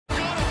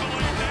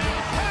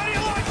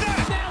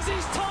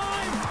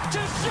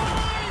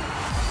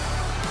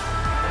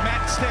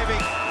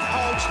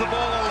the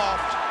ball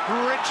aloft.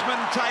 Richmond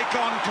take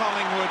on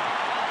Collingwood.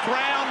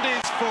 Ground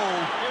is full.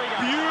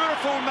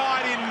 Beautiful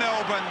night in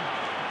Melbourne.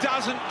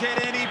 Doesn't get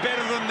any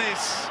better than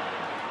this.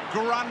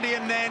 Grundy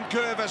and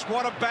Nankervis,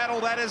 what a battle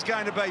that is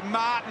going to be.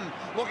 Martin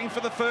looking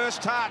for the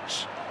first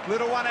touch.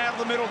 Little one out of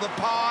the middle, the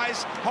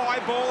Pies, high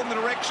ball in the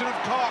direction of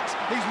Cox.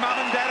 His mum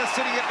and dad are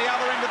sitting at the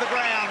other end of the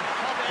ground.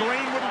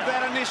 Greenwood with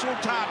that initial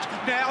touch.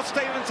 Now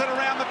Stevenson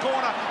around the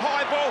corner,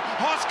 high ball,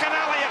 Hoskin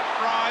Elliott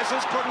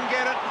rises, couldn't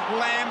get it.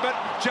 Lambert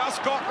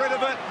just got rid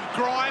of it.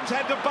 Grimes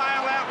had to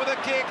bail out with a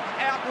kick,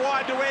 out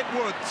wide to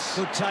Edwards.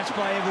 Good touch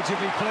by Edwards, you'll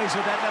be pleased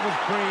with that. That was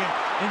brilliant.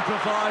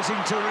 Improvising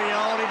to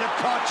Rioli, to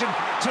Cochin,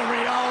 to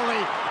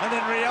Rioli, and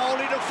then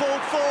Rioli to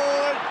full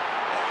forward.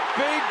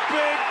 Big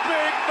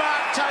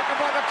mark taken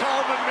by the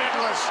Coleman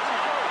medalist.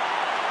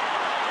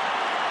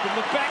 In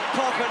the back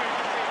pocket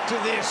to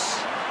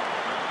this.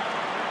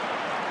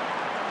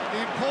 The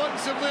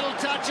importance of little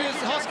touches.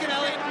 Hoskin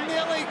Elliott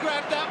nearly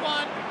grabbed that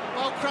one.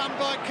 Well crumbed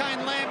by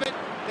Kane Lambert.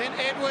 Then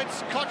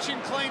Edwards, Cochin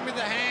clean with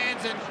the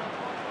hands, and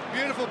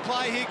beautiful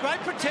play here. Great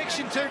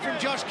protection too from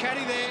Josh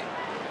Caddy there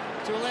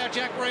to allow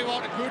Jack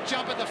Riewoldt a good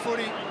jump at the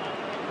footy.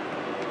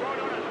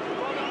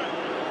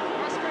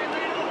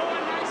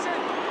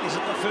 Is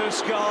it the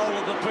first goal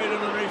of the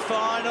preliminary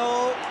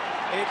final?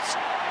 It's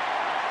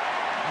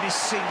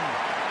missing.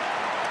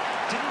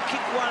 Didn't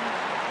kick one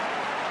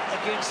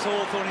against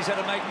Hawthorn. He's had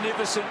a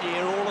magnificent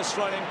year,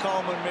 all-Australian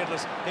Coleman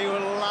medalist. He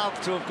would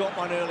love to have got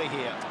one early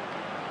here.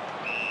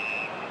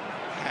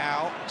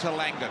 Howe to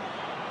Langdon.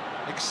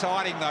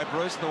 Exciting though,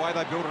 Bruce, the way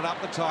they built it up,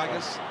 the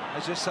Tigers.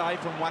 As you say,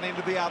 from one end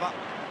to the other.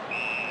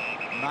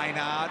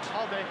 Maynard.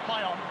 Hold there,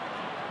 play on.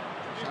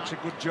 Such a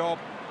good job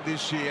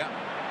this year.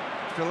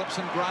 Phillips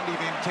and Grundy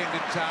the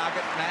intended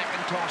target.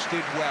 McIntosh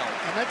did well.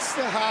 And that's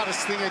the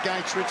hardest thing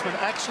against Richmond,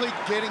 actually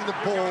getting the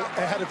ball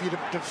out of your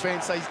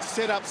defence. They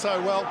set up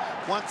so well.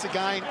 Once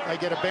again, they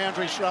get a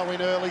boundary throw in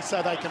early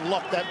so they can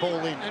lock that ball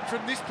in. And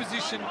from this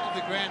position of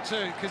the ground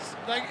too, because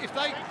if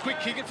they quick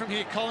kick it from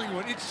here,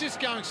 Collingwood, it's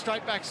just going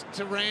straight back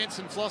to Rance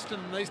and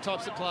Floston and these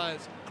types of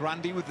players.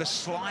 Grundy with the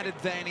slight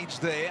advantage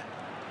there.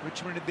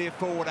 Richmond in their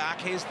forward arc.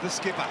 Here's the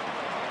skipper.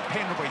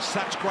 Pendlebury,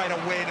 such great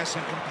awareness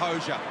and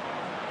composure.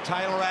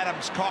 Taylor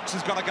Adams, Cox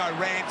has got to go.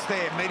 Rance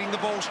there, meeting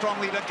the ball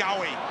strongly to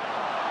Goey.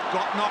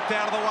 Got knocked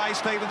out of the way,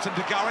 Stevenson.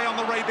 To Goey on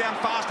the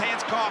rebound, fast hands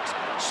Cox.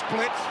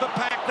 Splits the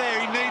pack there,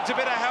 he needs a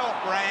bit of help.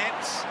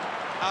 Rance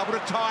able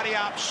to tidy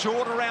up,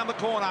 short around the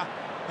corner.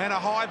 And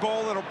a high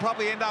ball that'll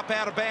probably end up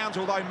out of bounds,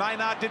 although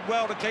Maynard did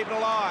well to keep it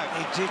alive.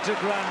 He did to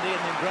Grundy, and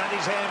then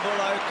Grundy's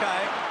handball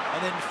okay.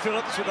 And then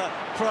Phillips with a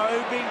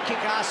probing kick,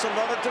 asked a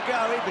lot of to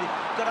Goey, but he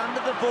got under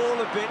the ball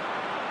a bit.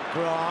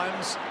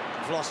 Grimes.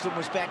 Floston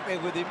was back there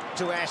with him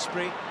to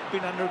Asprey.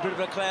 Been under a bit of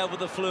a cloud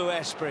with the flu,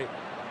 Asprey.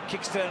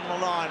 Kicks down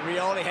the line.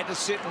 Rioli had to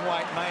sit and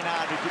wait.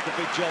 Maynard, who did the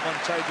big job on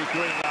Toby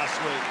Green last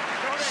week,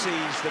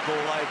 seized the ball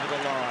over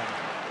the line.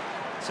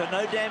 So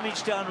no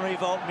damage done.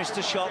 Riewoldt missed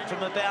a shot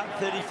from about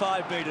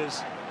 35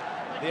 metres.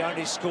 The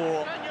only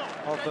score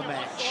of the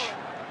match.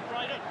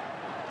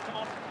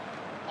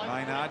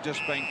 Maynard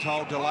just being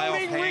told to lay off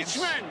hands.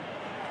 Richmond.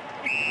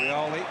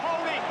 Rioli.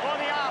 Holding on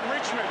the arm,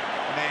 Richmond.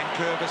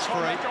 Nankervis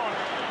free.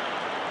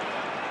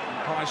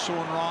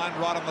 Sean Ryan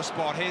right on the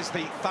spot. Here's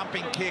the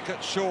thumping kick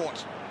at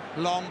short.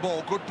 Long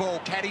ball, good ball,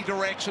 caddy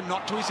direction,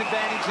 not to his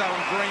advantage though,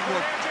 and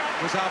Greenwood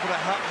was able to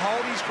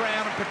hold his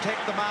ground and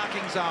protect the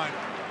marking zone.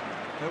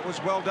 It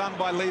was well done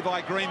by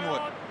Levi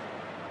Greenwood.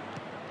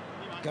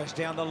 Goes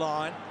down the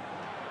line.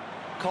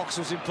 Cox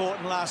was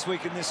important last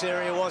week in this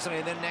area, wasn't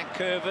he? And then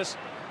Nankervis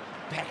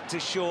back to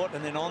short,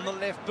 and then on the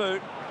left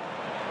boot,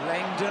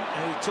 Langdon,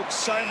 who took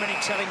so many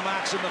telling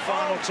marks in the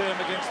final term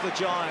against the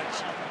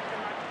Giants.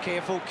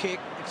 Careful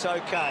kick, it's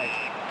okay.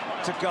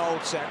 To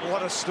Goldsack,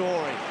 what a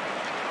story.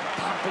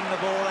 Pumping the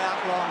ball out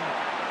long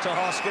to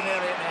Hoskin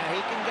Elliott. Now he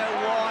can go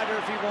wider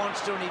if he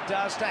wants to, and he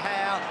does to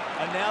Howe.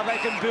 And now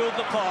they can build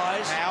the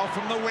Pies. Howe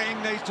from the wing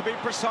needs to be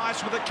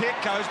precise with the kick.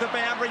 Goes the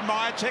boundary.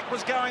 Myercheck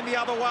was going the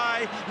other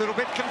way. A little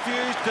bit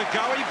confused. De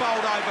Goey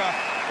bowled over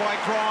by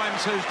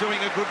Grimes, who's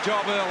doing a good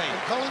job early.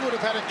 And Collingwood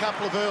have had a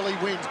couple of early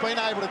wins, been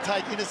able to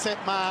take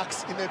intercept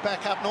marks in their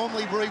backup.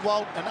 Normally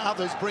Riewoldt and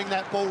others bring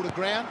that ball to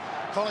ground.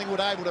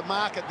 Collingwood able to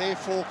mark it,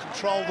 therefore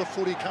control the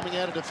footy coming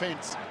out of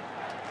defence.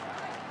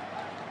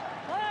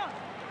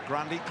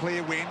 Grundy, clear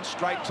win,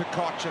 straight to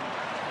Cochin.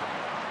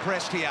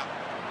 Pressed here.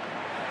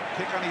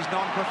 Kick on his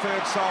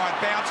non-preferred side.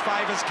 Bounce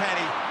favours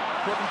Caddy.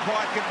 Couldn't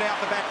quite get it out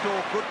the back door.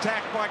 Good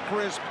tack by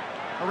Crisp.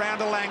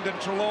 Around to Langdon.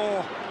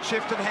 Trelaw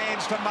shifted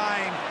hands to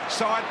Main.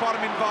 Side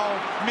bottom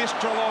involved. Missed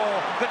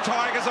Trelaw. The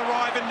Tigers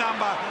arrive in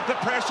number. The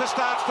pressure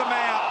starts to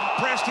mount.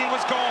 Presti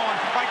was gone.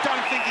 I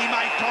don't think he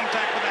made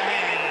contact with the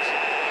hands.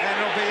 And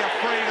it'll be a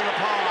free to the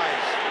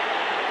Pies.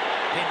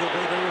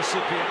 Pendlebury, the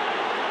recipient.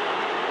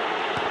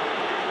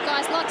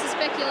 Guys, lots of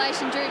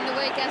speculation during the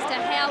week as to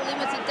how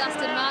limited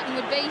Dustin Martin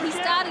would be. He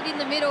started in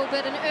the middle,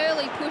 but an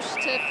early push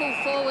to full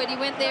forward. He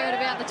went there at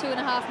about the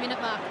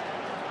 2.5-minute mark.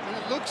 And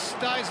it looks,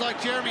 days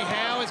like Jeremy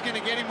Howe is going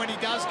to get him when he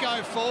does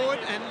go forward,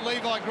 and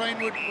Levi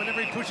Greenwood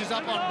whenever he pushes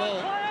up on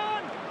ball.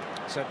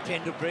 So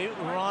Pendlebury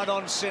right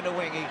on centre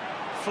wing. He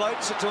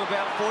floats it to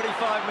about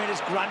 45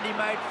 metres. Grundy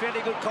made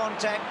fairly good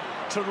contact.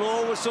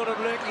 Trelaw was sort of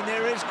lurking.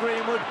 There is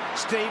Greenwood.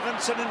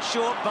 Stevenson and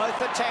Short both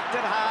attacked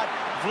it hard.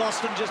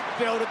 Vlosten just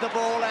belted the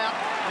ball out.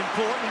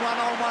 Important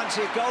one-on-ones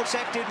here.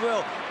 Goldsack did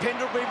well.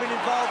 Pendlebury been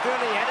involved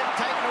early. Had it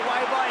taken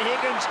away by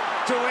Higgins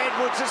to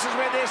Edwards. This is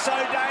where they're so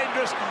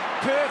dangerous.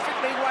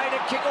 Perfectly way to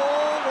kick.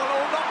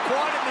 Well, not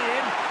quite in the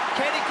end.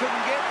 Kenny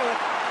couldn't get to it.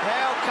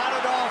 Howe cut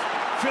it off.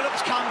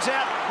 Phillips comes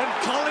out and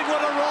Collingwood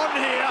are on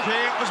here. Gee,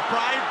 it was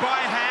brave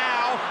by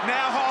Howe.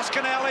 Now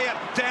Hoskin Elliott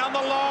down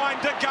the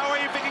line to go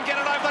if he can get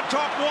it over the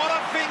top. What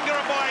a finger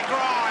by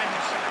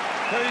Grimes,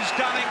 who's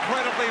done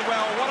incredibly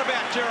well. What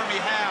about Jeremy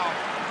Howe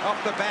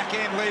off the back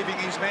end, leaving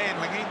his man,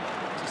 Lingy?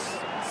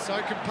 So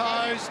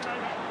composed.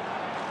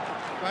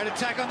 Great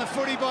attack on the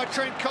footy by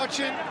Trent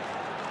Cotchin.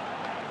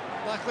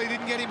 Luckily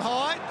didn't get him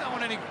high. Don't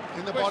want any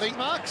in the body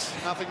marks.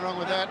 Nothing wrong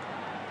with that.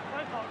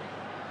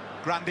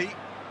 Grundy,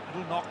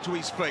 little knock to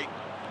his feet.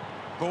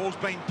 Ball's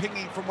been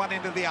pinging from one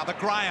end to the other.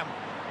 Graham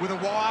with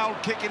a wild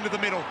kick into the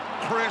middle.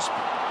 Crisp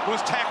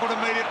was tackled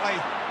immediately.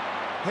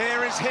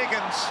 Here is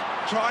Higgins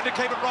trying to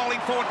keep it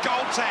rolling forward.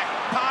 Goldsack,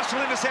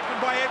 partial intercepted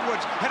by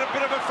Edwards. Had a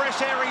bit of a fresh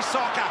airy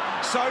soccer.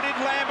 So did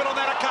Lambert on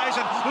that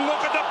occasion.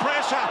 Look at the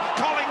pressure.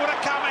 Collingwood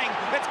are coming.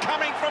 It's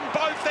coming from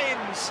both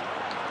ends.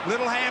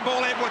 Little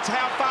handball Edwards.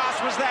 How fast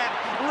was that?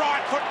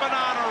 Right foot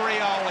banana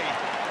Rioli.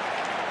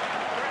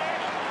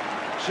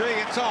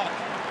 Gee, it's on.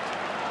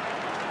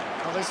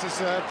 Well, this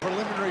is a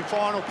preliminary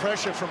final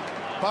pressure from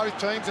both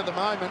teams at the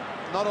moment.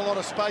 Not a lot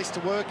of space to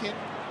work in.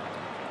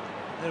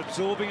 They're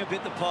absorbing a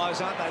bit, the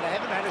Pies, aren't they? They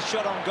haven't had a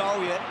shot on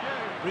goal yet.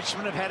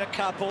 Richmond have had a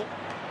couple.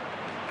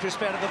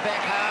 Crisp out of the back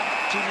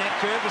half. Jeanette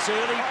Curvis,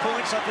 early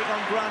points, I think,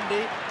 on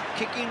Grundy.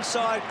 Kick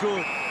inside,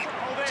 good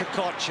to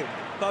Cotchin.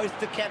 Both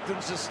the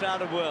captains have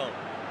started well.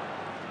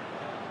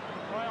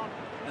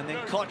 And then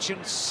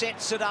Cotchin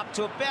sets it up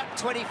to about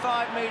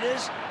 25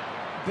 metres.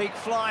 Big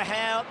fly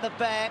Howe at the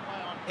back.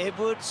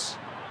 Edwards.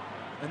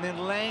 And then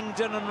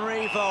Langdon and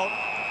Revolt.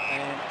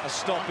 And a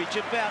stoppage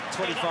about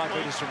 25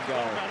 metres from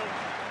goal.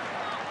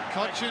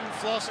 Cotchin,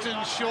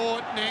 Vlosten,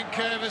 Short,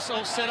 Nankervis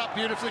all set up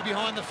beautifully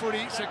behind the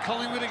footy. So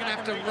Collingwood are going to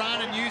have to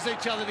run and use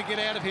each other to get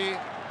out of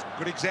here.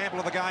 Good example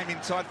of the game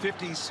inside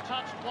 50s.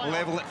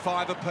 Level at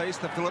 5 apiece.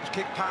 The Phillips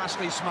kick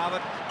partially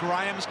smothered.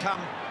 Graham's come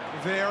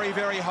very,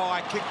 very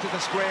high. Kick to the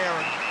square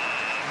and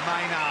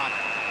Maynard.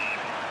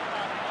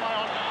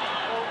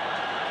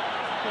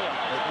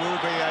 It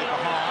will be a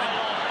behind.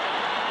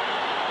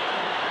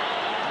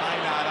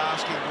 Maynard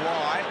asking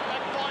why.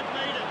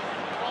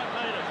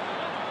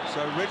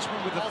 So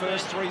Richmond with the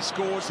first 3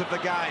 scores of the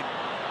game.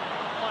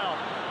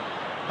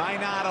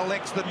 Maynard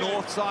elects the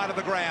north side of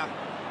the ground.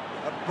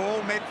 A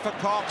ball meant for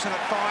Cox and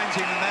it finds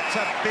him, and that's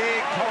a big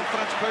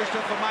confidence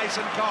booster for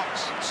Mason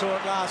Cox. Saw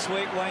it last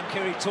week. Wayne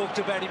Carey talked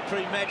about him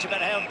pre-match,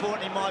 about how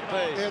important he might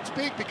be. Yeah, it's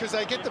big because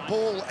they get the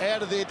ball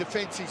out of their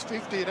defensive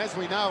 50, and as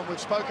we know, and we've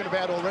spoken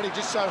about already,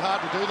 just so hard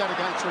to do that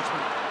against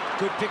Richmond.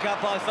 Good pick up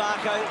by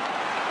Farko.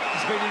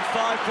 He's been in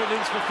 5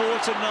 prelims before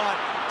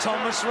tonight.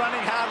 Thomas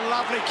running hard,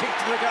 lovely kick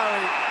to the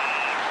goalie.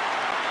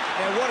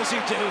 Now, what does he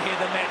do here,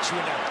 the match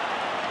winner?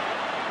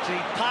 Does he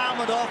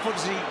palm it off, or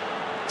does he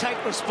take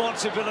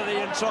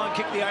responsibility and try and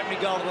kick the opening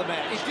goal of the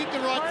match? He did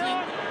the right thing.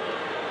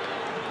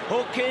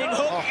 Hooking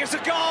is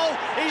a goal.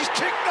 He's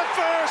kicked the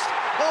first.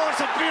 Oh,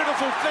 it's a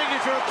beautiful thing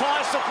if you're a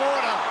Pies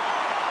supporter.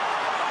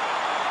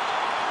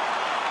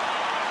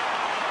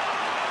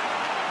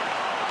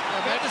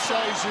 And that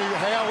shows you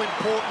how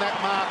important that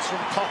marks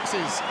from Cox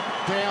is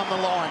down the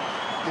line.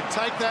 You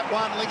take that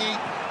one, Lingy,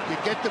 you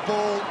get the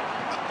ball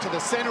to the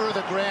centre of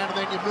the ground,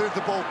 and then you move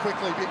the ball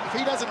quickly. But if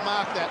he doesn't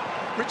mark that,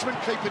 Richmond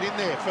keep it in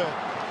there for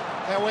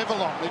however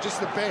long. They're just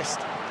the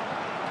best.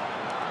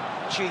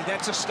 Gee,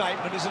 that's a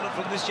statement, isn't it,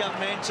 from this young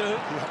man too?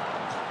 Yeah.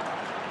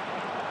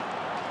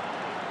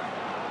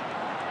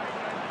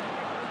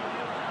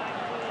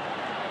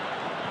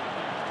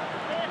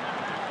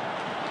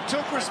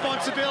 Took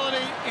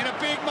responsibility in a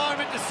big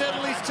moment to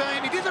settle his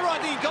team. He did the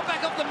right thing. He got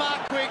back off the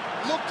mark quick,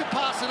 looked to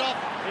pass it off.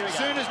 As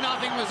soon as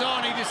nothing was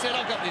on, he just said,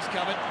 I've got this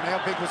covered. And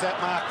how big was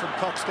that mark from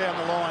Cox down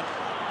the line?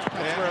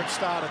 That's where it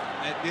started.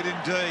 It did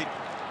indeed.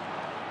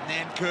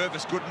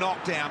 Nankervis, good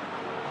knockdown.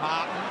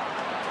 Martin,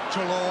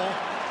 Trelaw,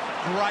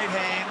 great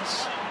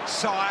hands.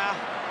 Sire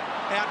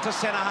out to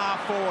centre half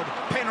forward.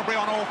 Pendlebury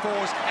on all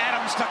fours.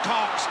 Adams to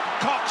Cox.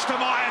 Cox to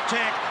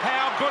Myercheck.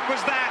 How good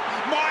was that?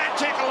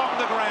 Myercheck along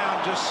the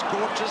ground just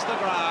scorches the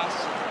grass.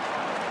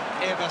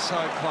 Ever so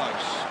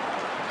close.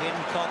 Again,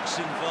 Cox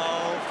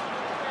involved.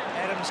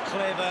 Adams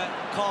clever.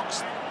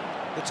 Cox,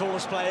 the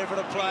tallest player ever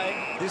to play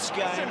this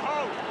game.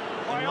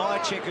 And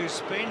Myercheck,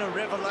 who's been a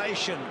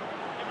revelation.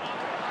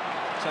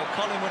 So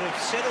Collingwood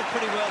have settled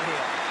pretty well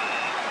here.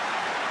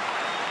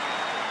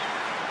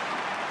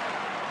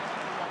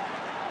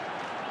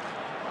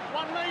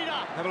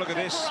 Have a look at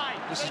this.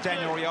 This is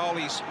Daniel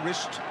Rioli's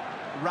wrist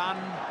run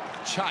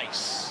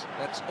chase.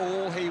 That's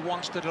all he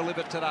wants to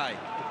deliver today.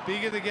 The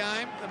bigger the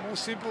game, the more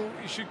simple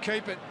you should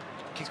keep it.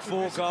 Kicked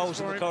 4 goals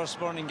in the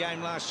corresponding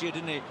game last year,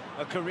 didn't he?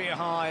 A career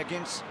high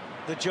against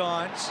the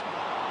Giants.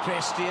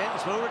 Prestia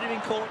has already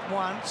been caught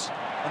once.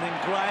 And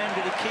then Graham,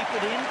 did he keep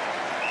it in?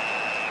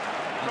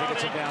 I think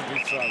it's a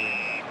boundary throw in.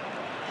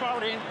 Throw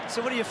it in.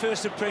 So what are your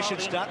first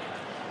impressions, Duck?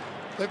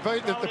 The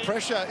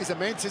pressure is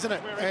immense, isn't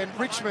it? And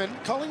Richmond,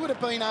 Collingwood have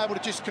been able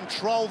to just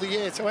control the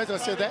air. So as I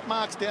said, that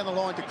marks down the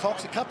line to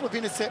Cox. A couple of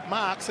intercept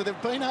marks, so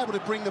they've been able to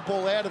bring the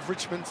ball out of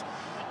Richmond's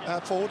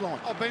forward line.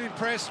 I've been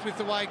impressed with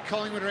the way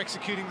Collingwood are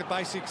executing the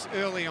basics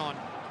early on.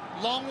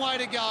 Long way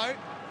to go,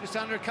 just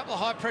under a couple of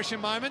high-pressure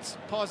moments.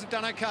 Pies have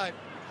done OK.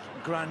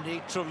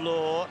 Grundy,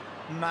 Treloar,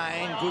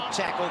 Main, good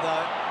tackle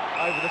though,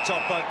 over the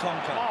top by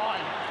Conker.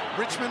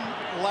 Richmond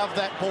love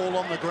that ball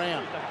on the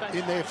ground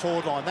in their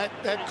forward line.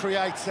 That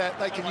creates that.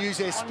 They can use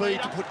their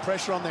speed to put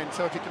pressure on them.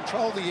 So if you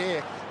control the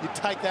air, you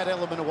take that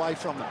element away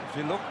from them. If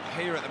you look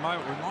here at the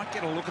moment, we might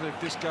get a look at it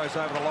if this goes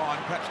over the line.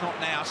 Perhaps not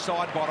now.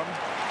 Side bottom.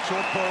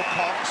 Short ball,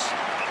 Cox.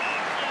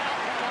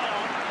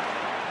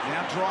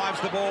 Now drives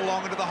the ball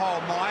long into the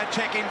hole. Meyer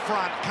check in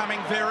front.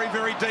 Coming very,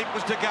 very deep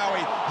was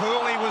DeGoey.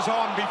 Hurley was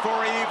on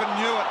before he even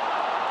knew it.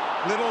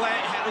 Little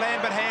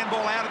Lambert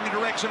handball out in the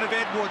direction of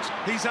Edwards.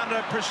 He's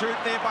under pursuit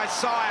there by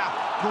Sire.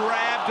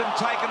 Grabbed and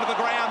taken to the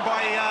ground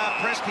by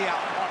Prestia.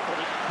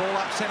 Ball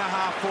up centre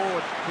half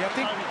forward. Yeah, I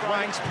think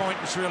Wayne's point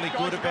was really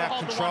good about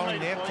controlling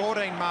there.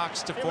 14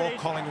 marks to 4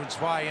 Collingwood's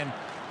way, and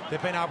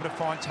they've been able to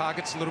find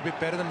targets a little bit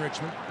better than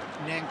Richmond.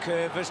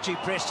 Nankervis,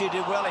 Prestia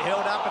did well. He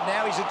held up, and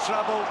now he's in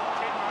trouble.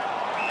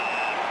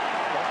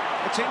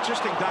 It's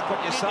interesting, Duck,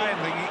 what you're saying,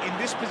 Lingy. In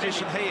this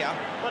position here,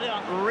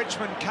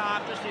 Richmond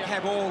can't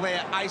have all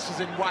their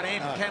aces in one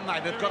end, can they?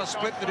 They've got to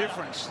split the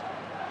difference.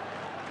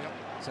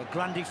 So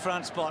Grundy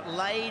front spot,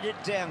 laid it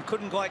down,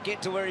 couldn't quite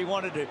get to where he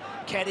wanted to.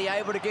 Caddy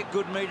able to get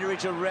good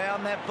meterage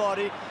around that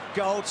body.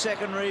 Goldsack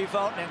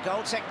revolt. Now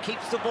Goldsack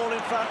keeps the ball in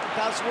front,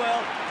 does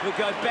well. We'll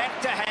go back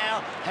to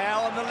Howe.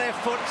 Howe on the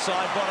left foot,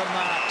 side bottom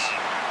marks.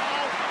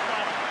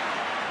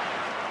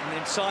 And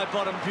then side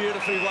bottom,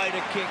 beautifully way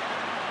to kick.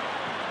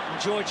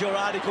 Enjoyed your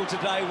article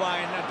today,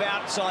 Wayne,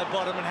 about side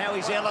bottom and how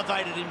he's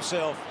elevated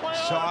himself.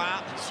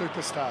 Sire,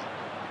 Superstar.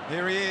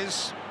 here he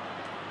is.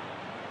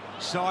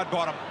 Side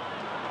bottom.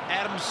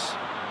 Adams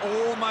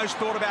almost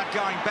thought about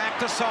going back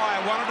to Sire,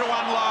 wanted to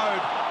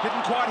unload.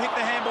 Didn't quite hit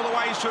the handball the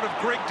way he should have.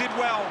 Grigg did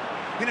well.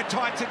 In a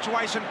tight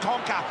situation,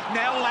 Conker.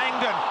 Now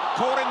Langdon,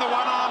 caught in the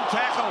one-arm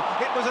tackle.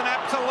 It was an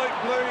absolute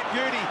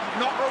beauty.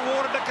 Not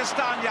rewarded to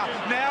Castagna.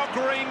 Now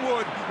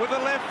Greenwood with the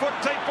left foot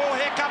deep ball.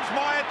 Here comes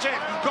Myercheck.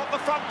 Got the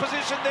front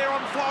position there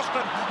on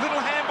Floston. Little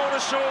handball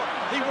to short.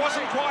 He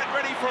wasn't quite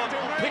ready for it.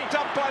 Picked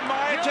up by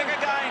Myercheck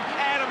again.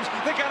 Adams,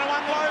 they're going to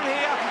unload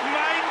here.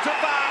 Main to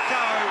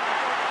Varco.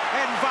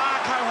 And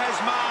Varco has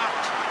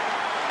marked.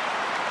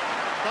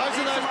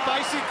 Those are those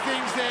basic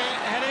things there.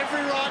 Had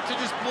every right to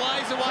just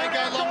blaze away,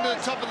 go along to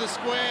the top of the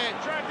square.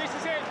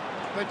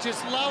 But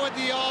just lowered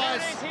the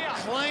eyes.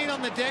 Clean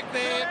on the deck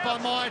there by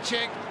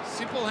Myercheck.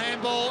 Simple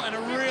handball and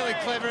a really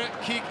clever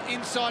kick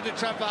inside to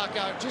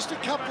Varco. Just a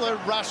couple of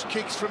rush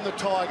kicks from the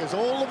Tigers.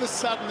 All of a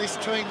sudden, this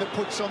team that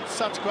puts on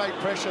such great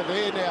pressure,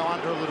 they're now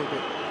under a little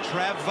bit.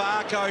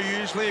 Varco,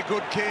 usually a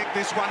good kick.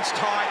 This one's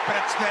tight, but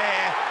it's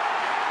there.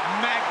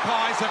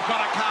 Magpies have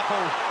got a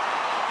couple.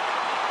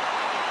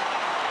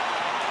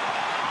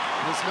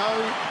 There's no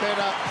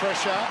better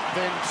pressure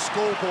than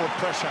scoreboard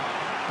pressure.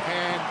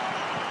 And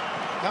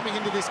coming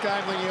into this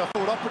game, I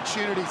thought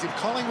opportunities, if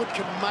Collingwood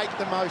can make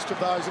the most of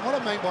those, and what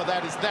I mean by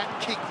that is that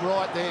kick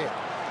right there.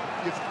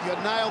 You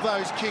nail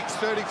those kicks,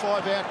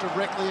 35 out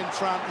directly in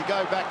front, you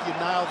go back, you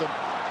nail them.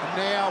 And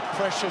now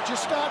pressure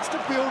just starts to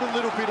build a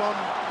little bit on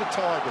the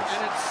Tigers.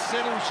 And it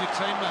settles your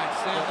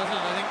teammates down, doesn't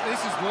it? I think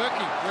this is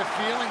working. We're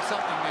feeling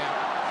something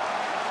now.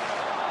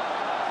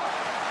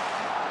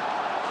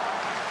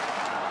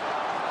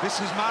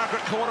 This is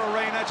Margaret Court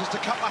Arena, just a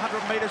couple of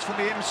 100 metres from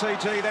the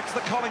MCG. That's the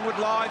Collingwood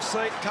live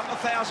seat, a couple of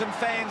thousand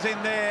fans in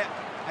there.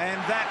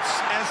 And that's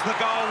as the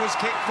goal was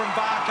kicked from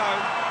Varco.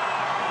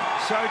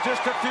 So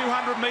just a few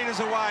 100 metres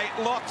away,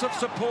 lots of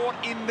support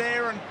in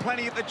there and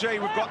plenty at the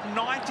G. We've got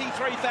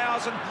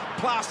 93,000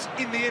 plus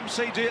in the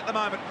MCG at the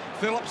moment.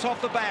 Phillips off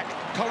the back.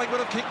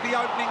 Collingwood have kicked the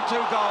opening 2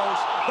 goals.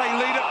 They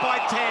lead it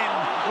by 10.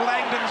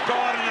 Langdon's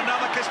got in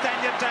another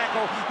Castagna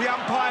tackle. The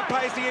umpire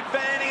pays the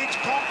advantage.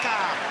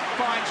 Conker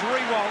finds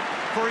Rewalt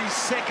for his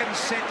second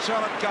set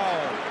shot at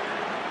goal.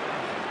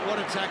 What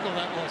a tackle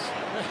that was.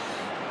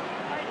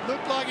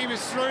 Looked like he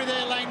was through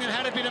there, Langdon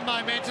had a bit of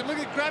momentum. Look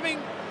at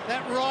grabbing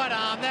that right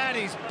arm. That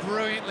is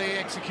brilliantly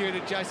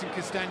executed, Jason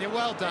Castagna.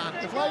 Well done.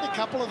 They've laid a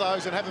couple of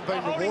those and haven't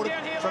been rewarded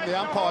from the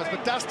umpires,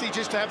 but Dusty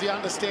just to have the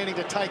understanding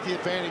to take the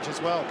advantage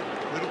as well.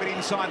 A little bit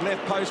inside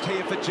left post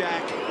here for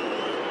Jack.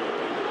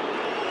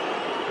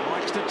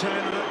 Likes to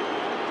turn it.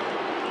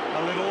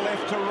 A little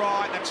left to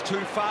right. That's too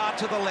far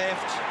to the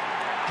left.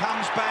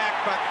 Comes back,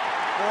 but...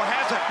 or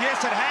has it? Yes,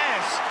 it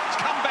has.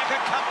 It's come back a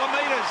couple of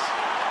metres.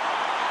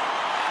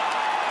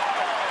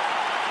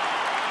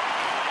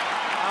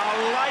 A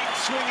late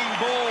swinging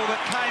ball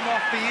that came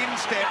off the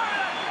instep,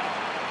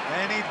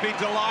 and he'd be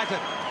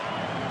delighted.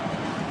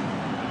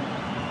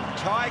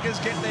 Tigers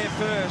get there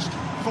first,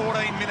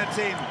 14 minutes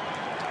in.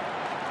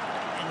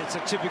 And it's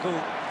a typical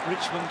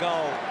Richmond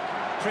goal.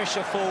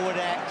 Pressure forward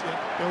act,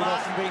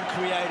 Martin being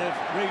creative,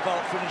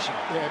 Revolt finishing.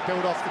 Yeah,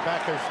 build off the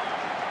back of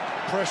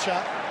pressure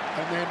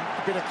and then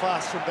a bit of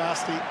class from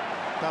Dusty.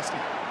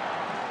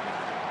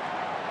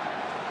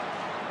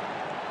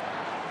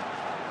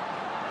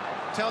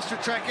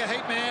 Telstra tracker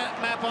heat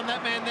map on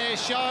that man there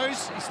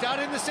shows he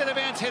started in the centre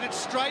bounce, headed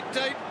straight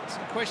deep.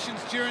 Some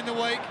questions during the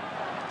week,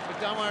 but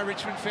don't worry,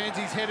 Richmond fans,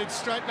 he's headed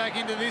straight back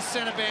into this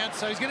centre bounce,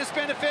 so he's going to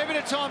spend a fair bit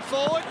of time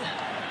forward.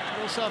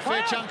 Also a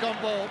fair chunk on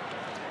ball.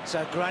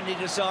 So Grundy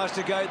decides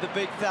to go the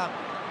big thump.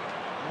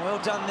 Well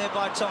done there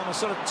by Thomas.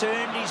 Sort of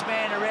turned his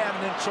man around,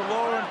 and then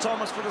Treloar and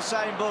Thomas for the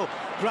same ball.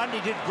 Grundy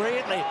did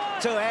brilliantly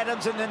to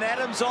Adams, and then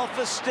Adams off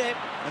a step.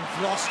 And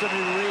Floston,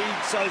 who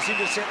reads those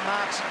intercept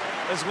marks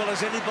as well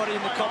as anybody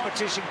in the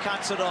competition,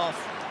 cuts it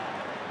off.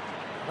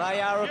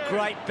 They are a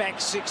great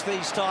back six,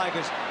 these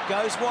Tigers.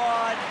 Goes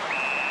wide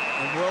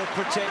and well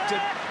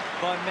protected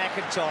by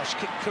McIntosh.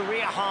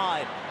 Career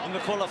high in the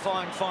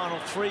qualifying final.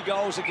 3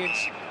 goals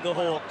against the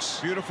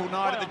Hawks. Beautiful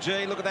night at the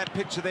G. Look at that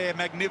picture there.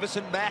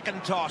 Magnificent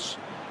McIntosh.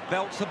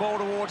 Belts the ball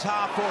towards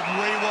half-forward.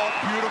 Rewalt,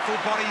 beautiful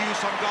body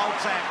use on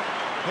Goldsack.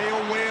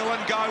 He'll wheel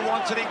and go,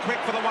 wants it in quick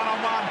for the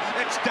one-on-one.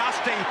 It's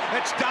Dusty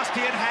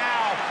and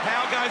Howe.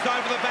 Howe goes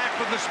over the back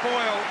with the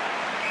spoil.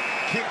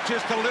 Kick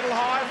just a little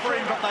high for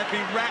him, but they've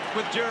been racked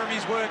with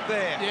Jeremy's work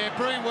there. Yeah,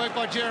 brilliant work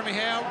by Jeremy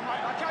Howe.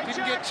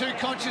 Didn't get too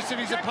conscious of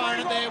his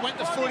opponent there, went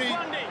the footy.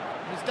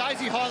 As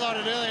Daisy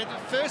highlighted earlier, the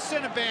first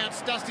centre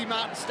bounce, Dusty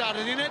Martin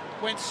started in it,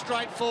 went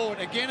straight forward.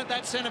 Again at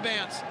that centre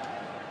bounce.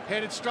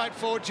 Headed straight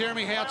forward,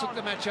 Jeremy Howe took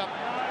the match up.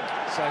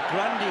 So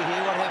Grundy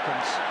here, what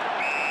happens?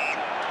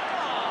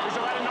 He's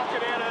allowed to knock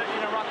it out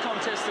in a ruck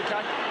contest,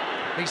 okay?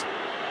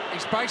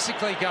 He's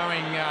basically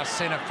going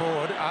centre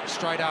forward,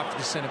 straight after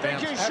the centre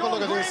bounce. Have a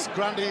look at this,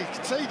 Grundy. You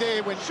can see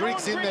there when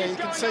Griggs in there, you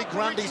can see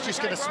Grundy's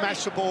just going to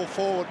smash the ball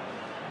forward.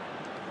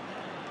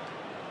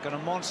 Going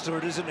to monster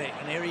it, isn't he?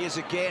 And here he is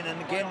again and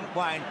again,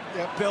 Wayne,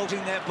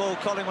 belting that ball.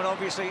 Collingwood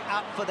obviously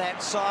up for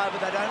that side,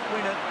 but they don't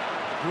win it.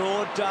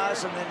 Broad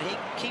does, and then he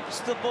keeps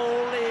the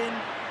ball in.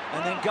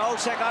 And then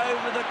Goldsack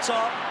over the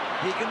top.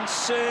 Higgins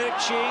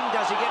searching.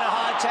 Does he get a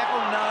high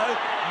tackle? No.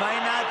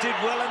 Maynard did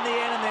well in the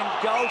end, and then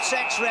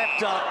Goldsack's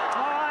wrapped up.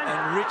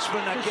 And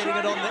Richmond are getting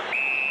it on the...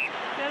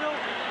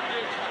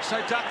 So,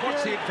 Duck,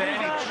 what's the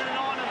advantage?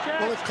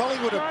 Well, if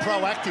Collingwood are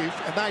proactive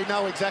and they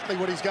know exactly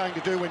what he's going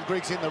to do when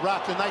Griggs in the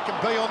ruck, then they can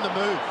be on the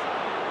move.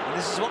 And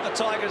this is what the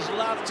Tigers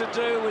love to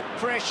do with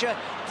pressure.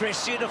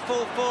 Press you to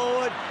full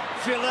forward.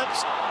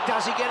 Phillips,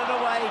 does he get it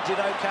away? Did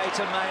okay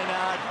to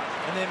Maynard.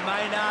 And then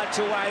Maynard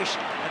to Aish.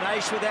 And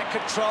Aish with that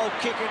control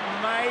kick, it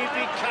may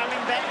be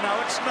coming back. No,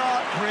 it's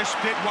not. Chris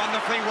did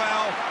wonderfully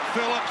well.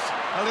 Phillips,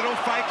 a little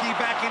fakey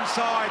back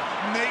inside.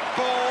 Neat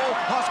ball.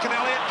 Hoskin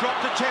Elliott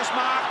dropped a chest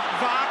mark.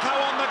 Varco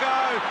on the go.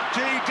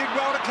 Gee, did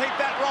well to keep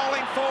that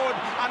rolling forward.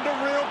 Under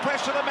real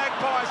pressure, the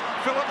Magpies.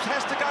 Phillips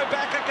has to go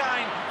back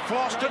again.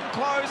 Floston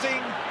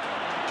closing.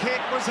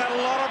 Kick was had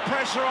a lot of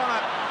pressure on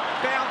it.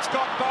 Bounce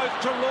got both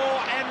Treloar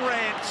and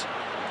Rance.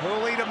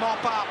 Hooley to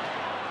mop up.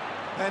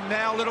 And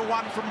now a little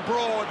one from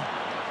Broad.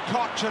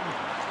 Cochin.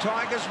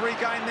 Tigers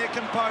regain their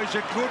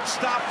composure. Good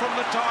stuff from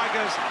the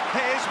Tigers.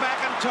 Here's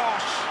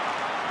McIntosh.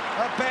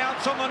 A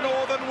bounce on the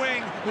northern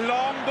wing.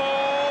 Long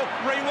ball.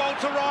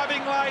 Rewalt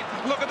arriving late.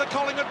 Look at the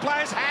Collingwood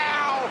players.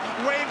 Howe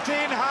went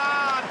in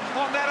hard.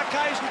 On that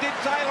occasion did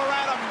Taylor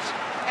Adams.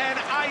 And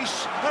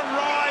Ace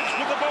arrives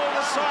with the ball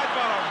to side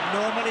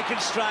bottom. Normally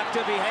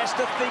constructive. He has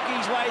to think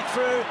his way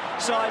through.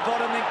 Side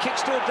bottom, then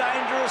kicks to a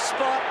dangerous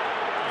spot.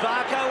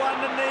 Varco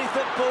underneath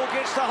it. Ball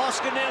gets to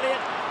Hoskin Elliott.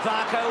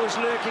 Varco was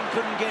lurking,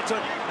 couldn't get to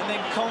it. And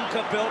then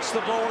Conker belts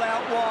the ball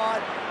out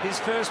wide. His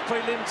first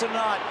prelim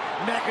tonight.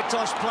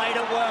 McIntosh played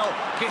it well.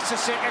 Gets a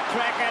second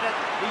crack at it.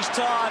 He's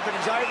tired, but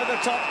he's over the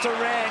top to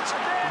Rance.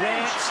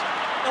 Rance.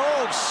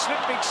 Oh,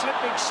 slipping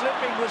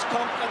was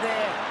Conker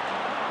there.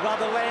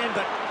 Rather land,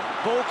 but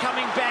ball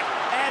coming back.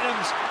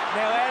 Adams.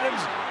 Now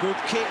Adams. Good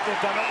kick.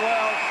 They've done it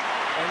well.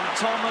 And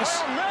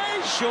Thomas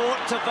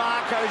short to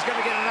Varco. He's going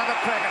to get another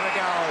crack at the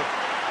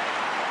goal.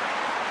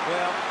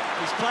 Well,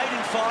 he's played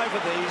in 5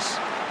 of these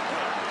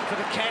for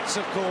the Cats,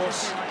 of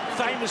course.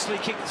 Famously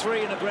kicked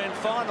 3 in a grand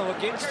final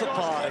against the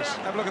Pies.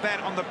 Have a look at that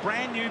on the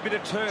brand new bit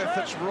of turf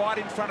that's right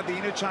in front of the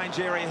interchange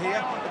area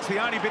here. It's the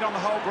only bit on the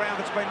whole ground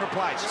that's been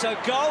replaced. So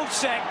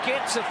Goldsack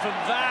gets it from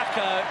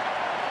Varco.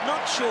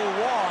 Not sure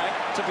why,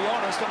 to be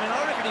honest. I mean,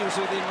 I reckon he was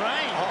within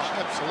range. Oh,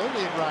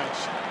 absolutely in range.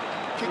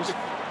 Kicked it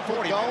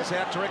 40 metres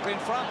out directly in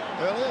front.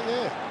 Earlier,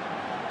 yeah.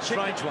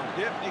 Strange one.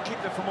 Yep, he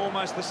kicked it from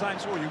almost the same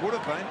score. You would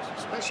have been.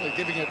 Especially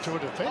giving it to a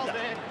defender.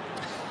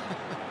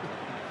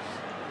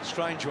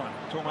 Strange one.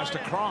 It's almost a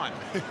crime.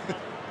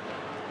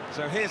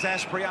 So here's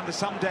Asprey under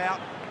some doubt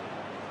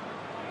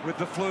with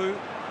the flu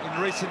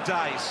in recent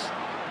days.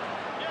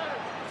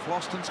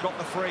 Floston's got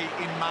the free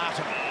in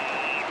Martin.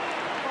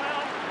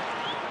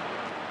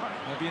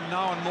 There'll be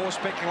no and more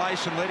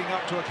speculation leading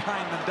up to a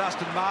game than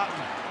Dustin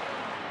Martin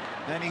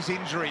and his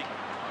injury,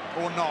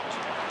 or not.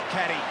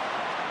 Caddy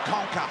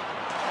Conker.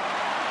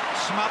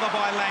 Smothered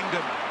by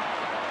Langdon.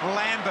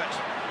 Lambert.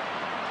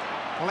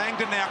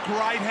 Langdon now,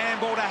 great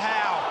handball to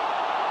Howe.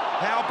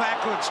 Howe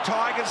backwards,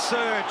 Tigers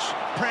surge.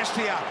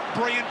 Prestia,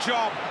 brilliant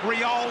job.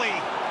 Rioli.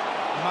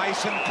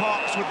 Mason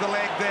Cox with the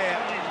leg there.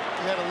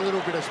 He had a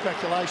little bit of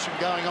speculation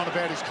going on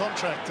about his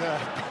contract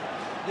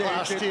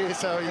last year,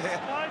 so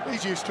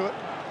he's used to it.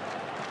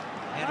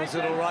 Handles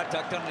it all right,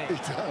 Duck, doesn't he?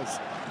 He does.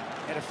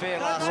 Had a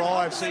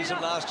fair season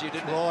last year,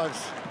 didn't he?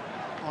 Drives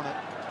on it.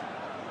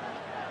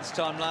 This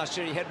time last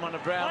year he had one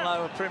of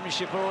Brownlow, a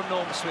premiership, or a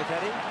Norm Smith,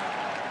 had he?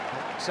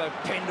 So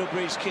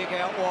Pendlebury's kick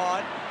out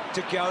wide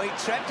to go. He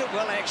trapped it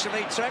well,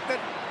 actually. Trapped it.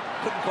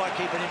 Couldn't quite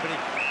keep it in, but he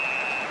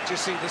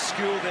just see the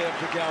skill there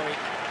for Goey.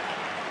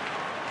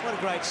 What a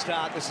great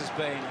start this has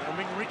been. I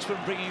mean,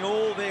 Richmond bringing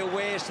all their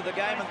wares to the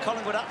game and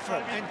Collingwood up for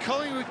it. And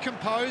Collingwood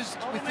composed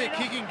with their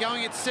kicking,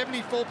 going at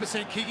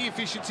 74% kicking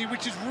efficiency,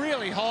 which is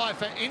really high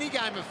for any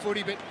game of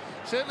footy, but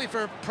certainly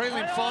for a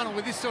prelim final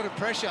with this sort of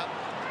pressure.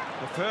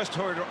 The first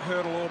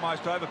hurdle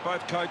almost over.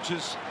 Both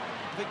coaches.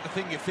 I think the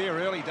thing you fear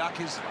early, Duck,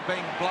 is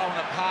being blown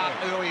apart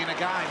early in a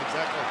game.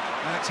 Exactly.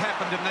 And it's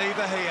happened to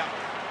neither here.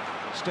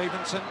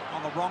 Stevenson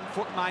on the wrong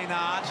foot,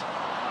 Maynard.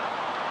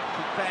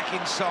 Kick back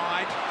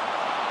inside.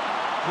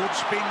 Good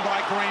spin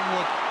by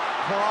Greenwood.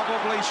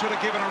 Probably should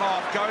have given it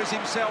off. Goes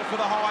himself for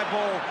the high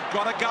ball.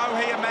 Got to go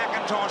here,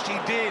 McIntosh. He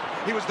did.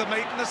 He was the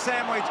meat and the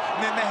sandwich.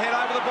 And then the head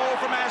over the ball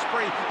from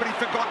Asprey. But he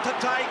forgot to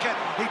take it.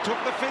 He took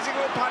the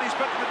physical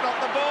punishment but not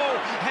the ball.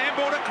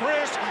 Handball to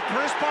Crisp.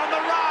 Crisp on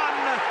the run.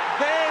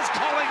 There's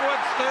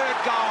Collingwood's third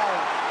goal.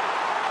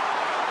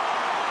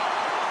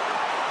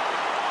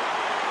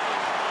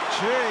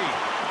 Gee,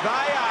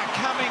 they are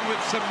coming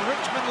with some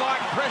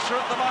Richmond-like pressure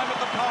at the moment,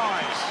 the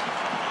Pies.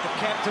 The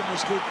captain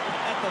was good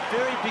at the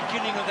very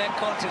beginning of that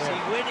contest.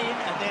 He went in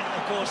and then,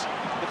 of course,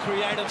 the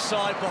creative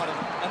side bottom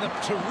and the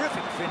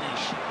terrific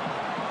finish.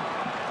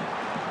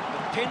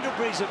 But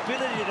Pendlebury's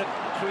ability to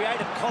create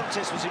a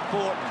contest was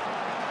important.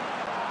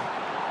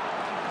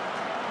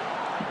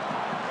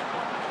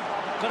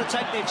 Got to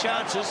take their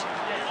chances.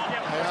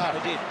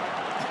 They did.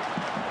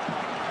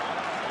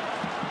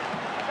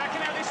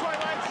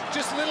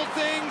 Just little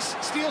things.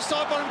 Steele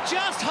side bottom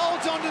just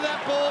holds onto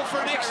that ball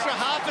for an extra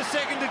half a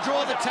second to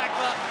draw the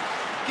tackler.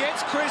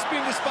 Gets Crisp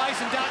into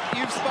space, and Duck,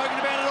 you've spoken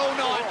about it all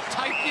night.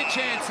 Take your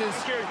chances.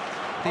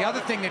 The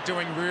other thing they're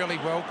doing really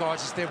well,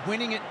 guys, is they're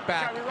winning it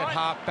back at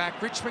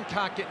half-back. Richmond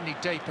can't get any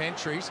deep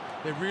entries.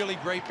 They're really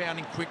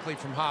rebounding quickly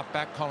from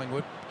half-back,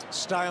 Collingwood.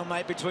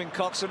 Stalemate between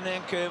Cox and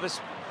Nankervis.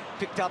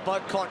 Picked up by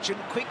Cochin.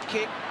 Quick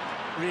kick.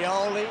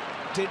 Rioli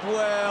did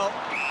well.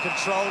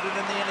 Controlled it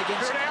in the end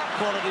against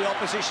quality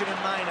opposition in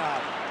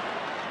Maynard.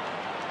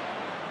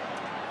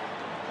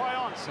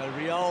 So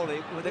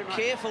Rioli with a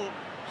careful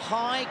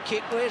high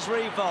kick. Where's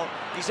Revolt?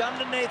 He's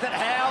underneath it.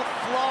 Howe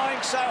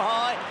flying so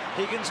high.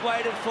 Higgins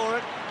waited for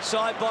it.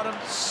 Side bottom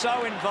so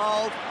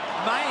involved.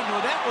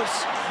 Well, that was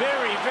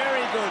very,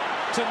 very good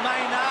to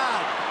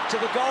Maynard, to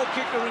the goal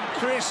kicker in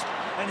Crisp.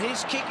 And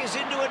his kick is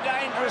into a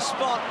dangerous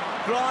spot.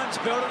 Grimes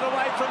belted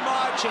away from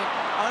Myercheck.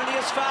 Only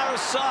as far as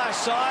Sire.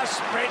 Sire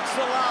spreads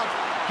the love.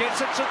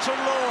 Gets it to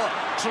Treloar.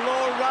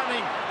 Treloar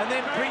running and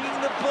then bringing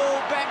the ball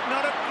back.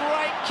 Not a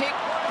great kick.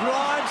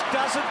 Grimes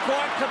doesn't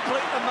quite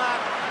complete the mark.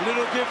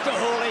 Little gift to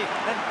Hawley,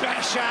 and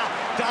Basher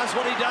does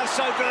what he does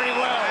so very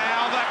well.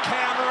 Now the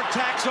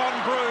counter-attacks on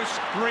Bruce.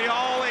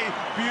 Rioli,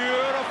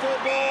 beautiful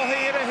ball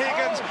here to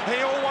Higgins.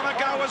 He'll want to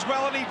go as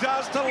well, and he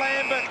does to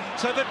Lambert.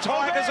 So the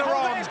Tigers are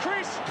on.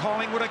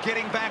 Collingwood are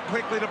getting back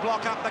quickly to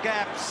block up the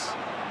gaps.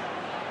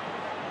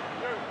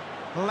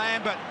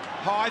 Lambert,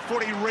 high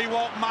footy,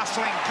 Rewalt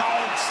muscling,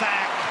 cold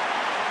sack.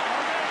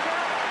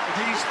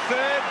 His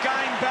third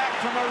game back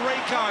from a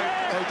Rico.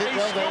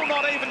 He's still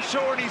not even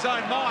sure in his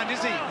own mind,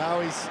 is he?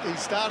 No, he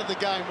started the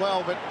game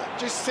well, but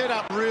just set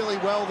up really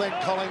well then,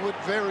 Collingwood,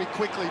 very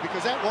quickly,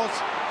 because that was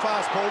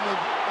fast ball move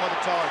by the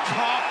Tigers.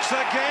 Cox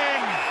again.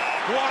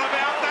 What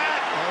about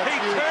that? He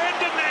turned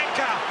to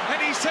Nanker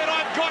and he said,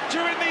 I've got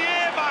you in the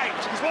air, mate.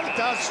 Because what it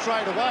does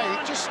straight away,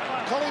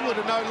 Collingwood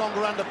are no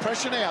longer under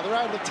pressure now. They're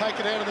able to take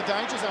it out of the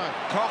danger zone.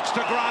 Cox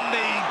to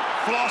Grundy.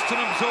 Floston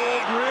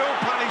absorbed real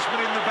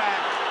punishment in the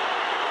back.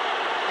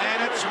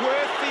 And it's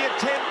worth the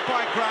attempt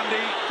by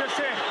Grundy.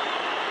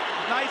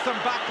 Nathan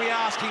Buckley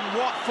asking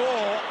what for.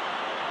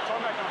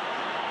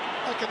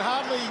 I can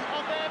hardly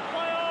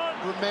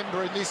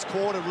remember in this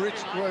quarter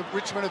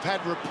Richmond have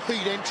had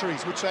repeat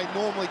entries, which they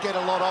normally get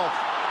a lot of.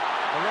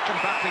 I reckon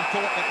Buckley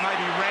thought that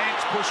maybe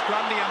Rance pushed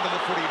Grundy under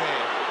the footy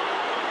there.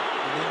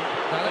 And then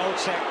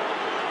Goldsack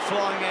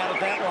flying out of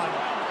that one.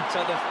 So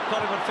the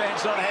Collingwood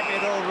fans not happy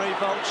at all.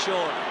 Revolt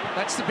short.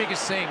 That's the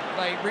biggest thing.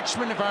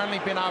 Richmond have only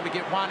been able to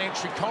get one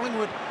entry.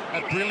 Collingwood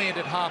are brilliant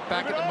at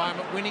half-back at the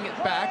moment, winning it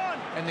back,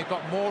 and they've got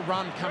more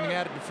run coming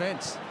out of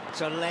defence.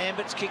 So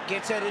Lambert's kick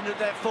gets that into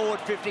that forward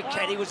 50.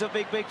 Caddy was a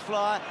big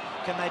flyer.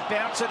 Can they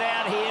bounce it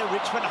out here?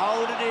 Richmond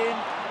hold it in.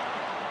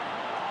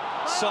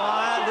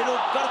 Sire,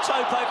 got a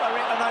toe poke, I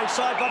reckon. No,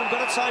 side bottom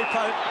got a toe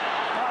poke.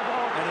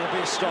 And it'll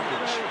be a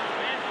stoppage.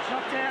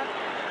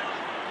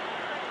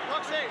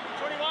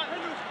 21.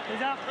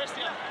 He's up.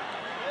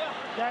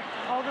 Jack,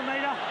 hold the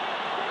meter.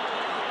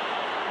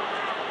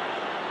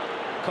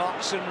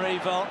 Cox and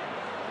Revolt.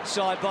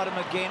 Side bottom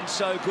again,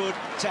 so good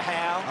to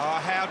Howe.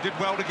 Oh, Howe did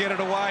well to get it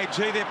away.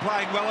 Gee, they're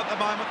playing well at the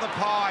moment, the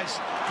Pies.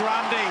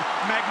 Grundy,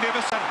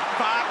 magnificent.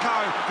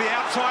 Farko, the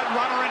outside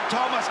runner in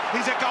Thomas.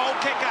 He's a goal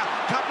kicker.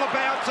 Couple of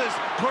bounces.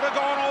 Could have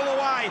gone all the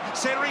way.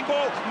 Centering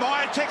ball.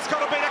 Myercheck's got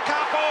to beat a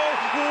couple.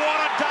 What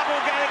a double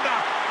gander.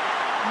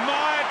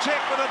 Myercheck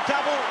with a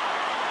double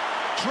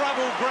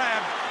trouble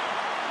grab.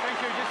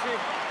 Thank you, just here.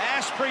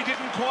 Asprey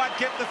didn't quite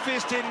get the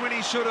fist in when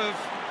he should have.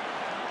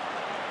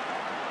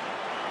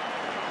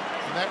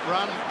 And that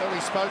run that we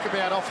spoke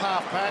about off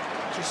half-back,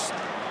 just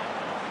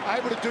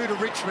able to do to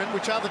Richmond,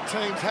 which other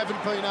teams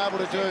haven't been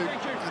able to do.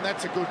 And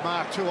that's a good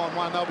mark,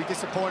 2-on-1. They'll be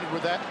disappointed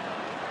with that.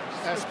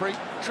 Asprey.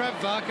 Trav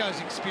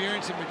Varco's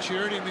experience and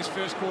maturity in this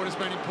first quarter has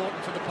been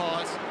important for the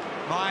Pies.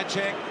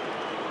 Myercheck,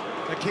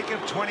 the kick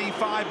of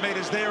 25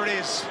 metres. There it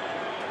is.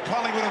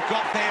 Collingwood have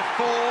got their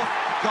 4th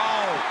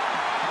goal.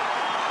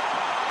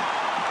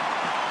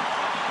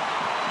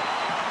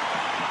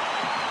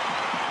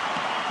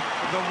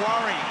 The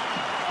worry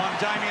on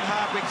Damien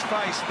Hardwick's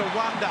face, the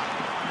wonder.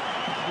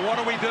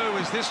 What do we do?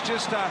 Is this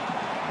just a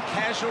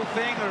casual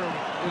thing or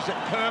is it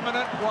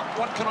permanent?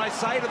 What can I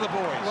say to the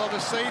boys? Well,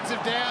 the seeds of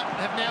doubt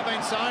have now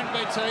been sown,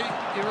 BT.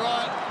 You're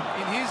right.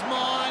 In his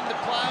mind, the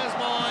players'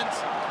 minds,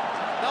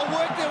 they'll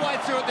work their way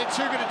through it. They're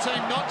too good a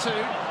team not to.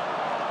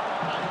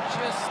 They're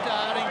just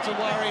starting to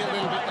worry a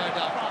little bit, no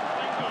doubt.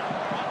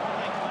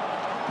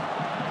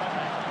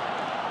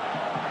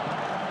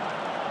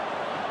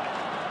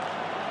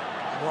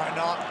 Why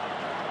not?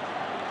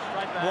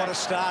 What a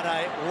start,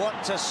 eh?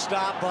 What a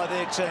start by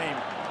their team.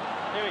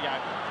 Here we go.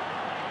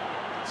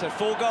 So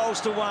 4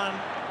 goals to 1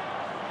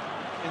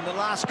 in the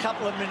last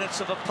couple of minutes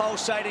of a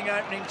pulsating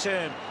opening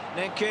term.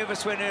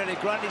 Nankervis went early.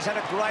 Grundy's had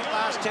a great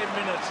last 10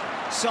 minutes.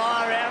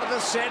 Sire out of the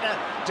centre.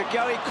 To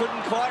go, he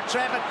couldn't quite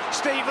trap it.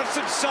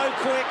 Stevenson so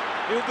quick.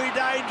 He'll be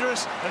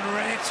dangerous. And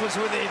Rance was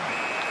with him.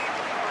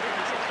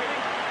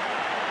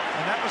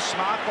 And that was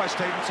smart by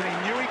Stevenson. He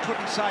knew he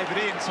couldn't save it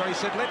in, so he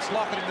said, let's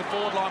lock it in the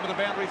forward line with a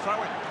boundary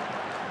throw-in.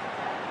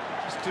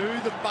 Just do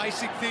the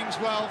basic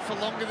things well for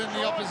longer than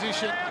the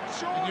opposition,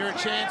 and you're a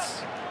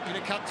chance in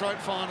a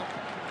cutthroat final.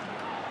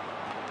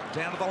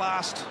 Down to the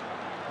last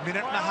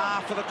minute and a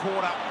half of the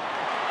quarter.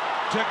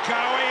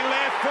 Tagoe,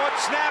 left foot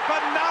snap,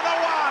 another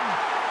one.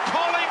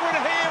 Collingwood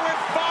here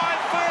with 5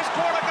 first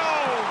quarter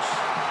goals.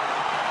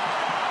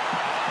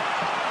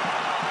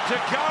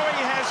 Tagoe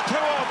has 2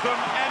 of them,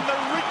 and the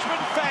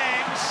Richmond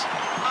fans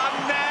are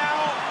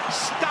now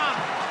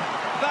stunned.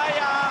 They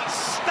are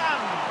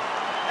stunned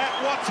at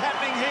what's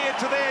happening here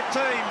to their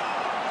team.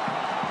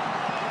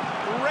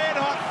 Red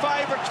hot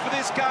favourites for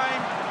this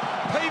game.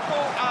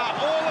 People are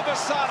all of a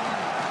sudden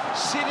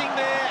sitting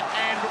there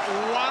and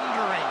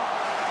wondering.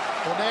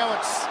 Well, now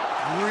it's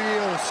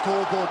real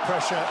scoreboard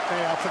pressure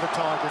now for the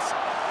Tigers.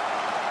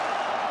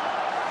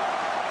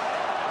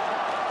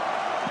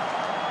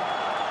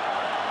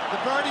 The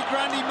Brodie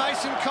Grundy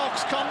Mason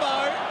Cox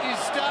combo is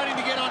starting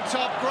to get on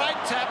top. Great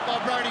tap by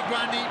Brodie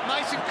Grundy.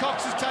 Mason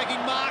Cox is taking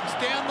marks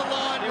down the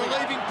line,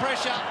 relieving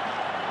pressure.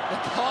 The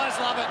Pies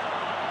love it.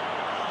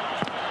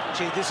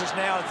 Gee, this is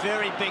now a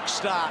very big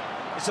start.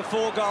 It's a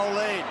 4-goal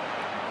lead.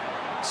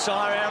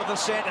 Sire out of the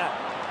centre.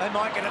 They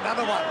might get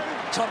another one.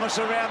 Thomas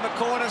around the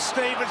corner.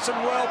 Stevenson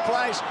well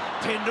placed.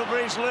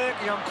 Pendlebury's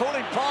lurking. I'm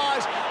calling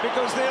Pies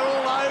because they're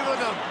all over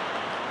them.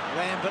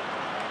 Lambert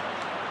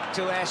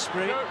to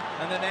Asprey,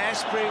 and then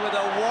Asprey with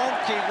a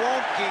wonky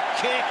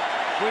kick.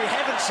 We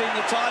haven't seen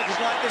the Tigers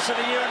like this in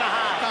a year and a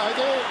half.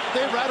 No,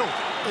 they're rattled.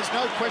 There's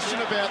no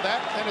question about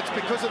that, and it's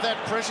because of that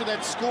pressure.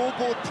 That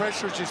scoreboard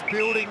pressure is just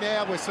building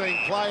now. We're seeing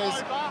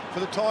players for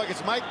the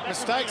Tigers make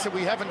mistakes that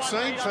we haven't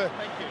seen for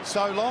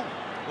so long.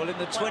 Well, in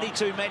the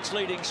 22-match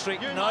leading streak,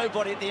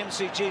 nobody at the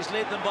MCG has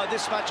led them by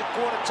this much at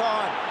quarter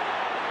time.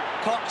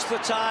 Cox the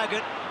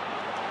target.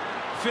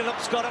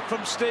 Phillips got it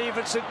from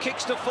Stevenson,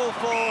 kicks to full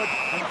forward,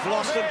 and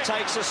Vlosten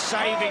takes a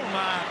saving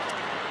mark.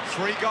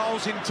 3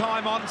 goals in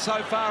time on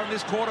so far in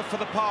this quarter for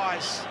the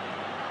Pies.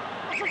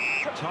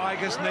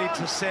 Tigers need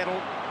to settle.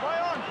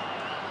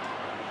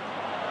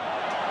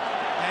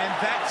 And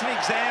that's an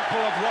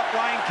example of what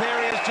Wayne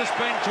Carey has just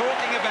been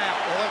talking about.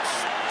 Well,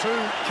 that's 2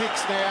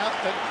 kicks now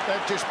that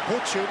they've just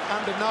butchered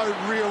under no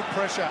real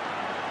pressure.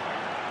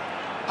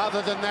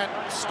 Other than that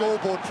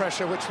scoreboard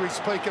pressure, which we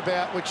speak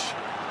about, which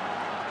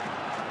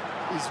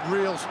is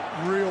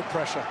real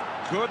pressure.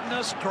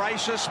 Goodness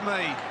gracious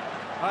me.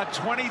 A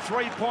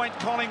 23-point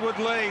Collingwood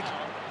lead.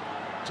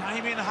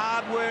 Damien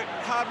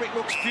Hardwick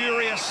looks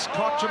furious.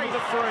 Cotcham with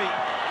a free.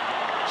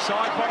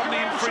 Side bottom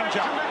the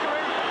infringer.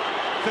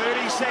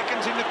 30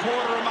 seconds in the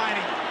quarter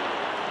remaining.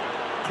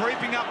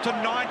 Creeping up to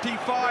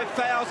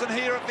 95,000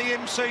 here at the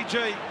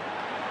MCG.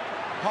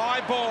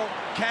 High ball.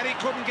 Caddy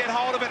couldn't get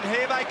hold of it.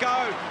 Here they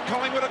go.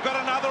 Collingwood have got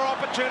another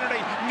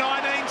opportunity.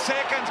 19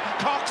 seconds.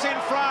 Cox in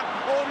front.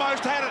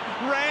 Almost had it.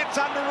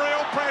 Rance under real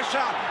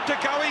pressure.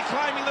 DeGoey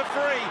claiming the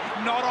free.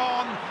 Not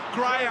on.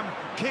 Graham.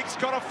 Kick's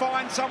got to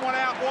find someone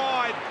out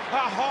wide.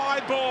 A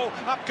high ball.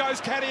 Up goes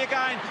Caddy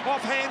again.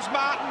 Off hands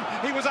Martin.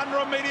 He was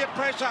under immediate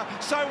pressure.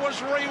 So was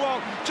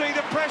Rewald. Gee,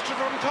 the pressure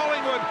from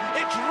Collingwood.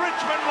 It's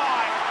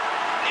Richmond-like.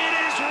 It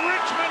is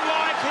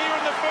Richmond-like here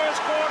in the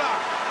first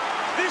quarter.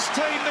 This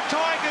team, the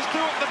Tigers, do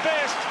it the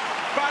best,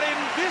 but in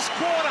this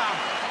quarter,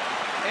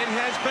 it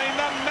has been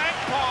the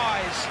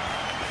Magpies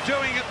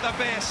doing it the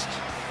best,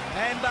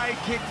 and they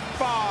kicked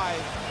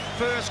 5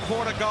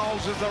 first-quarter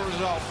goals as a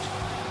result.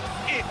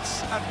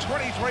 It's a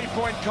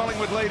 23-point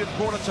Collingwood lead at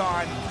quarter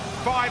time,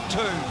 5-2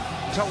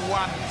 to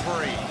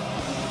 1-3.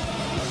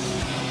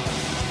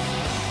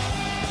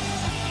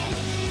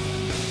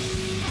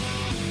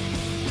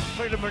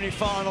 Preliminary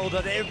final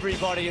that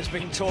everybody has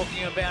been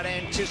talking about,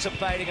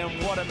 anticipating,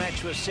 and what a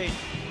match was seen.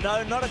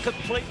 No, not a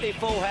completely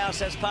full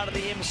house as part of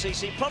the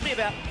MCC. Probably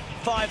about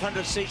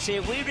 500 seats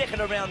here. We reckon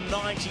around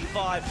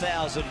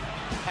 95,000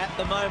 at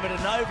the moment.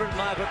 And over at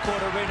Margaret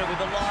Court Arena with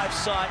a live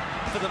site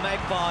for the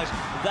Magpies,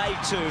 they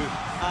too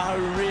are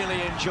really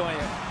enjoying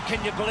it.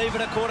 Can you believe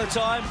it at quarter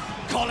time?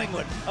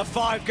 Collingwood are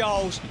 5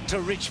 goals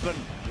to Richmond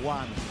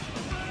 1.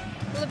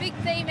 Well, a big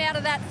theme out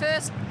of that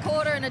first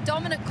quarter and a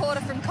dominant quarter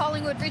from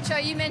Collingwood.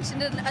 Richo, you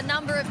mentioned it a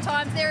number of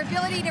times. Their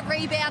ability to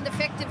rebound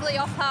effectively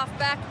off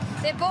half-back.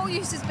 Their ball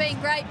use has been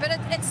great, but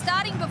it's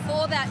starting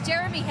before that.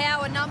 Jeremy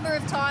Howe a number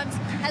of times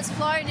has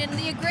flown, and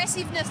the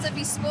aggressiveness of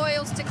his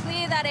spoils to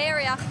clear that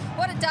area,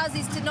 what it does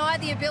is deny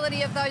the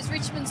ability of those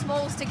Richmond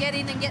Smalls to get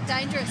in and get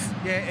dangerous.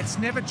 Yeah, it's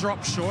never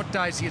dropped short,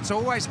 Daisy. It's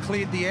always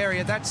cleared the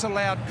area. That's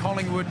allowed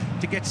Collingwood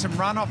to get some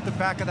run off the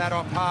back of that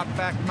off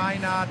half-back.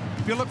 Maynard,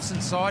 Phillips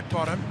and side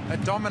bottom are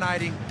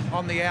dominating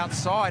on the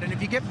outside, and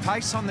if you get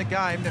pace on the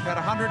game, they've had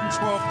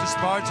 112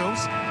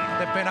 disposals.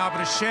 They've been able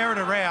to share it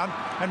around,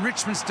 and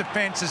Richmond's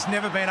defence has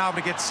never been able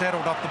to get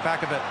settled off the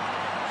back of it.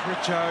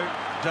 Richo,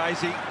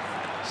 Daisy,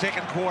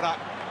 second quarter,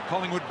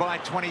 Collingwood by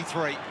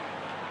 23.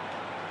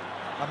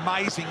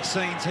 Amazing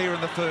scenes here in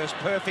the first.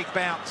 Perfect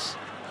bounce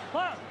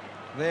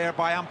there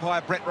by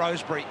umpire Brett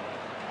Rosebery.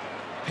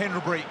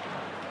 Pendlebury,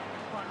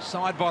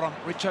 side bottom.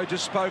 Richo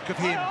just spoke of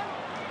him.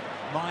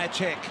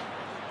 Myercheck,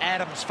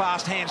 Adams,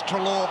 fast hands,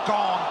 Treloar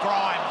gone,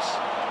 Grimes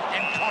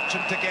and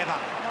Cochin together.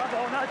 No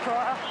ball, no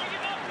try.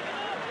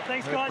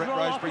 Thanks, guys. Brett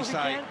Rosebery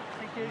say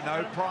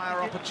no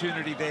prior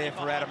opportunity there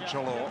for Adam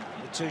Treloar.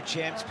 The two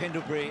champs,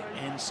 Pendlebury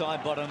and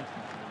side bottom,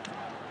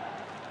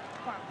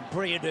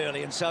 brilliant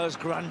early, and so is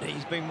Grundy.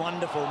 He's been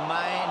wonderful.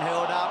 Main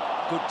held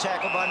up, good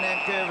tackle by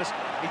Nankervis.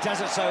 He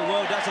does it so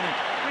well, doesn't he?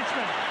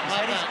 Richmond.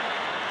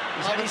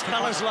 He's had his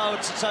colours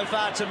lowered so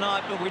far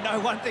tonight, but we know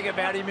one thing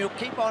about him, he'll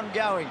keep on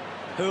going.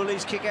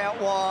 Hooley's kick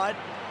out wide.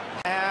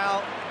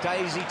 How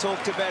Daisy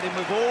talked about him.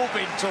 We've all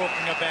been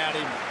talking about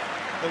him.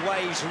 The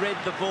way he's read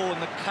the ball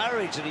and the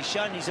courage that he's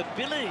shown, his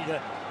ability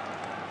to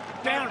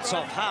bounce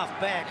off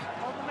half-back.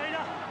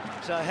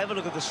 So have a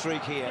look at the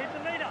streak here.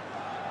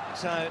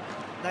 So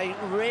they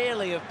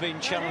rarely have been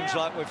challenged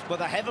like we've... Well,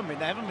 they haven't been.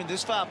 They haven't been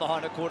this far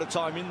behind at quarter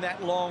time in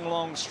that long,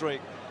 long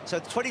streak. So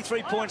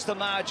 23 points the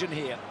margin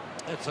here.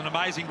 It's an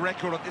amazing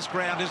record at this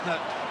ground, isn't it?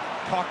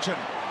 Cochin.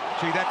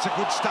 Gee, that's a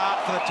good start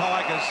for the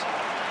Tigers.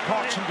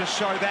 Cochin to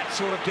show that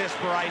sort of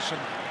desperation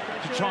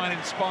to try and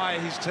inspire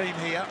his team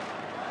here.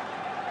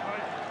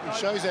 He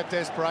shows that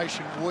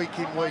desperation week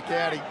in, week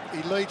out.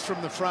 He leads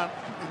from the front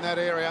in that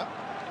area.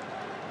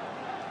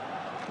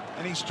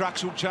 Any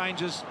structural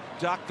changes,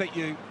 Duck, that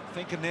you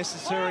think are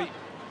necessary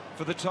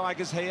for the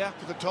Tigers here?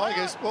 For the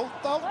Tigers, well,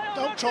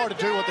 they'll try to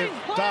do what they've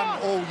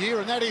done all year,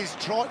 and that is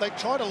they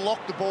try to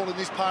lock the ball in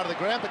this part of the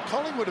ground, but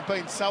Collingwood have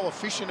been so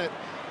efficient at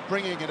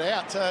bringing it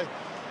out. So,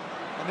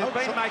 and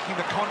they've been making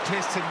the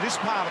contests in this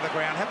part of the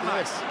ground, haven't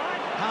they? Yes.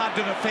 Hard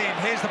to defend.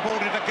 Here's the ball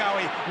to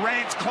DeGoey.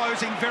 Rance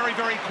closing very,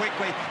 very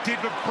quickly.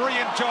 Did a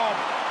brilliant job.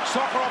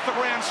 Soccer off the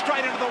ground,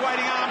 straight into the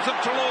waiting arms of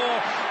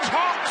Treloar.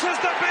 Cox is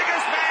the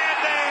biggest man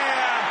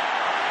there.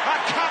 A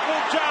couple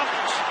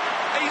jumped.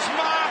 He's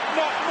marked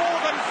not more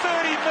than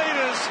 30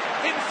 metres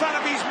in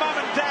front of his mum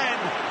and dad,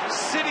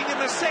 sitting in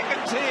the second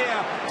tier,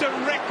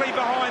 directly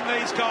behind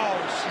these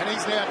goals. And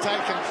he's now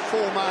taken 4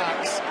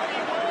 marks.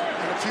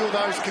 And a few of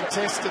those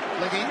contested,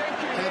 Leggy,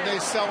 and they're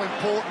so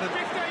important. And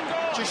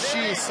just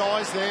sheer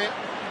size there.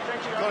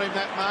 Got him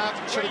that mark.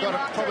 Should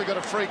have probably got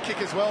a free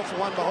kick as well for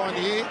one behind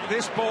the ear.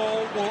 This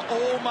ball will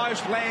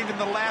almost land in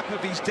the lap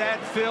of his dad,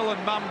 Phil,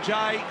 and mum,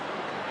 Jay.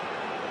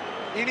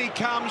 In he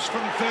comes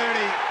from 30.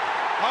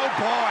 Oh,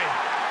 boy.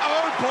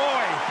 Oh,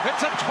 boy.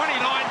 It's a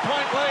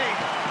 29-point lead.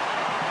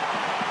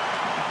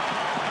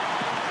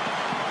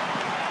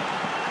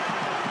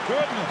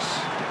 Goodness.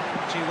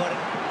 Gee, what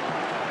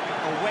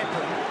a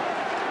weapon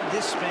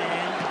this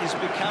man is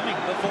becoming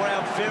before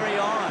our very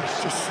eyes.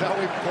 It's just so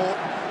important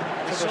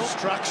for the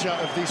structure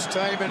of this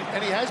team,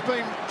 and he has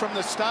been from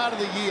the start of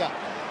the year.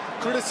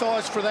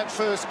 Criticised for that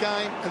first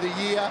game of the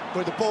year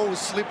where the ball was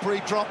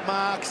slippery, dropped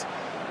marks,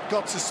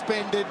 got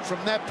suspended.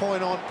 From that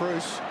point on,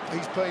 Bruce,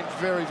 he's been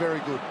very, very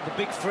good. The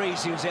big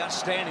freeze, he was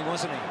outstanding,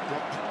 wasn't he?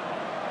 Yep.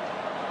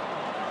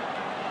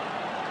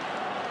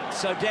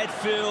 So Dad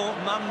Phil,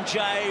 Mum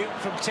Jay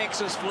from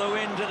Texas flew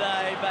in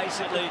today,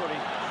 basically,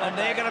 and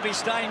they're going to be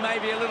staying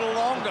maybe a little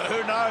longer,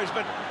 who knows,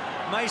 but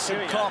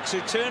Mason Cox,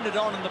 who turned it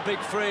on in the big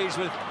freeze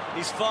with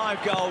his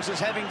 5 goals, is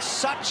having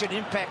such an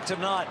impact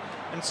tonight,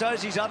 and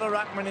so's his other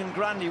ruckman in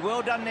Grundy.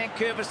 Well done,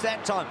 Nankervis,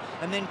 that time,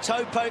 and then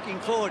toe poking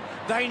forward.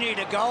 They need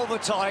a goal, the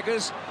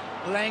Tigers.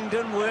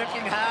 Langdon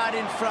working hard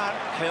in front,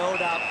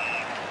 held up.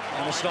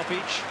 And a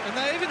stoppage. And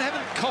they even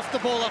haven't coughed the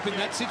ball up in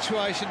that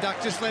situation,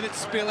 Duck. Just let it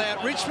spill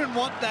out. Richmond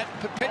want that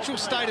perpetual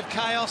state of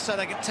chaos so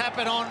they can tap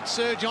it on,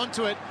 surge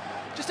onto it.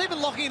 Just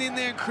even locking it in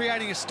there and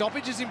creating a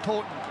stoppage is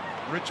important.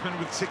 Richmond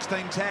with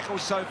 16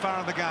 tackles so far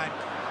in the game.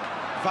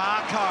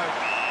 Varco,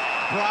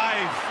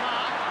 brave.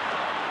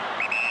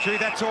 Gee,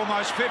 that's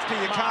almost 50.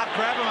 You can't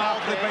grab them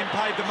after they've been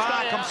paid the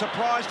mark. I'm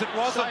surprised it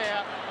wasn't.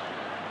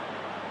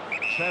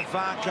 Trav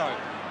Varco.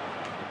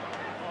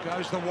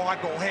 Goes the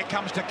wide ball. Here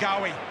comes to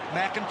Goey.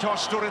 McIntosh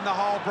stood in the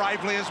hole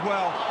bravely as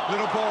well.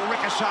 Little ball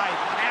ricochet.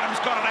 Adams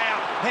got it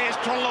out. Here's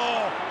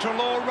Treloar.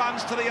 Treloar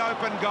runs to the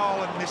open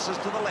goal and misses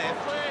to the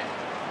left.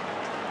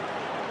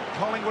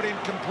 Collingwood in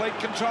complete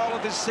control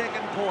of this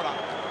second quarter.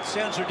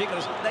 Sounds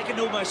ridiculous. They can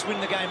almost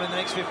win the game in the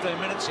next 15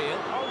 minutes here.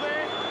 Hold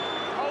there.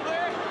 Hold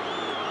there.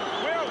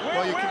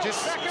 Well, you can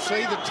just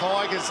see the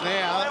Tigers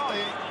now.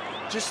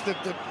 Just the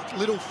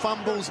little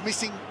fumbles,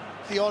 missing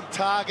the odd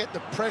target, the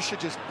pressure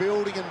just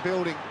building and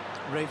building.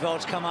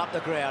 Revolt's come up the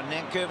ground.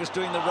 Nankervis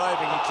doing the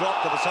roving. He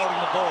dropped it. It's holding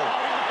the ball.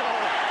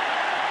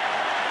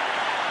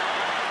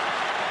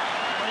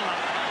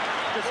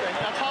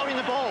 That's holding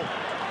the ball.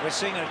 We're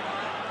seeing a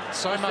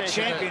So much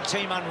champion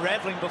team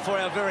unravelling before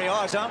our very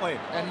eyes, aren't we?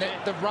 And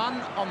the run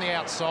on the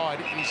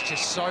outside is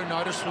just so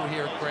noticeable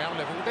here at ground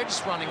level. They're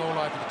just running all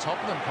over the top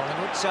of them,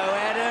 Collingwood. So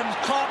Adams,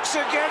 Cox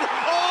again.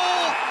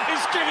 Oh,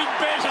 it's getting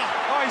better.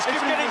 Oh, he's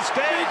getting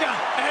bigger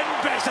and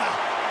better.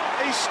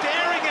 He's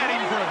staring at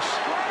him, Bruce.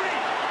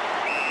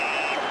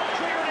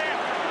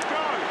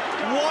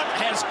 What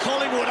has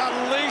Collingwood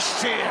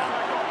unleashed here?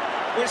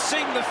 We're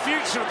seeing the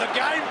future of the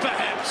game,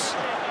 perhaps.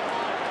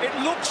 It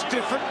looks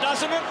different,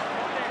 doesn't it?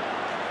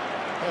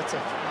 That's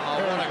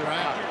what a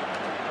grab.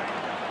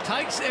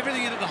 Takes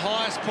everything in at the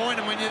highest point,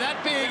 and when you're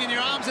that big and your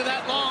arms are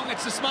that long,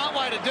 it's the smart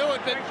way to do it,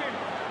 but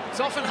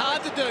it's often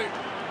hard to do.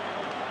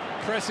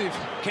 Impressive.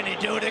 Can he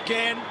do it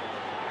again?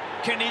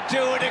 Can he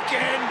do it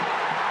again?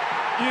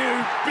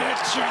 You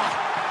betcha!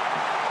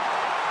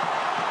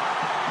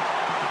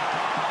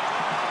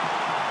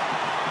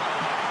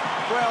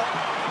 Well,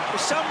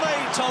 if somebody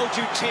told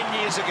you 10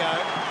 years ago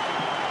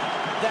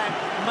that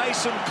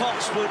Mason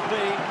Cox would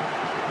be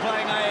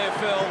playing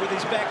AFL with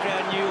his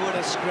background, you would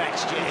have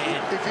scratched your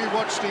head. If you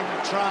watched him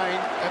train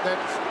at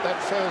that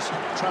first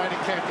training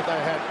camp that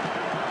they had,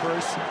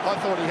 Bruce, I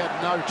thought he had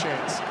no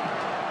chance.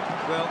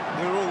 Well,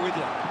 we're all with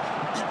you.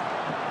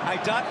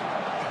 Hey, Doug,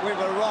 we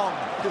were wrong.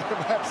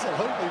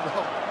 Absolutely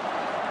wrong.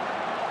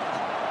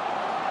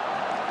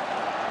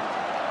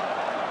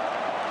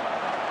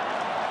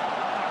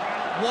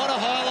 What a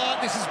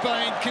highlight this has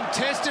been.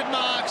 Contested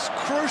marks,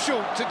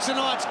 crucial to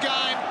tonight's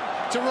game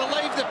to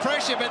relieve the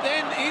pressure, but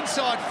then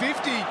inside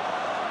 50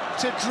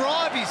 to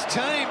drive his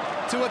team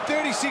to a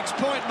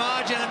 36-point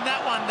margin, and that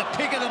one, the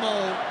pick of them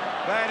all.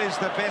 That is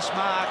the best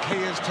mark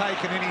he has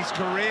taken in his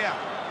career.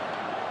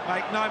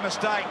 Make no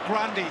mistake,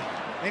 Grundy,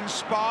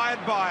 inspired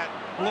by it,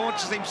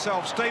 launches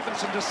himself.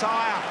 Stevenson to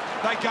Sire.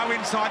 They go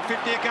inside 50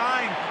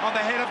 again on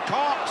the head of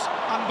Cox.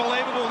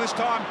 Unbelievable this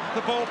time.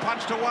 The ball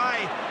punched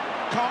away.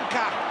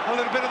 Conker, a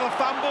little bit of the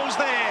fumbles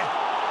there.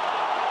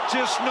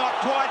 Just not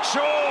quite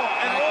sure.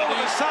 And all of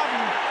a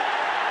sudden,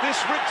 this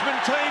Richmond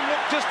team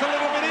looked just a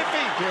little bit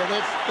iffy. Yeah,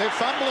 they're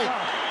fumbling.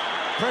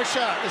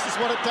 Pressure, this is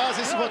what it does.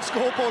 This is what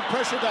scoreboard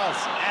pressure does.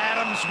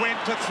 Adams went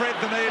to thread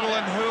the needle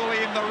and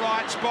Hooley in the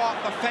right spot.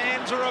 The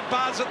fans are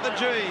abuzz at the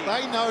G.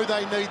 They know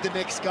they need the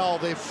next goal.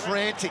 They're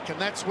frantic,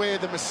 and that's where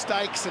the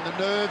mistakes and the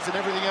nerves and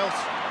everything else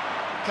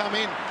come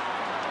in.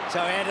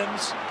 So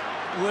Adams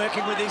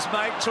working with his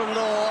mate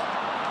Treloar.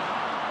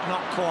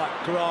 Not quite.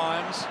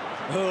 Grimes,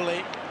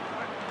 Hooley,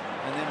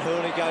 and then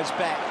Hooley goes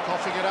back.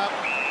 Coughing it up.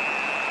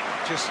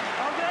 Just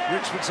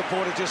Richmond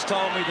supporter just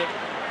told me that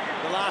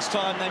the last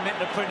time they met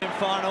in the Preliminary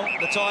Final,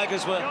 the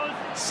Tigers were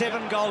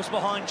 7 goals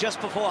behind just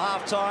before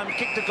half-time,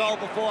 kicked a goal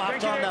before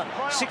half-time,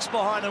 they're 6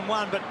 behind and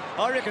 1, but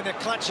I reckon they're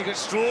clutching at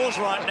straws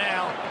right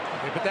now.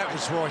 Yeah, but that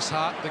was Royce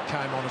Hart that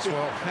came on as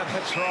well.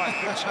 That's right.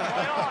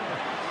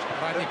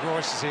 I don't think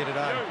Royce is here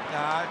today.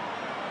 No.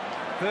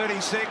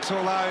 36,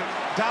 although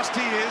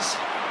Dusty is.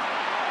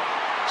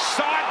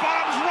 Side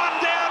bottoms run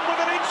down with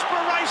an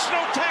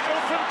inspirational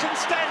tackle from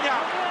Castagna.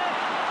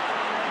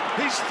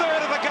 His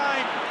 3rd of the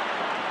game.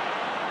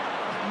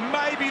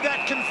 Maybe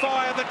that can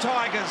fire the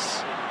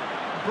Tigers.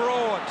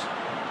 Broad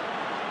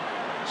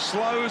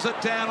slows it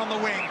down on the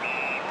wing.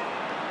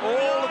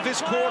 All of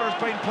this quarter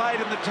has been played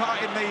in the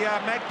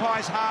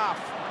Magpies half.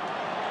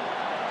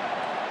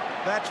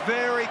 That's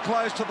very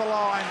close to the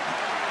line.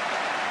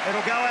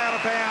 It'll go out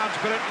of bounds,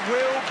 but it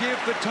will give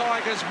the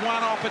Tigers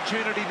one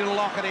opportunity to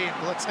lock it in.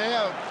 Well, it's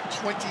now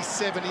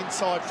 27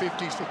 inside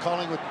 50s for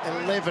Collingwood,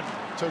 11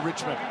 to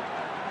Richmond.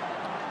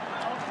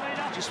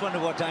 Just wonder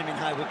what Damien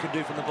Hayward can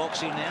do from the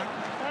box here now.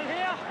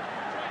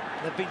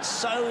 They've been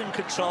so in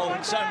control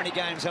in so many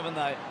games, haven't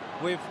they?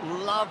 We've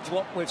loved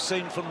what we've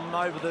seen from them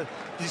over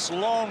this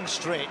long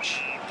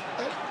stretch.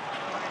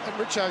 And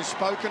Richo's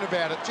spoken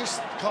about it,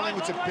 just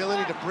Collingwood's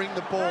ability to bring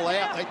the ball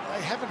out. They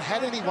haven't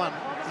had anyone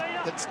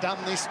that's done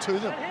this to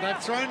them.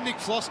 They've thrown Nick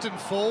Floston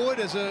forward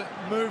as a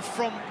move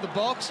from the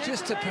box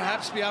just to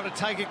perhaps be able to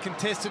take a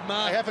contested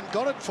mark. They haven't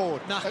got it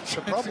forward. No, that's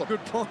the problem. That's a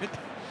good point.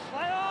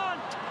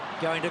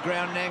 Going to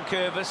ground,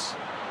 Nankervis,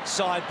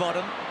 side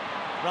bottom.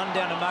 Run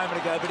down a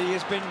moment ago, but he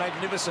has been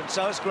magnificent.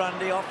 So is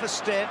Grundy, off a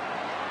step.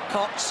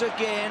 Cox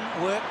again,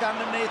 worked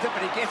underneath it,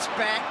 but he gets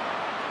back.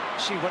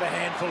 Gee, what a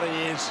handful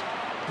he is.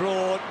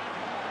 Broad.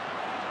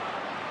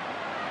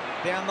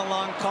 Down the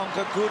line,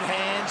 Conker, good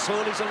hands.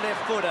 Hawley's a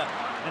left footer,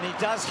 and he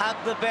does hug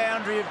the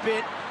boundary a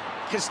bit.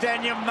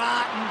 Castagna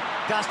Martin,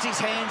 Dusty's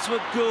hands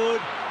were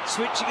good.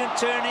 Switching and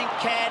turning,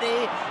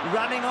 Caddy,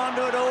 running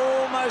onto it,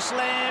 almost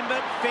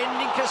Lambert,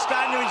 fending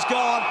Castagna, he's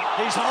gone.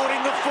 He's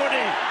holding the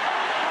footy.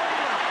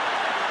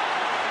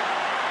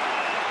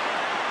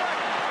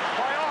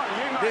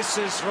 This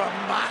is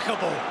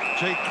remarkable.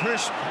 Gee,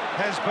 Crisp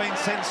has been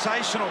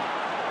sensational.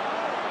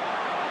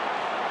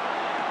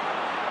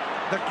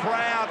 The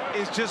crowd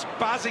is just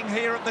buzzing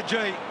here at the G.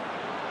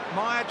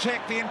 Myercheck,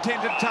 the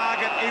intended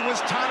target. He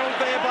was tunnelled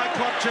there by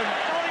Cotchin.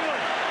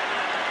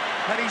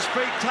 Had his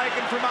feet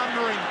taken from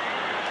under him.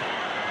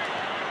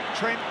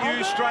 Trent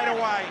Hughes straight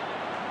away.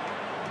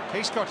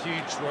 He's got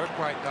huge work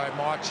rate, though,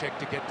 Myercheck,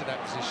 to get to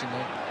that position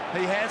there.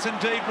 He has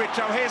indeed,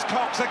 Richo. Here's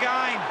Cox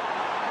again.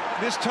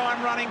 This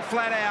time running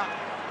flat out.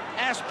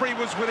 Asprey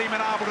was with him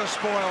and able to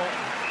spoil.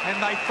 And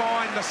they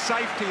find the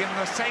safety and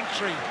the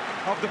sanctuary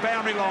of the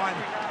boundary line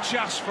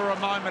just for a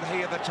moment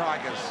here, the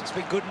Tigers. It's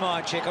been good,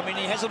 Myercheck. I mean,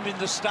 he hasn't been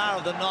the star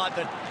of the night,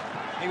 but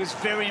he was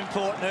very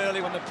important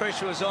early when the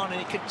pressure was on, and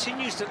he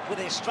continues to with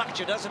their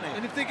structure, doesn't he?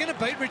 And if they're going to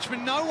beat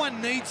Richmond, no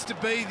one needs to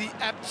be the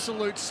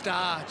absolute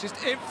star. Just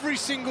every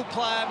single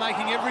player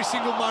making every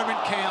single moment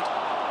count.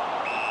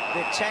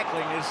 Their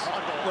tackling is,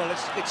 well,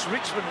 it's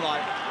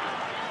Richmond-like.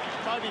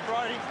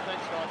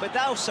 But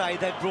they'll say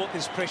they've brought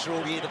this pressure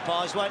all year to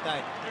Pies, won't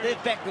they?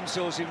 They've backed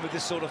themselves in with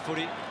this sort of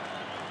footy.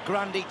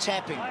 Grundy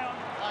tapping.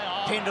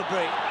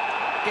 Pendlebury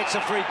gets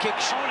a free kick.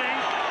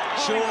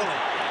 Surely.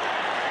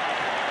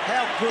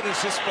 How good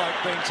has this bloke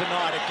been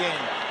tonight again?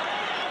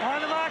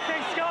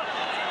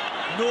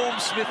 Norm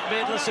Smith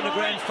medalist in a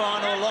grand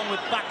final, along with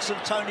Bucks and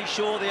Tony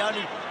Shaw, the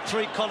only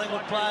three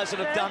Collingwood players that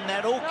have done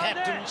that, all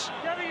captains.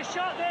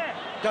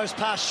 Goes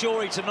past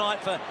Shorey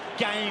tonight for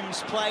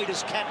games played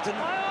as captain.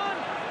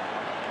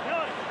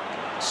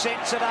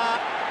 Sets it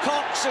up.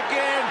 Cox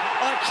again.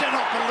 I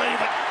cannot believe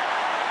it.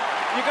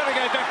 You've got to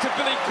go back to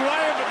Billy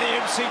Graham at the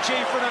MCG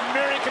for an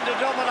American to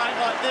dominate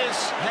like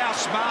this. How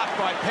smart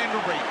by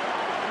Pendlebury.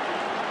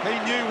 He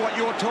knew what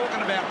you're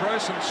talking about,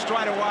 Bruce, and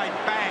straight away,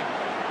 bang.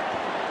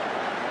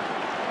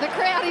 The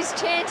crowd is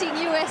chanting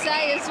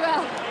USA as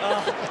well.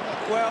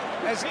 Well,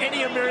 has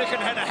any American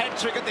had a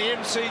hat-trick at the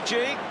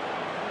MCG?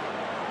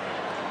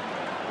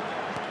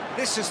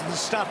 This is the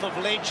stuff of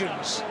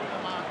legends.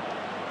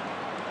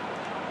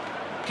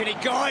 Can he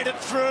guide it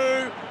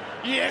through?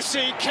 Yes,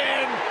 he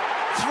can.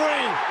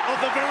 Three of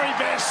the very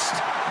best.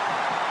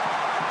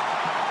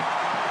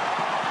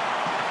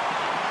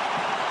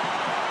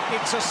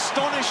 It's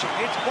astonishing.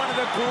 It's one of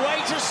the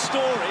greatest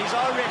stories,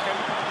 I reckon,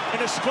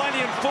 in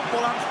Australian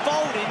football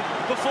unfolding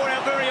before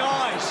our very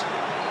eyes.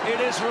 It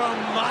is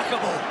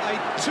remarkable. A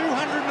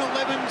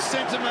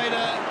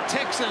 211-centimetre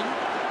Texan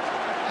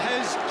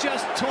has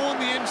just torn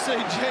the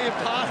MCG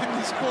apart in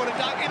this quarter,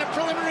 Doug, in a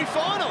preliminary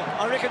final.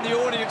 I reckon the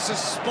audience is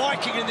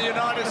spiking in the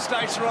United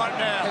States right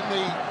now.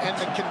 And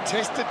the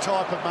contested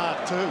type of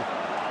mark too.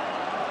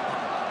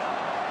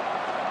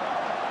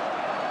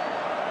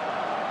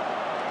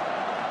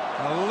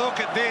 Well, look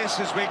at this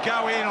as we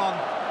go in on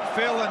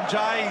Phil and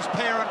Jay's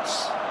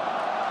parents.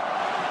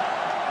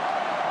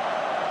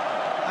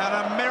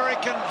 An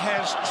American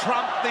has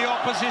trumped the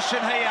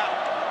opposition here.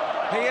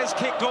 He has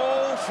kicked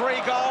all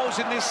 3 goals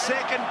in this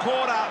second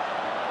quarter.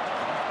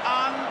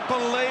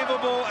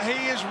 Unbelievable.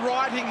 He is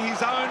writing his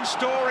own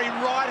story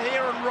right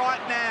here and right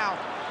now.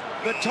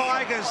 The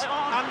Tigers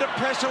under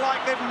pressure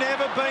like they've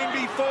never been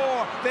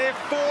before. They're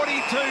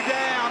 42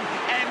 down,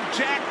 and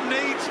Jack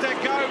needs to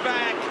go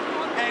back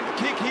and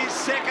kick his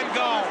second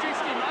goal.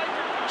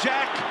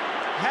 Jack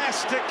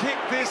has to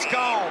kick this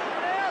goal.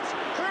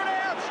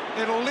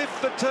 It'll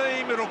lift the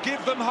team. It'll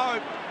give them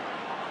hope.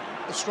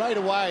 Straight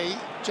away,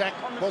 Jack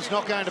was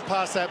not going to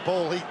pass that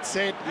ball. He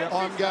said,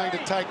 I'm going to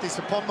take this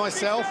upon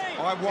myself.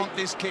 I want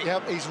this kick.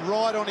 Yep, he's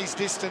right on his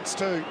distance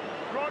too.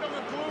 Right on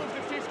the blue of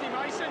the 50,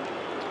 Mason.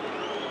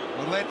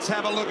 Well, let's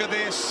have a look at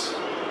this.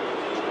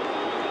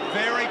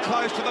 Very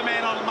close to the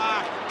man on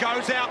mark.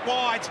 Goes out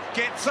wide,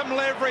 gets some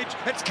leverage.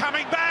 It's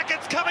coming back,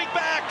 it's coming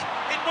back.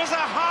 It was a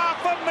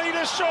half a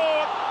metre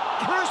short.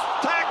 Crisp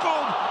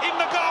tackled in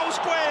the goal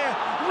square.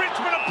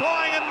 Richmond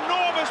applying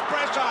enormous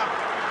pressure.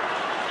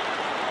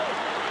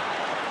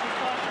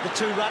 The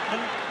two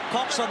ruckmen,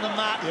 Cox on the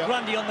mark,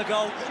 Grundy on the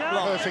goal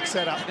line. Perfect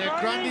setup. Now,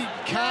 Grundy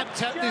can't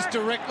tap this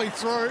directly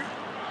through.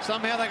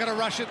 Somehow they've got to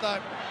rush it, though.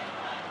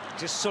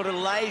 Just sort of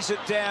lays it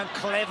down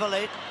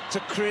cleverly to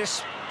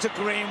Crisp, to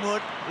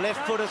Greenwood,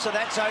 left-footed, so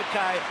that's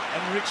okay.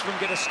 And Richmond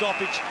get a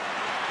stoppage.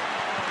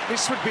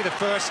 This would be the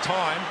first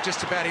time,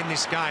 just about in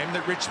this game,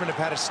 that Richmond have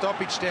had a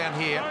stoppage down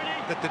here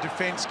that the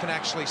defence can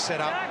actually set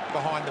up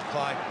behind the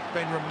play.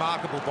 Been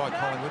remarkable by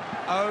Collingwood.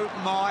 Oh,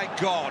 my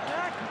God.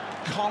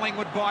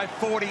 Collingwood by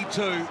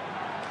 42.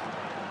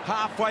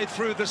 Halfway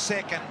through the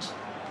second.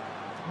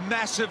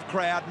 Massive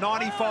crowd,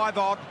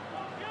 95-odd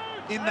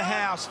in the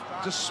house,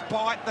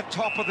 despite the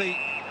top of the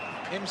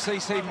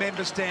MCC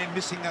member stand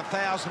missing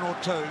 1,000 or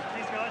two.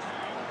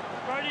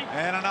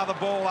 And another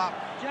ball up.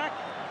 Jack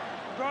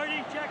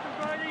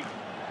and Brody.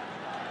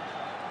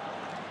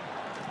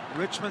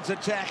 Richmond's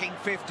attacking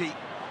 50.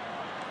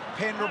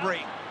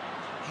 Pendlebury,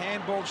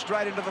 handball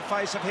straight into the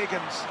face of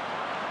Higgins.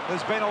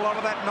 There's been a lot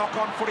of that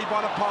knock-on footy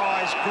by the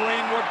Pies.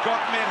 Greenwood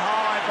got met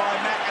high by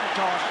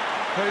McIntosh,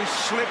 who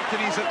slipped in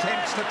his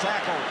attempts to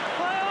tackle.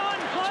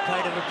 He's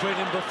played at a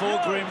premium before,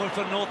 Greenwood,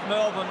 for North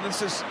Melbourne.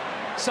 This is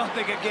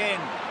something again.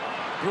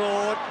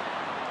 Broad,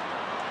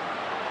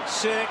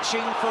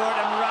 searching for it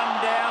and run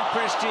down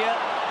Prestia.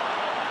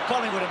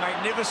 Collingwood are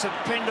magnificent.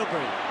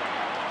 Pendlebury,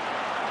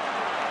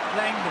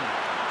 Langdon,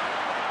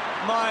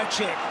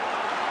 Myercheck,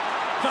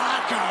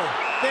 Varco.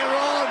 They're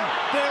on.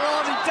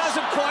 He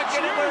doesn't quite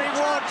get it where he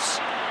wants.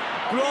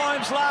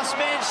 Grimes, last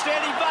man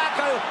standing.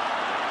 Varco.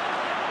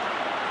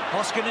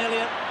 Hoskin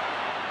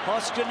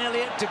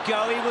Elliott to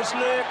go. He was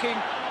lurking.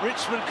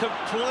 Richmond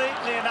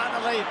completely and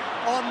utterly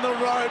on the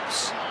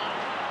ropes.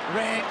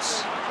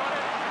 Rance.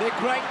 They're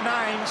great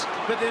names,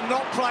 but they're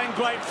not playing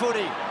great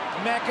footy.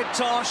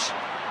 McIntosh,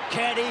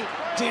 Caddy,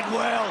 did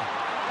well.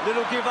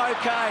 Little give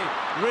okay.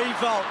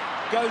 Revolt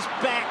goes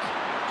back.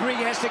 Grigg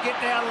has to get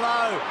down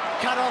low.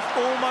 Cut off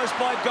almost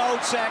by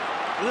Goldsack.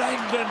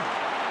 Langdon,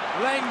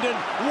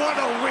 what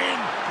a win.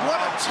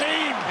 What a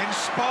team.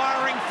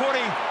 Inspiring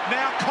footy.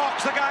 Now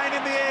Cox again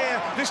in the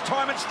air. This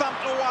time it's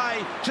thumped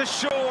away to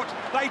short.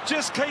 They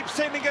just keep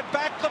sending it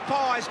back, the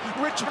Pies.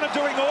 Richmond are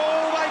doing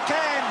all they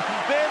can.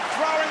 They're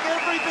throwing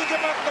everything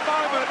at the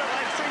moment.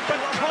 But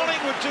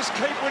Collingwood just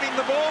keep winning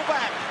the ball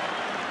back.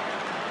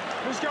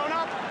 Who's going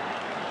up?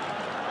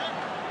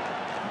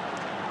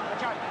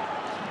 Okay.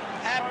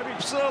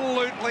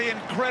 Absolutely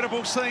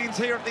incredible scenes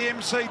here at the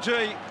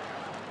MCG.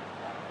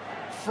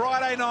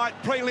 Friday night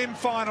prelim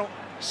final.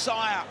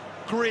 Sire,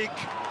 Grigg,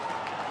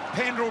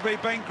 Pendlebury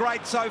been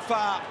great so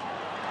far.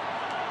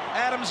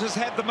 Adams has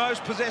had the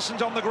most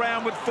possessions on the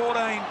ground with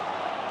 14.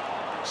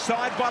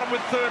 Sidebottom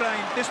with 13.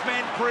 This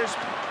man Crisp,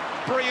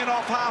 brilliant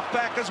off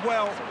half-back as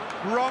well.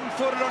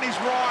 Wrong-footed on his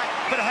right,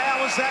 but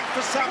how was that for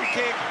some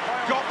kick?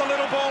 Got the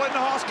little ball into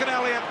Hoskin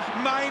Elliott.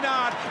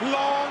 Maynard,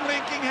 long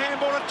linking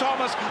handball to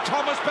Thomas.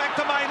 Thomas back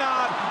to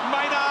Maynard.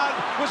 Maynard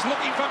was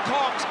looking for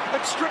Cox.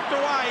 It's stripped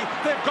away.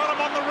 They've got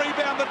him on the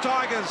rebound, the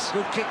Tigers.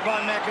 Good kick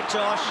by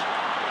McIntosh.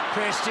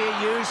 Prestia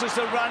uses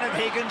the run of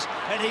Higgins,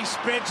 and he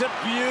spreads it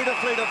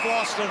beautifully to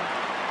Boston.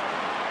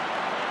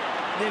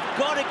 They've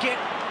got to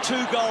get 2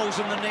 goals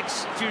in the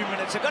next few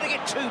minutes. They've got to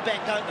get 2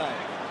 back, don't they?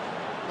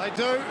 They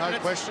do. No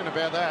question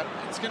about that.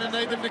 It's going to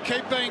need them to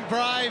keep being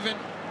brave, and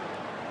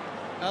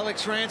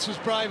Alex Rance was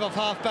brave off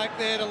half-back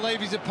there to leave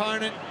his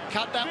opponent,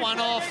 cut that one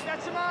off.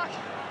 That's the mark.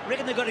 I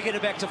reckon they've got to get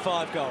it back to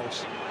 5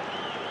 goals.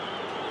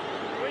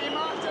 Where you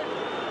marked it?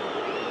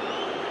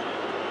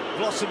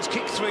 Blossom's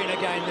kicked 3 in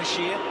a game this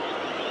year.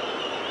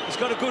 He's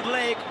got a good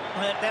leg.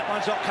 That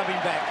one's not coming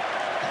back.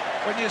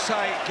 When you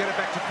say get it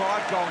back to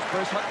 5 goals,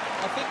 Bruce,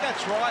 I think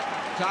that's right,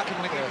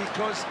 Darkenlinger,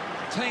 because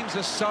teams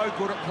are so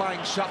good at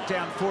playing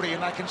shutdown footy,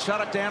 and they can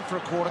shut it down for a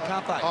quarter,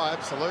 can't they? Oh,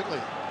 absolutely.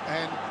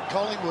 And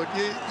Collingwood,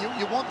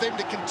 you want them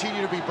to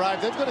continue to be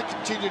brave. They've got to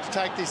continue to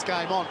take this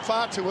game on.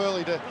 Far too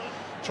early to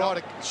try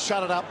to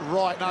shut it up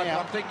right now. No,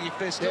 I'm thinking if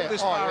they're still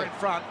this far in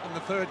front in the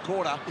 3rd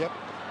quarter,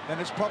 then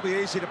it's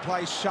probably easy to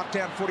play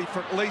shutdown footy for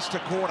at least a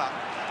quarter.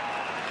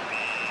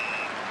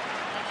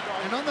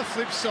 And on the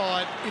flip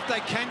side, if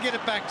they can get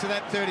it back to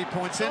that 30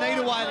 points, they need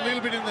to wait a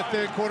little bit in the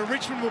 3rd quarter.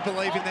 Richmond will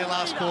believe in their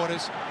last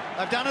quarters.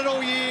 They've done it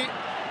all year.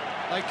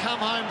 They come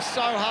home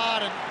so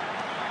hard, and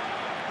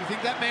you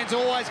think that man's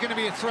always going to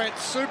be a threat.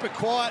 Super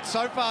quiet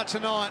so far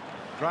tonight.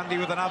 Grundy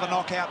with another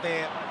knockout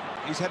there.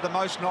 He's had the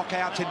most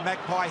knockouts in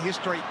Magpie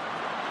history.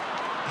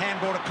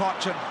 Handball to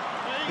Cochin.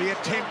 The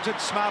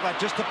attempted smother,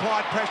 just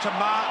applied pressure.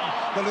 Martin,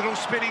 the little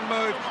spinning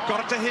move,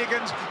 got it to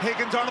Higgins.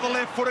 Higgins onto the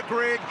left foot of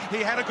Grigg.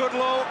 He had a good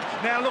look.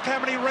 Now look how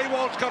many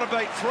Rewald's got to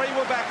beat. 3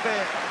 were back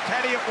there.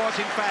 Caddy it was,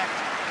 in fact.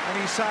 And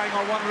he's saying,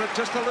 I wanted it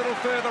just a little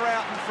further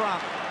out in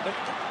front. But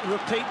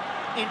repeat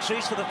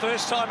entries for the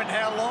first time in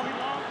how long?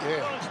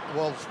 Yeah,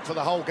 well, for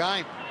the whole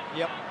game.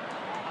 Yep.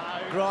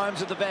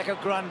 Grimes at the back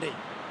of Grundy.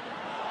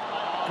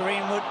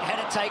 Greenwood had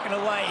it taken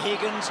away.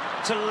 Higgins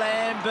to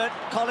Lambert.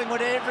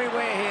 Collingwood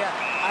everywhere here.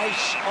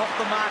 Aish off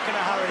the mark in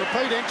a hurry.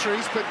 Repeat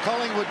entries, but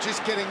Collingwood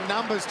just getting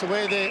numbers to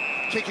where they're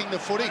kicking the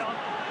footy.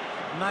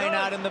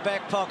 Maynard in the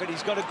back pocket.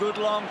 He's got a good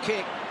long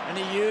kick, and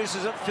he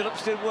uses it.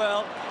 Phillips did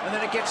well, and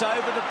then it gets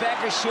over the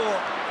back of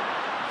short.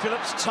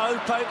 Phillips toe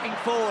poking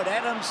forward.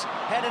 Adams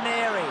had an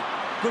airy.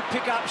 Good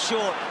pick up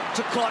short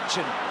to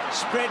Cochin.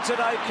 Spreads it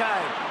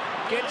okay.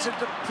 Gets it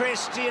to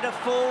Prestia to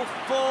full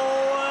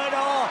forward.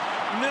 Oh,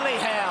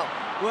 Lillyhow.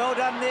 Well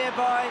done there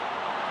by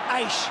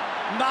Aish.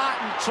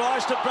 Martin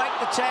tries to break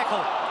the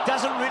tackle.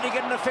 Doesn't really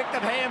get an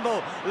effective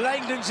handball.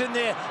 Langdon's in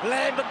there.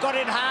 Lambert got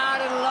in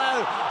hard and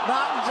low.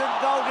 Martin's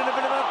involved in a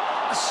bit of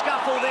a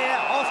scuffle there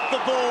off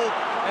the ball.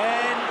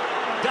 And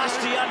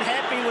Dusty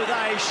unhappy with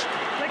Aish.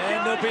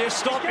 And there'll be a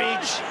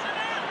stoppage.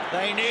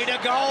 They need a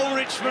goal,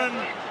 Richmond.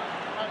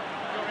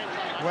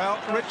 Well,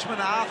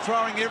 Richmond are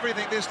throwing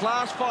everything this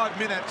last 5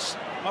 minutes.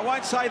 I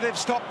won't say they've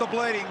stopped the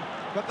bleeding,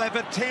 but they've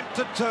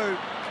attempted to.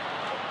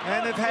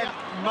 And they've had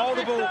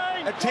multiple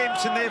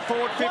attempts in their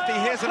forward 50.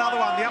 Here's another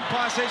one. The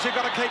umpire says you've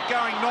got to keep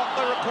going, not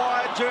the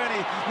required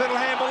journey. Little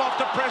handball off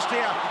to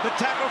Prestia. The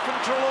tackle from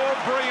Treloar,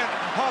 brilliant.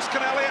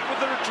 Hoskin Elliott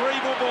with the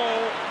retrieval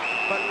ball.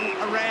 But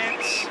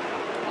Rance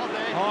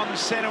on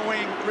centre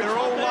wing. They're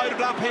all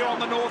loaded up here on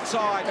the north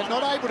side. And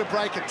not able to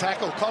break a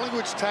tackle.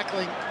 Collingwood's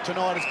tackling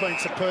tonight has been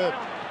superb.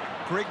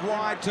 Greg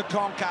wide to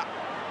Conker.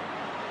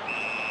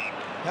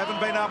 Haven't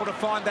been able to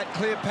find that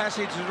clear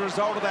passage as a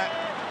result of that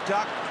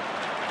duck.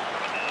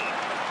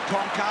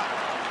 Conker.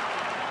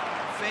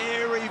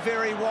 Very,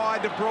 very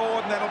wide to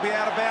Broad, and that'll be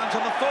out of bounds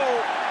on the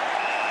full.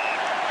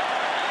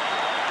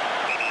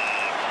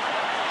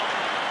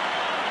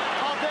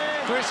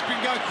 Chris can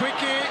go quick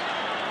here.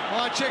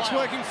 Check's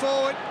working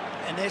forward.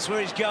 And that's where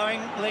he's going,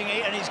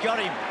 Lingy, and he's got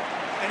him.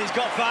 And he's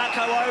got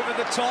Varco over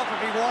the top if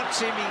he wants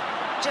him. He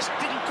just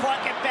didn't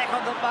quite get back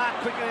on the mark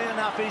quickly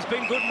enough. He's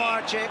been good,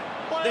 Myercheck.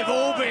 They've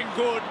all been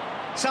good.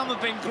 Some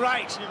have been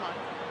great.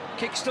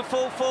 Kicks to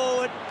full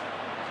forward.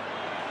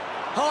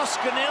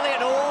 Hoskin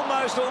Elliott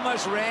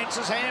almost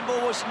Rance's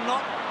handball was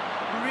not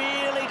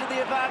really to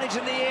the advantage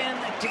in the end.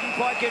 It didn't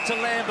quite get to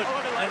Lambert,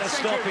 and a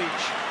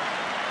stoppage.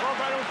 Well,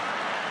 Battle.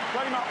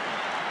 Let him up.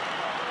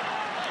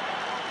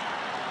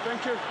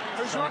 Thank you.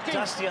 Who's rocking?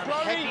 Dusty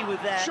unhappy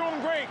with that.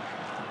 Sean Greg.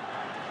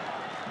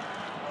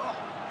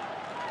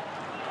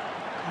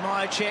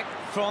 Myercheck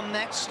from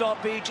that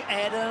stoppage.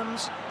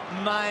 Adams,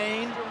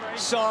 Main,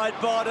 side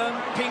bottom,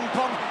 ping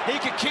pong. He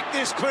could kick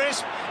this,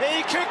 Chris.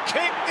 He could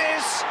kick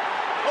this.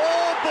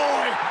 Oh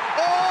boy!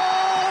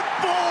 Oh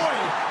boy!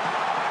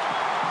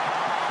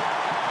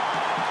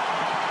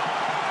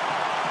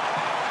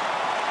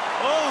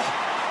 Oh!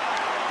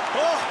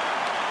 Oh!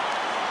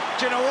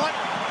 Do you know what?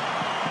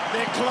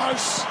 They're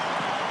close.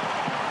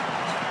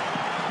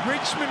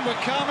 Richmond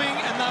were coming,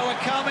 and they were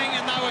coming,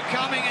 and they were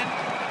coming, and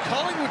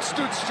Collingwood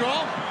stood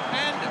strong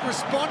and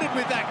responded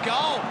with that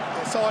goal.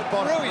 The side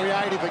bottom,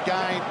 creative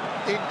again,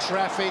 in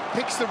traffic,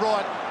 picks the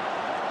right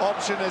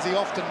option as he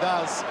often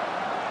does.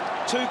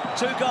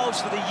 Two goals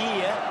for the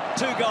year,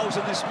 2 goals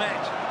in this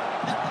match.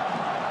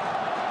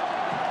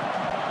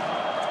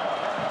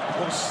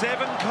 Well,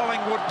 7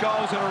 Collingwood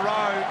goals in a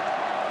row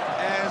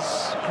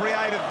has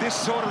created this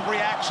sort of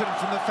reaction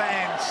from the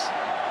fans.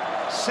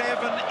 7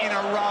 in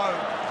a row.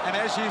 And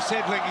as you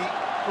said, Lingy,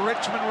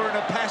 Richmond were in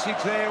a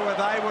passage there where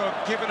they were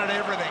giving it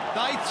everything.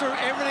 They threw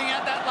everything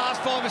at that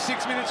last 5 or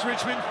 6 minutes,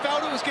 Richmond.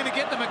 Felt it was going to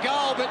get them a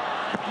goal, but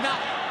no,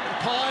 the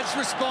Pies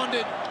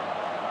responded.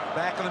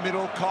 Back in the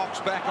middle,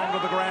 Cox back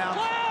onto the ground.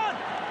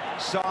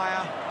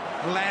 Sire,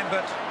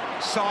 Lambert,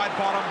 side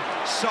bottom,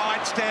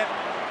 sidestep,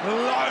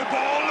 low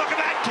ball. Look at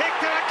that kick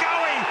to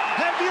Agoe.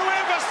 Have you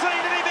ever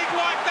seen anything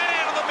like that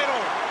out of the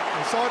middle?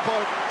 The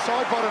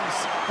side bottom's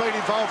been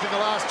involved in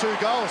the last 2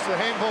 goals. The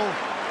handball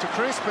to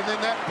Crisp, and then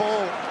that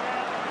ball.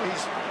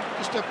 He's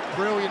just a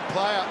brilliant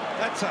player.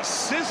 That's a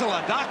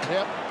sizzler, Duck.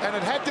 Yep, and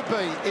it had to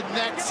be in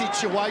that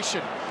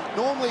situation.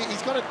 Normally,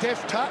 he's got a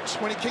deft touch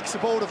when he kicks the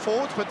ball to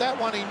forwards, but that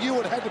one, he knew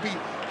it had to be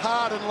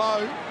hard and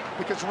low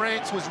because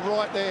Rance was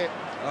right there.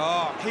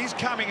 Oh, he's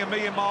coming a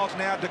million miles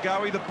an hour to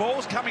go. The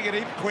ball's coming at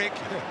him quick,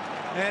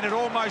 and it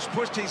almost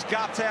pushed his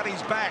guts out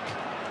his back.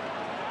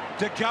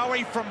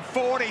 DeGoey from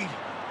 40.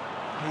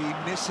 He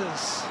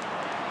misses.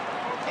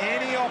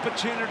 Any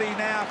opportunity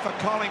now for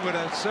Collingwood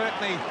are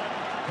certainly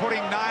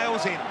putting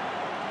nails in.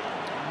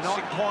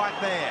 Not quite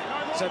there.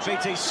 So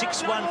BT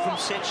 6-1 from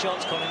set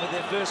shots, Collingwood,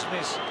 their first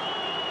miss.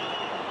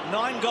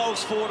 9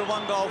 goals 4 to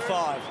 1 goal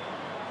 5.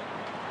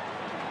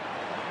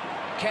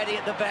 Caddy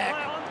at the back.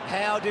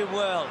 Howe did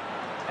well.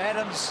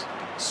 Adams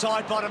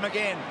side bottom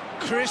again.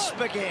 Crisp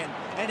again.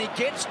 And he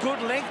gets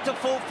good length to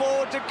full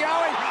forward to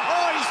going.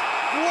 Oh,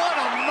 what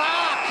a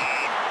mark!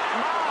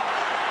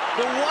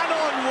 The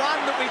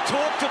one-on-one that we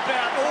talked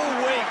about all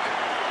week.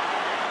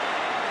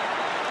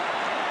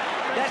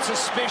 That's a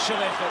special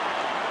effort.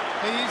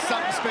 He is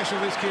something special,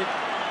 this kid.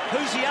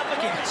 Who's he up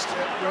against?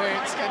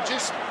 Rance, and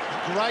just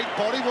great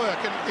body work.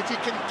 And if you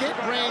can get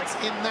Rance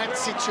in that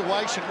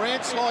situation,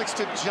 Rance likes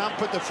to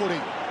jump at the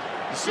footy.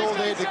 You saw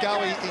there to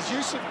go, his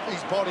use of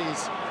his body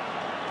is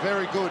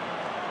very good.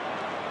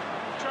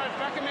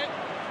 Back a minute.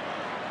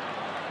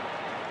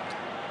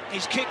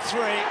 He's kicked 3.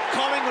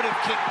 Collingwood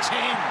have kicked 10.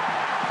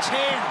 10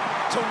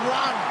 to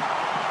 1.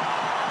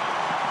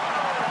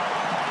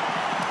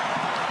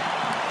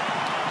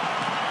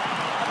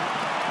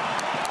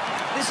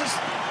 This is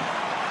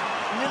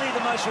really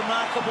the most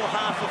remarkable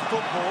half of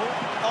football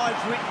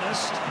I've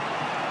witnessed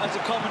as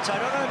a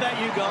commentator. I don't know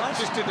about you guys.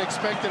 Just didn't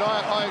expect it.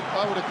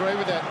 I would agree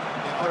with that.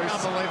 I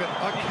can't believe it.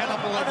 I cannot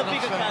believe it. On a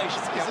big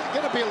occasion. Is there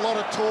going to be a lot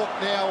of talk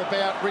now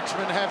about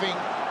Richmond having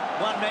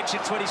one match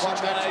in 26 one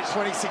match days.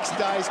 in 26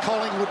 days.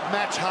 Collingwood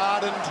match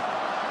hardened.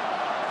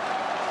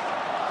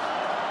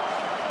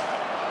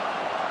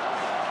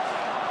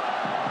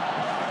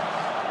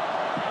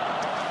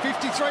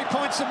 .53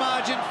 points the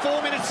margin,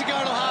 4 minutes to go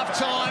to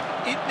half-time.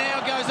 It now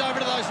goes over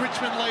to those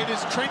Richmond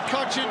leaders. Trent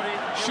Cotchin,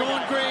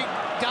 Sean Grigg,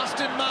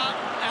 Dustin Martin,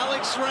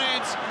 Alex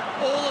Rance,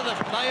 all of them.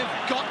 They have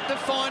got to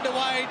find a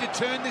way to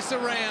turn this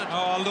around.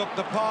 Oh, look,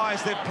 the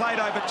Pies, they've played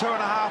over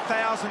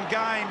 2,500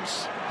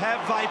 games.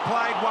 Have they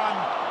played one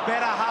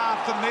better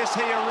half than this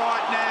here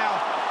right now?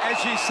 As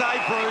you say,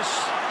 Bruce,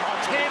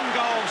 10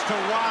 goals to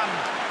 1.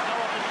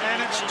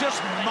 And it's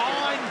just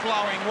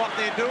mind-blowing what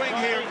they're doing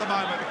here at the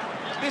moment.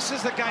 This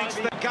is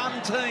against the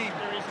gun team,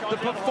 the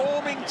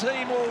performing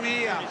team all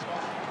year,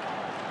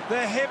 the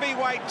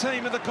heavyweight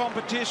team of the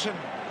competition,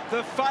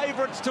 the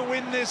favourites to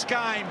win this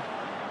game.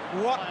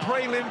 What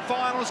prelim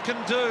finals can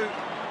do,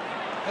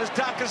 as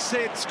Duck has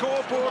said,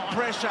 scoreboard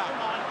pressure.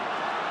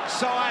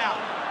 Sire,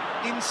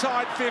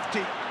 inside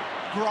 50.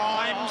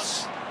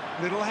 Grimes,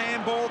 little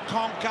handball,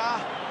 Conker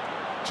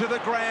to the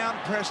ground.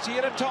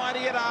 Prestia to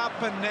tidy it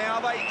up, and now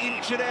they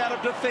inch it out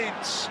of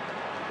defence.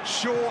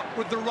 Short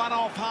with the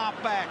run-off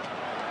half-back.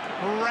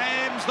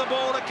 Rams the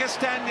ball to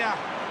Castagna.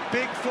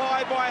 Big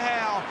fly by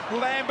Howe.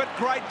 Lambert,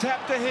 great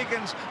tap to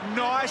Higgins.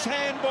 Nice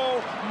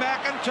handball.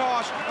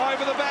 McIntosh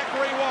over the back,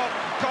 Rewalt.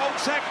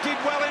 Goldsack did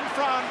well in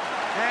front.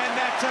 And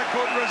that's a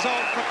good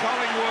result for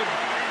Collingwood.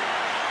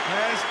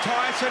 As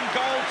Tyson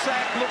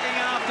Goldsack looking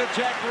after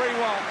Jack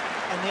Rewalt.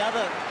 And the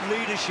other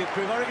leadership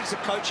group, I reckon it's the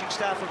coaching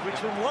staff of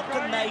Richmond. What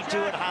can they do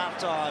at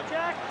half-time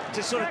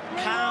to sort of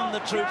calm the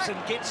troops and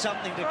get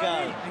something to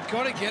go? You've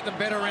got to get them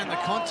better around the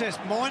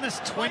contest.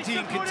 -20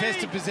 in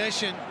contested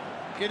possession.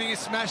 Getting a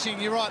smashing.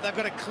 You're right, they've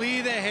got to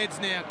clear their heads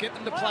now. Get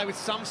them to play with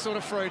some sort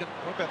of freedom.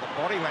 What about the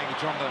body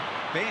language on the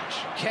bench?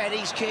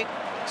 Caddy's kick,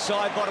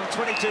 side bottom,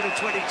 22 to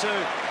 22.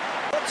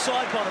 What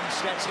side bottom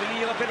stats, Lingy?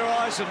 You've got better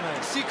eyes than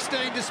me.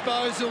 16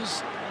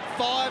 disposals,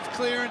 5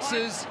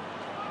 clearances.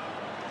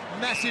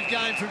 Massive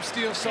game from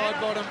Steele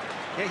side bottom.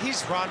 Yeah,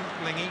 his run,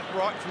 Lingy,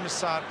 right from the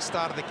start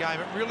of the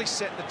game, it really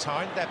set the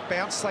tone. That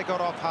bounce they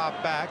got off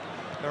half-back,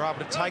 they were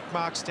able to take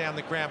marks down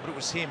the ground, but it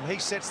was him. He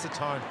sets the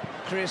tone.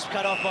 Chris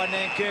cut off by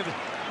Nankervis.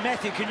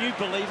 Matthew, can you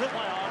believe it?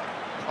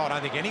 I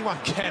don't think anyone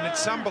can.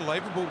 It's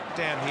unbelievable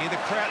down here. The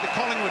crowd, the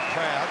Collingwood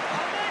crowd,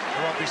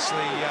 are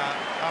obviously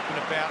up and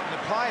about, and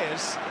the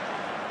players,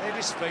 they're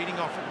just feeding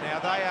off it now.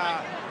 They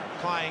are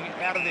playing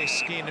out of their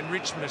skin, and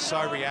Richmond are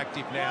so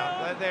reactive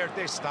now.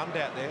 They're stunned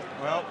out there.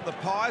 Well, the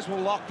Pies will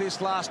lock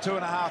this last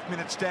 2.5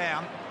 minutes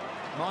down.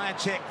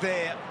 Myercheck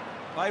there.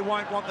 They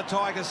won't want the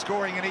Tigers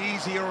scoring an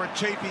easy or a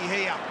cheapie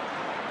here.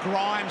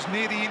 Grimes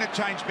near the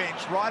interchange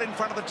bench, right in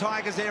front of the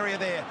Tigers area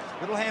there.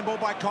 Little handball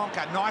by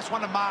Conker. Nice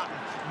one to Martin.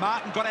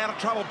 Martin got out of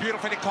trouble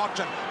beautifully to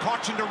Cotchin.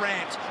 Cotchin to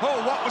Rance. Oh,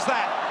 what was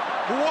that?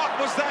 What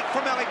was that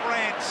from Alec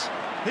Rance?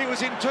 He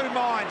was in 2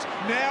 minds.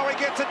 Now he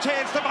gets a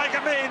chance to make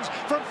amends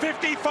from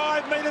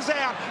 55 metres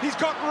out. He's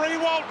got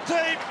Rewalt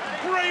deep.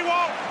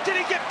 Rewalt, did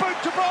he get boot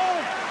to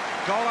ball?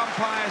 Goal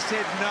umpire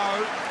said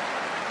no.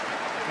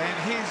 And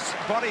his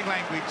body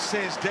language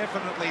says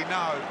definitely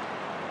no.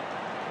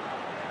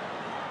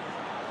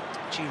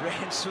 Gee,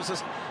 Rance was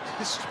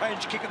a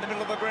strange kick in the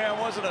middle of the ground,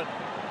 wasn't it?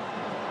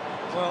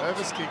 Well,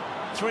 Nervous kick.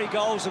 3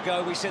 goals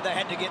ago, we said they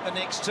had to get the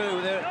next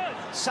 2. They're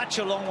such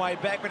a long way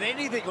back, but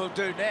anything will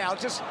do now.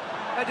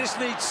 They just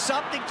need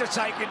something to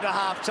take into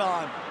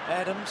half-time.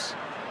 Adams,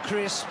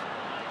 crisp,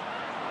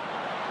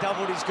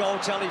 doubled his goal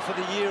tally for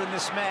the year in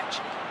this match.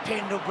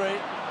 Pendlebury,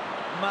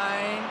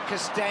 Main,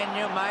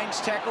 Castagna. Main's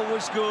tackle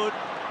was good.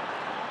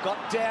 Got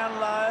down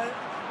low.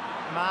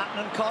 Martin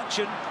and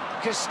Cotchin.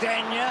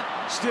 Castagna,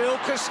 still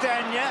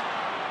Castagna.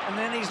 And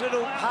then his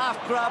little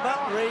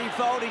half-grubber,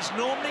 Revolt. He's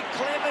normally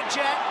clever,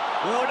 Jack.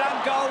 Well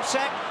done,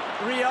 Goldsack.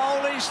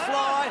 Rioli's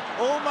fly,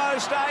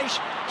 almost ace.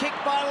 Kick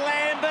by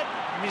Lambert.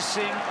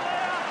 Missing.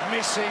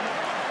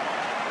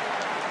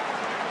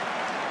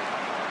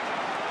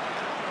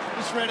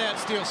 Just read out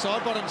Steele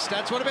side bottom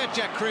stats. What about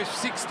Jack Crisp?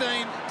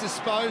 16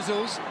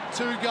 disposals,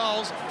 2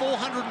 goals,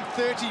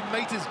 430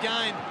 metres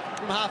gained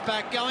from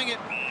half-back, going at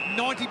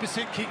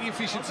 90% kicking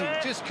efficiency,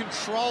 just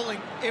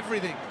controlling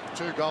everything.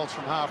 2 goals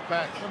from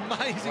half-back.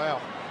 Amazing.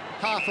 Wow.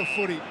 Half a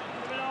footy.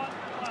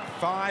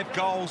 5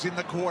 goals in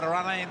the quarter,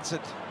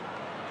 unanswered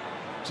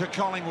to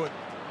Collingwood.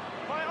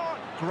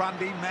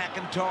 Grundy,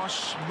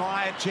 McIntosh,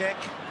 Myercheck,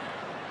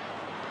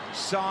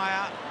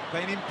 Sire,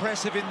 been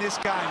impressive in this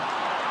game.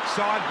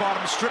 Side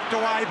bottom, stripped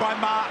away by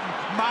Martin.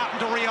 Martin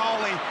to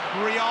Rioli.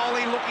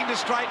 Rioli looking to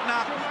straighten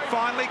up.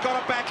 Finally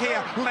got it back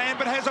here.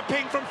 Lambert has a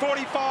ping from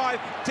 45.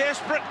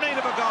 Desperate need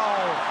of a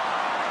goal.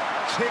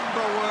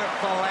 Timber work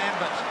for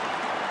Lambert.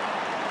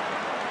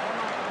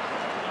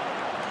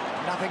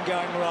 Nothing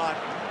going right.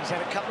 He's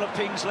had a couple of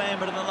pings,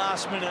 Lambert, in the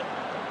last minute.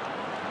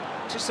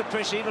 Just the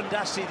pressure, even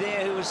Dusty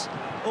there, who was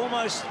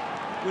almost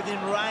within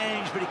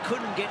range, but he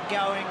couldn't get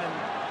going, and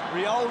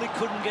Rioli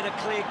couldn't get a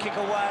clear kick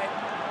away.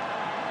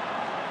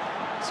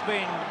 It's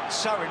been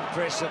so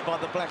impressive by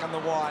the black and the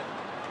white.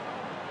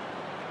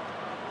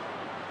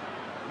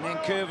 And then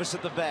Curvis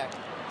at the back.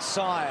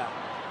 Sire,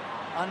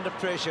 under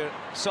pressure,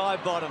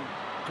 side bottom,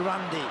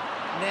 Grundy,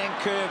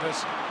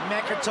 Nankervis,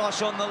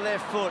 McIntosh on the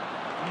left foot,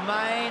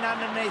 Main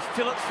underneath,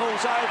 Phillips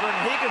falls over,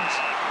 and Higgins,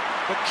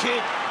 the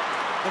kid,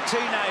 the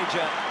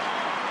teenager,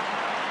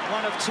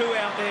 one of two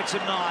out there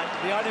tonight,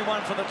 the only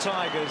one for the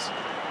Tigers,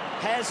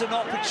 has an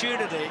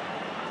opportunity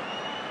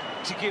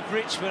to give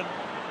Richmond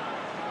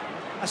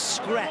a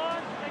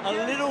scrap, a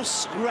little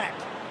scrap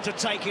to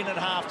take in at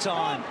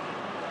half-time.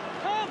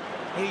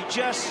 He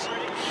just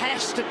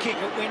has to kick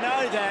it. We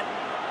know that.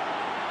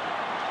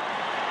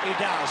 He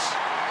does.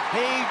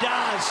 He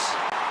does.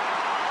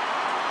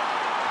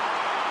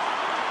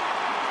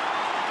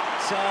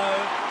 So,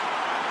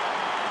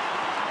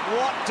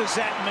 what does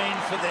that mean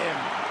for them?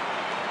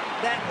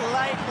 That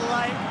late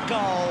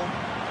goal,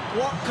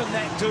 what can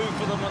that do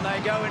for them when they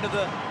go into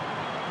the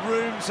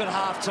rooms at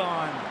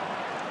half-time?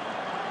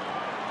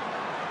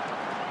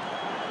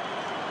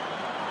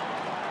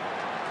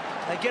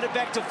 They get it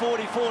back to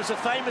 44. It's a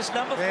famous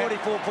number,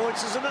 44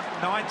 points, isn't it?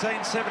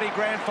 1970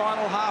 grand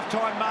final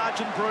half-time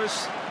margin,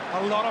 Bruce.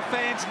 A lot of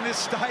fans in this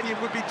stadium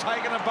would be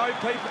taking a bo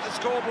peep at the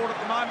scoreboard at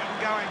the moment and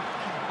going,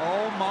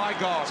 oh my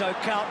God. So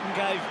Carlton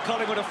gave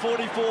Collingwood a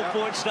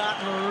 44-point start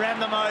and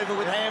ran them over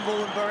with handball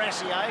and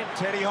Barassi, eh?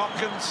 Teddy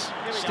Hopkins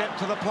stepped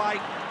to the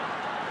plate.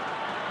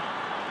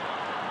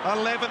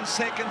 11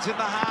 seconds in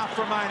the half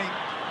remaining.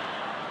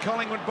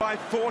 Collingwood by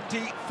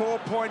 44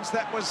 points.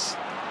 That was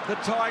the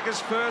Tigers'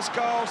 first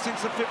goal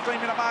since the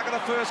 15-minute mark of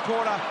the first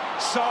quarter.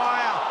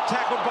 Sire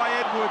tackled by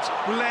Edwards.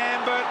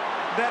 Lambert,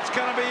 that's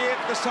going to be it.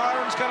 The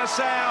siren's going to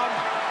sound.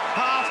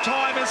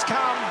 Half-time has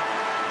come.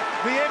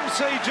 The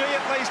MCG,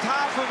 at least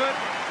half of it,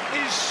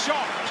 is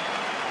shocked.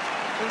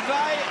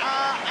 They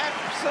are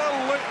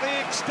absolutely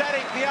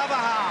ecstatic, the other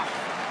half.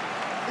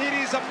 It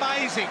is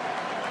amazing.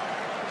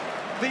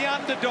 The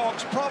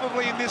underdogs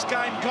probably in this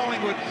game,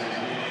 Collingwood.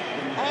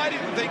 I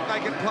didn't think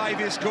they could play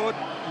this good.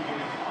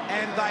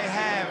 And they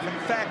have. In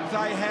fact,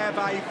 they have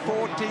a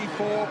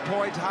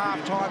 44-point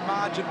half-time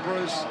margin,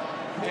 Bruce.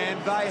 And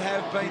they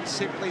have been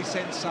simply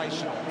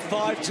sensational.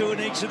 5-2 in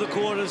each of the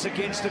quarters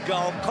against a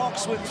goal.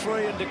 Cox with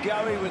 3 and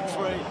DeGoey with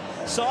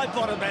 3. Side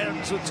bottom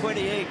Adams with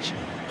 20 each.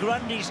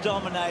 Grundy's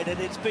dominated.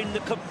 It's been the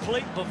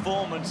complete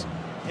performance.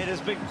 It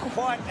has been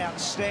quite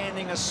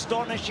outstanding,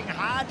 astonishing,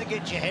 hard to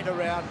get your head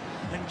around.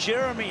 And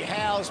Jeremy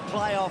Howe's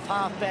playoff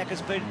halfback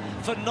has been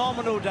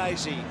phenomenal,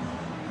 Daisy.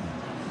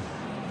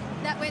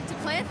 That went to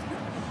plan?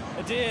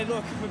 It did.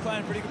 Look, we're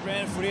playing a pretty good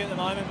brand of footy at the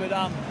moment, but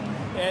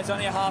yeah, it's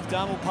only a half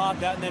done. We'll park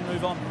that and then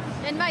move on.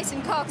 And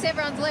Mason Cox,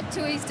 everyone's leapt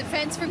to his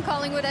defence from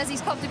Collingwood as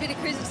he's copped a bit of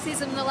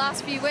criticism in the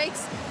last few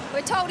weeks.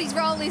 We're told his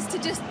role is to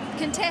just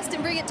contest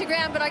and bring it to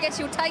ground, but I guess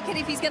you'll take it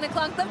if he's going to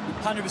clunk them.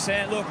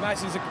 100%. Look,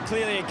 Mason's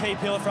clearly a key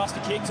pillar for us to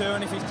kick to,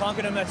 and if he's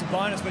clunking them, that's a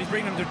bonus, but he's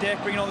bringing them to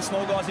deck, bringing all the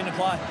small guys into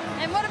play.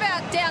 And what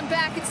about down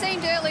back? It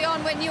seemed early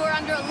on when you were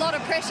under a lot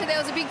of pressure, there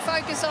was a big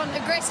focus on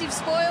aggressive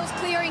spoils,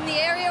 clearing the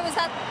area. Was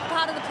that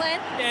part of the plan?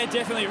 Yeah,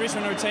 definitely.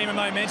 Richmond are a team of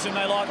momentum.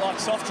 They like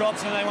soft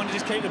drops, and they want to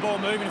just keep the ball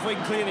moving. If we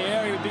can clear the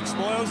area with big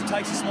spoils, it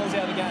takes the smalls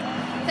out of the game.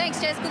 Thanks,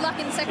 Jess. Good luck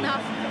in the second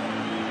half.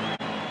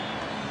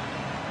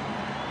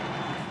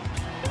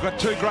 We've got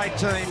two great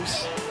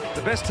teams.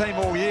 The best team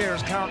all year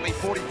is currently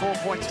 44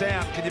 points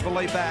down. Can you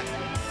believe that?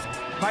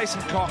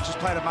 Mason Cox has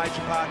played a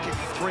major part, kicking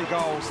 3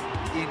 goals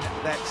in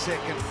that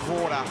second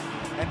quarter.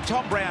 And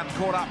Tom Brown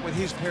caught up with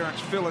his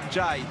parents, Phil and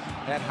Jay,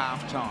 at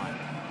half-time.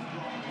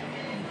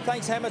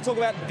 Thanks, Hammer. Talk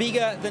about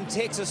bigger than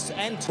Texas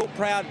and talk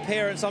proud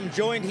parents. I'm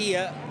joined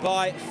here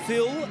by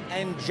Phil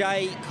and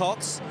Jay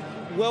Cox.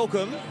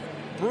 Welcome.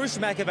 Bruce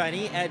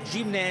McAvaney,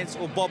 Jim Nance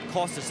or Bob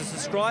Costas has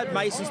described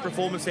Mason's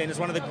performance then as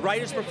one of the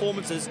greatest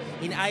performances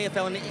in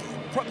AFL and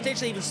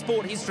potentially even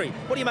sport history.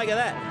 What do you make of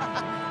that?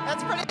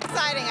 That's pretty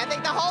exciting. I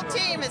think the whole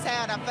team has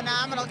had a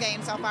phenomenal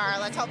game so far.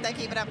 Let's hope they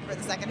keep it up for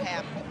the second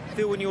half.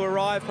 Phil, when you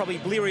arrived probably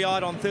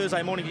bleary-eyed on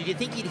Thursday morning, did you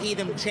think you'd hear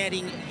them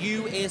chanting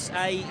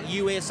USA,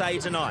 USA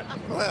tonight?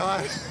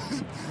 Well,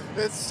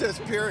 it's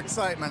just pure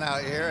excitement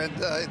out here, and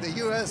the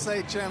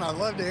USA chant, I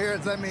love to hear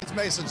it. That means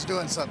Mason's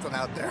doing something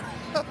out there.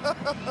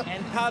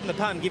 And pardon the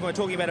pun, given we're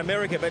talking about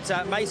America,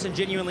 but Mason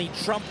genuinely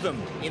trumped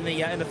them in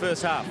the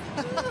first half.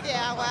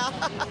 Yeah, well,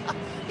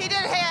 he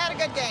had a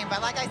good game,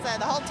 but like I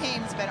said, the whole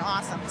team's been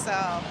awesome, so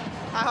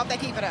I hope they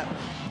keep it up.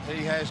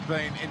 He has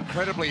been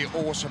incredibly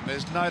awesome.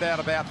 There's no doubt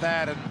about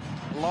that. And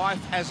life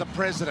as a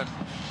president,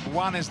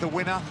 one is the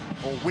winner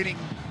or winning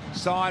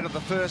side of the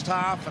first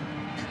half, and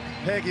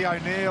Peggy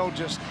O'Neill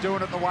just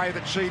doing it the way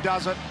that she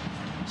does it.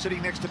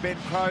 Sitting next to Ben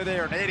Crowe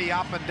there, and Eddie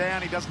up and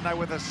down. He doesn't know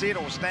whether to sit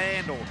or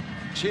stand or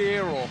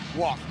cheer or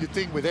what. You'd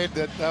think with Ed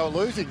that they were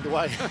losing the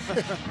way.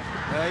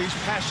 He's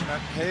passionate.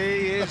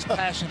 He is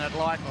passionate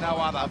like no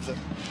other.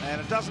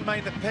 And it doesn't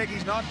mean that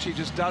Peggy's not. She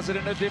just does it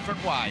in a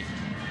different way.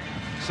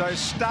 So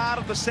start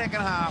of the second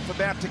half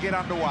about to get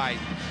underway.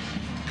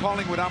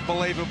 Collingwood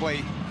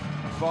unbelievably,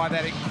 by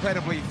that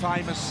incredibly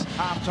famous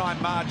halftime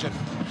margin,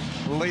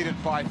 lead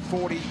it by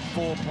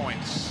 44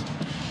 points.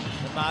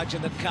 The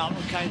margin that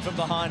Carlton came from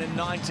behind in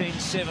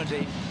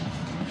 1970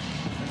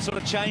 and sort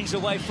of changed the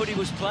way footy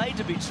was played,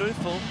 to be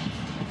truthful,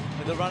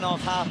 with the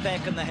run-off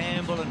half-back and the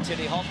handball and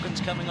Teddy Hopkins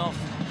coming off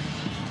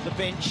the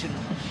bench and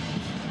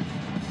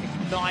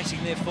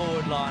igniting their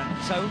forward line.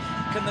 So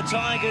can the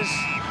Tigers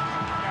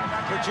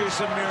produce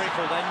a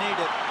miracle? They need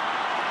it.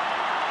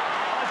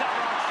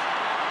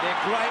 Their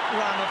great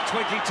run of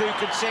 22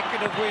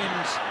 consecutive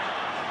wins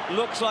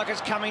looks like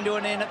it's coming to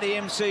an end at the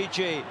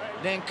MCG.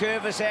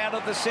 Nankervis out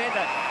of the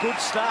centre. Good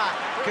start.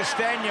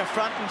 Castagna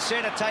front and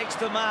centre, takes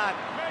the mark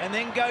and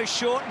then goes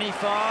short, and he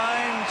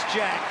finds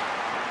Jack,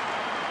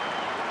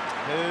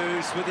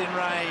 who's within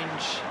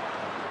range.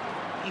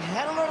 He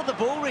had a lot of the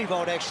ball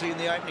revolt actually in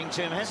the opening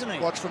term, hasn't he?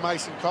 Watch for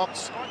Mason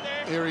Cox.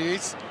 Here he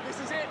is. This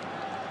is it.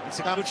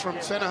 Comes from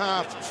centre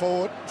half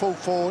forward, full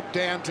forward,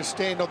 down to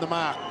stand on the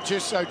mark,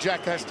 just so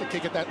Jack has to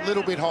kick it that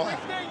little bit higher.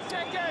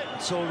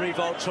 Saw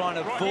Revolt trying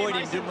to avoid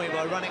him, didn't we,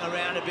 by running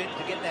around a bit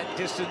to get that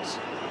distance.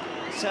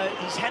 So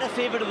he's had a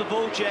fair bit of the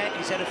ball, Jack.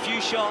 He's had a few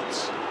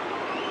shots.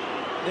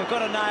 They've got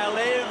to nail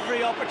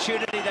every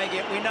opportunity they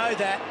get. We know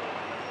that.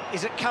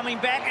 Is it coming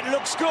back? It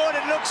looks good.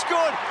 It looks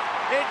good.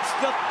 It's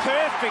the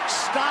perfect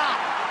start.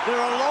 They're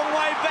a long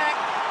way back,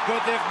 but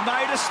they've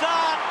made a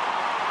start.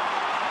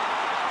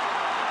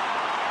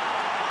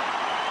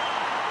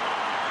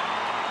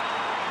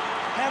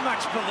 How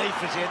much belief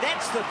is there?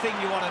 That's the thing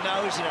you want to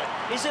know, isn't it?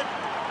 Is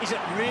it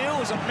real?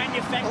 Is it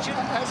manufactured?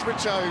 Well, as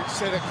Richo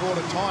said at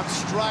quarter time,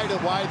 straight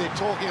away they're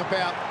talking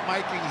about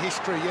making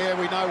history. Yeah,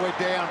 we know we're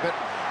down, but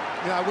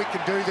you know we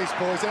can do this,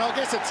 boys. And I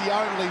guess it's the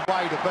only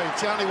way to be.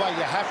 It's the only way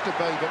you have to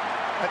be. But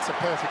that's a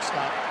perfect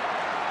start.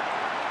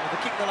 Well,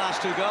 they kicked the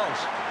last 2 goals.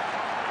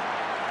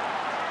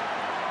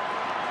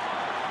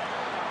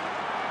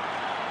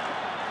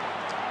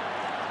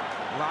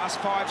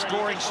 Last 5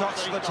 scoring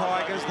shots for the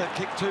Tigers. They've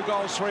kicked 2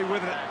 goals, 3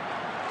 with it.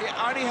 You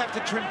only have to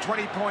trim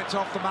 20 points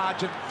off the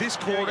margin this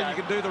quarter. You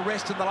can do the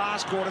rest in the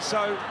last quarter.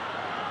 So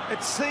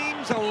it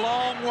seems a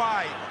long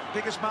way.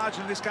 Biggest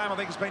margin in this game, I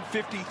think, has been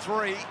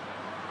 53.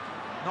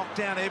 Knocked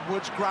down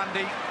Edwards,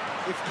 Grundy.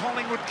 If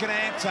Collingwood can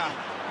answer,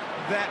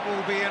 that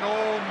will be an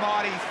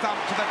almighty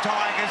thump to the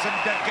Tigers, and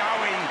De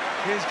Goey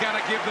is going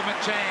to give them a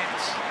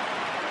chance.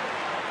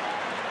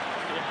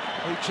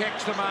 He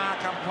checks the mark.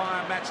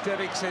 Umpire Matt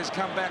Stevick says,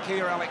 come back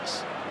here,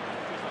 Alex.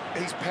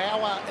 His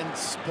power and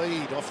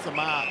speed off the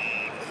mark,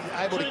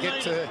 able to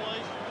get to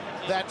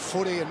that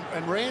footy,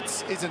 and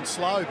Rance isn't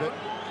slow, but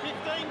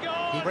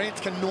Rance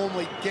can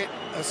normally get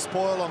a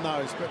spoil on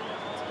those, but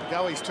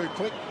Goey's too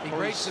quick. He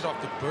reads it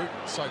off the boot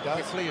so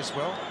quickly as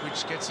well,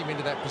 which gets him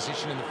into that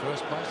position in the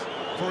first place.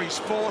 For his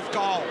 4th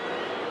goal,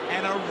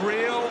 and a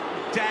real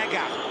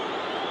dagger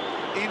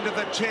into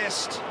the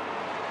chest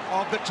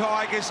of the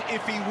Tigers.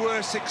 If he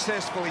were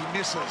successful, he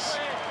misses.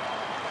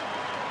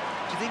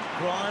 Do you think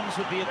Grimes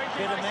would be a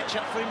better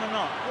matchup for him or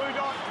not?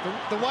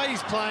 The way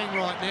he's playing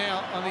right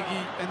now, I think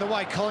and the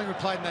way Collingwood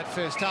played in that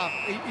first half,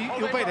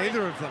 he'll beat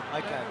either of them.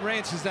 Okay.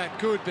 Rance is that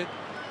good, but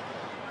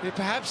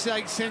perhaps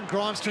they send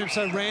Grimes to him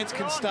so Rance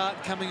can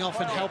start coming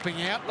off and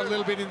helping out a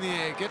little bit in the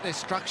air, get their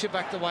structure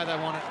back the way they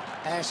want it.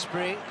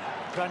 Asprey,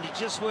 Grundy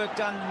just worked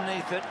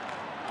underneath it.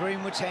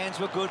 Greenwood's hands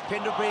were good.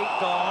 Penderby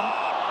gone.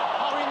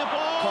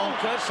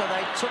 Conquer, so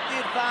they took the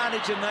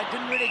advantage and they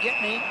didn't really get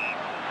any.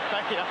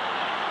 Back here.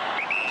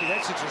 Gee,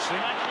 that's interesting.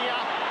 Back here.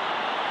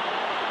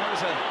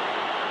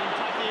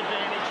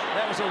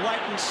 That was a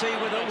wait and see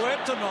whether it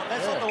worked or not.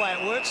 That's not the way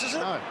it works, is it?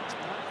 No.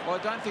 Well,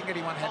 I don't think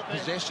anyone had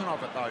possession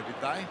of it, though, did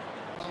they?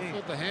 I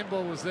thought the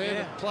handball was there.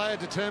 Yeah. The player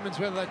determines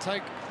whether they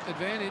take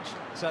advantage.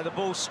 So the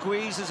ball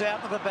squeezes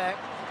out to the back.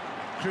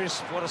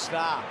 Crisp, what a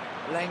start.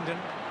 Langdon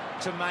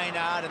to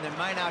Maynard, and then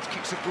Maynard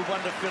kicks a good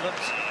one to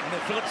Phillips, and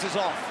then Phillips is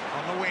off.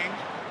 On the wing.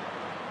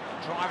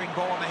 Driving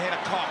ball on the head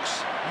of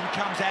Cox. In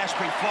comes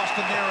Asprey.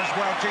 Floston there as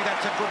well. Gee,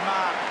 that's a good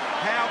mark.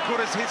 How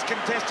good has his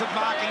contested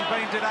marking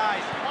been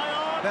today?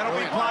 That'll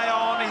be play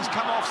on. He's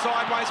come off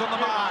sideways on the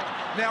mark.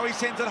 Now he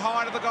sends it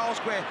high to the goal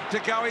square. De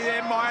Goey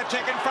there.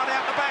 Myercheck in front,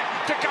 out the back.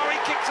 De Goey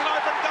kicks an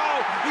open goal.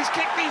 He's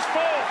kicked his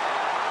 4th.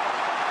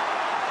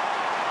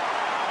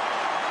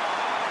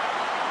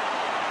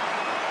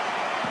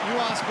 You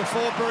asked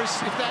before, Bruce,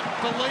 if that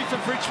belief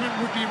of Richmond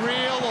would be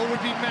real or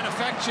would be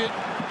manufactured.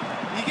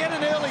 You get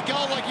an early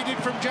goal like you did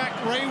from Jack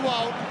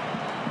Riewoldt.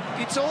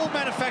 It's all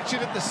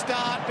manufactured at the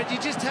start, but you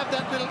just have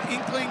that little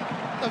inkling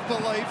of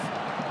belief.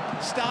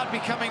 Start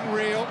becoming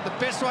real. The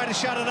best way to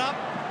shut it up,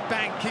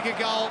 bang, kick a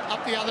goal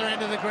up the other end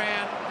of the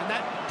ground, and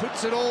that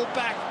puts it all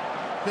back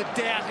the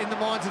doubt in the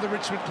minds of the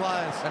Richmond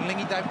players. And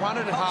Lingy, they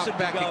wanted it half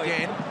back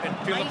again, and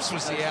Phillips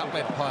was the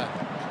outlet player.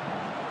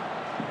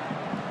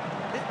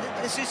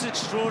 This is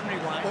extraordinary,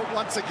 Wayne. Well,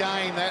 once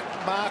again, that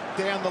mark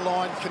down the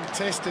line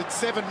contested,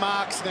 7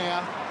 marks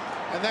now,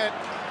 and that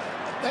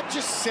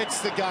just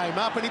sets the game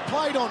up. And he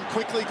played on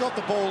quickly, got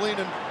the ball in,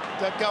 and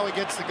Goey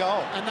gets the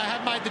goal. And they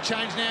have made the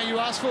change now you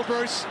asked for,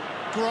 Bruce.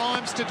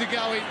 Grimes to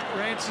Goey.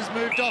 Rance has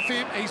moved off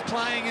him. He's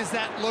playing as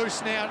that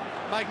loose now,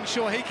 making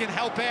sure he can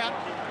help out,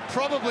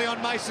 probably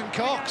on Mason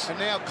Cox. And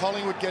now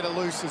Collingwood get a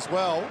loose as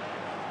well,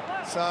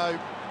 so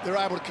they're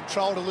able to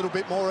control it a little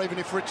bit more, even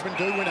if Richmond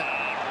do win it.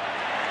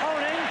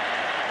 Holding.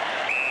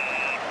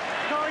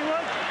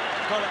 Collingwood.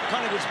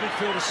 Collingwood's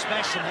midfielders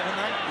smashed them, haven't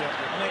they? Yeah.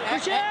 I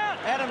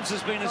mean, Adams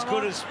has been as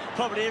good as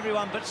probably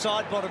everyone but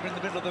side bottom in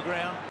the middle of the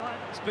ground.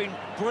 It's been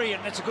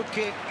brilliant. It's a good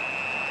kick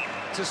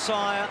to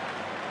Sire.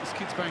 This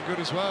kid's been good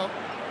as well.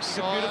 He's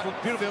a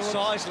beautiful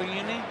size, isn't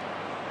he?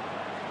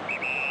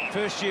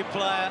 First-year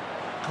player.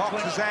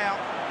 Cox is out.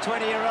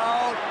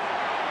 20-year-old.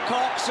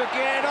 Cox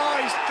again. Oh,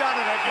 he's done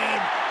it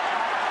again.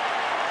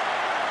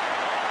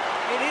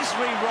 It is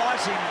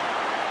rewriting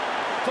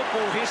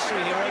football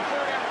history here.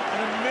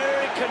 An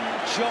American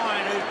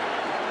giant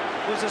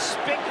who was a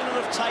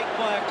speculative take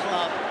by a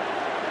club.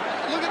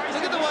 Look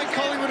at the way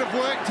Collingwood have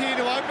worked here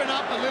to open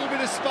up a little bit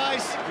of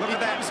space. Look at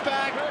that. Comes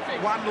back.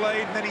 One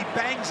lead, and then he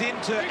bangs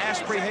into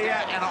Asprey here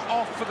and are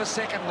off for the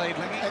second lead,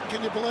 Lingy. And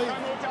can you believe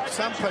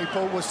some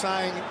people were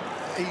saying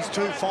his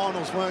 2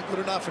 finals weren't good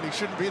enough and he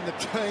shouldn't be in the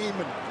team?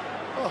 And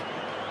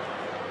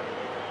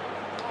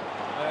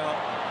Well,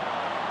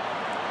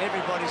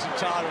 everybody's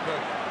entitled to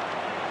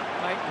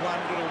make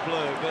one little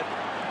blue, but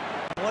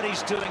what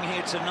he's doing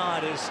here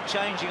tonight is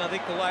changing, I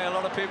think, the way a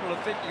lot of people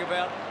are thinking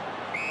about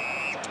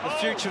the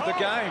future of the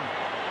game.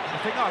 The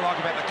thing I like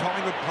about the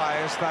Collingwood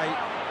players,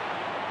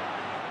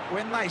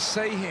 when they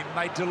see him,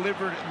 they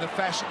deliver it in the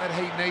fashion that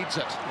he needs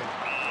it.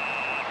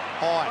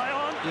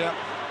 high. Yeah.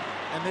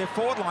 And their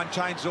forward line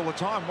changes all the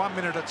time. 1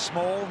 minute it's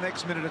small,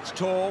 next minute it's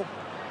tall.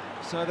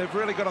 So they've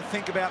really got to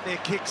think about their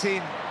kicks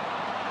in.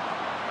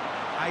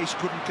 Ace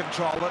couldn't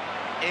control it.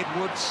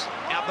 Edwards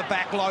out the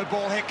back, low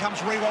ball. Here comes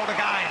Rewald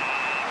again.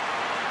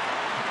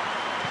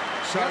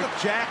 So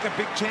Jack, a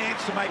big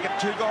chance to make it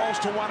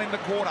 2-1 in the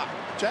quarter.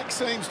 Jack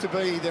seems to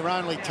be their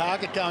only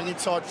target going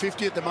inside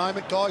 50 at the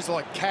moment. Guys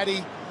like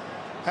Caddy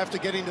have to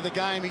get into the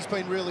game. He's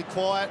been really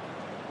quiet,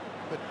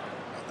 but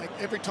I think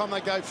every time they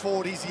go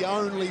forward, he's the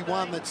only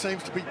one that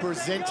seems to be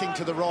presenting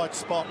to the right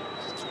spot.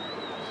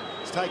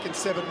 He's taken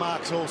 7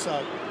 marks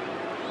also.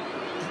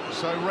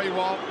 So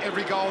Rewald,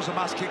 every goal's a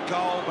must-kick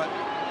goal, but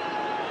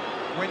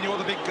when you're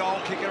the big goal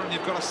kicker and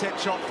you've got a set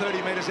shot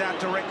 30 metres out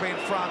directly in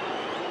front,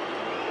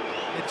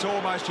 it's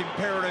almost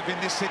imperative in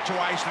this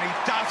situation. He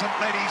doesn't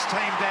let his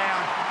team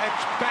down.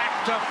 It's back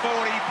to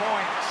 40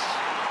 points.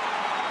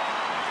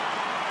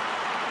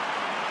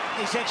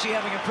 He's actually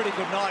having a pretty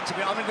good night, to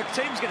be honest. I mean, the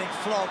team's getting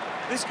flogged.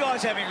 This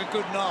guy's having a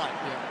good night.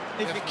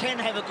 Yeah, if you can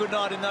have a good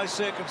night in those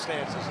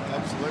circumstances.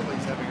 Absolutely,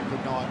 he's having a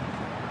good night.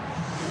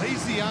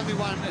 He's the only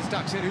one, as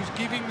Duck said, who's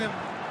giving them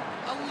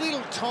a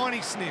little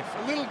tiny sniff,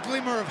 a little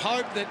glimmer of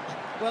hope that,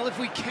 well, if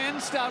we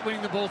can start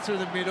winning the ball through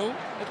the middle,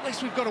 at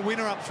least we've got a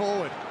winner up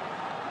forward.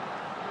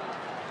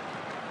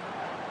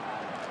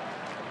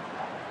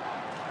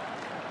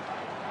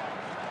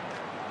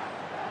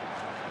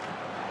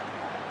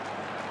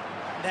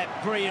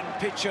 That brilliant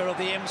picture of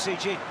the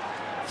MCG.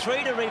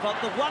 3 to revolt.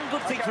 The one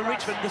good thing for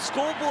Richmond, the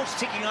scoreboard's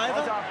ticking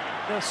over.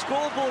 The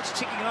scoreboard's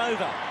ticking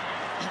over.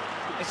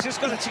 It's just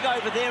going to tick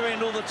over their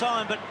end all the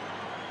time, but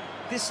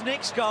this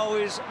next goal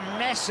is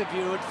massive,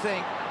 you would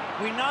think.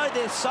 We know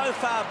they're so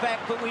far back,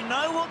 but we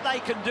know what they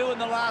can do in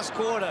the last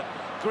quarter.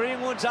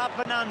 Greenwood's up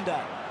and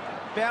under.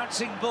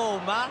 Bouncing ball.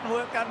 Martin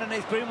worked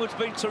underneath. Greenwood's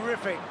been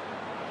terrific.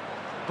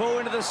 Ball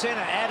into the centre.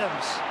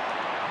 Adams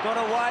got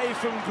away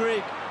from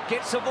Grigg.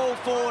 Gets the ball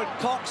forward.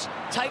 Cox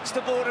takes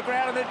the ball to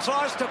ground and then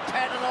tries to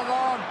paddle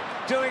along,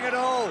 doing it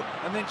all.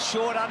 And then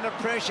Short under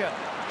pressure.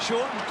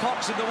 Short and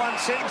Cox in the one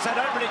sentence. They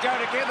don't really go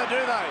together, do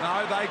they?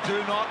 No, they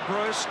do not,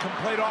 Bruce.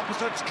 Complete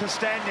opposites.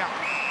 Castagna.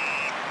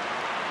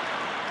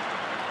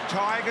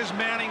 Tigers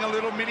mounting a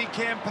little mini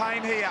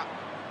campaign here.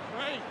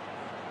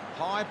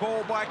 High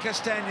ball by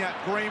Castagna.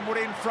 Greenwood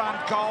in front.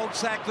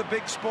 Goldsack, the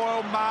big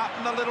spoil.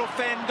 Martin, the little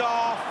fend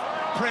off.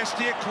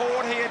 Prestia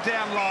caught here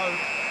down low.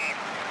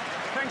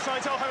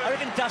 I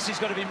reckon Dusty's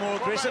got to be more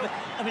aggressive.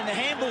 I mean, the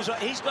handballs,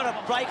 he's got to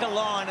break a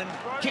line and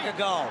kick a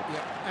goal.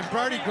 Yeah. And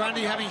Brodie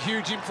Grundy having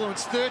huge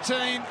influence.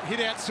 13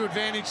 hit-outs to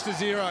advantage to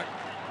 0.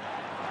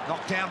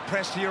 Knocked down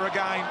Prestia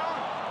again.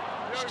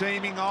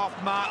 Steaming off.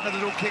 Martin, a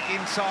little kick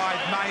inside.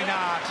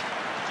 Maynard.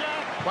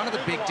 One of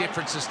the big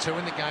differences, too,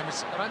 in the game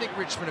is I don't think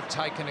Richmond have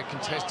taken a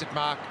contested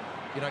mark,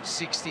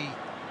 60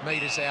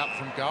 metres out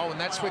from goal,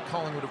 and that's where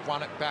Collingwood have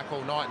won it back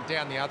all night. And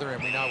down the other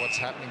end, we know what's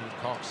happening with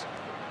Cox.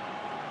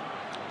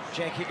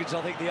 Jack Higgins,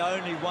 I think, the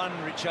only one,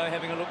 Richo,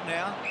 having a look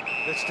now,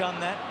 that's done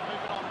that,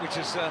 which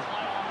is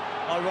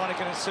ironic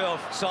in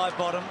itself. Side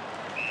bottom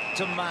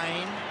to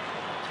Main.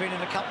 It's been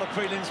in a couple of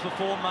prelims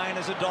before, Main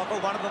as a docker.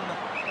 One of them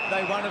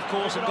They won, of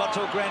course, and got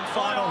to a grand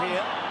final here.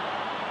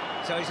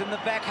 So he's in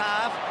the back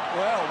half.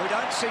 Well, we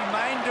don't see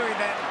Main doing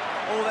that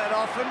all that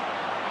often.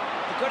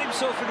 He got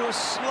himself into a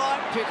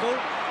slight pickle,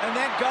 and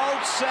that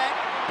gold sack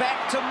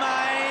back to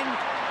Main,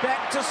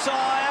 back to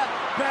Sire,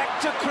 back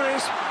to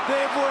Crisp.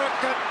 They've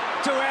worked it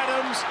to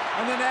Adams,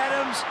 and then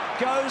Adams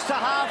goes to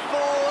half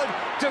forward.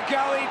 To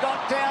go, he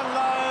got down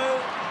low.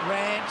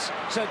 Rance,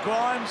 so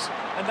Grimes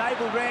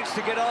enabled Rance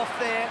to get off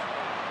there.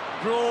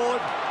 Broad,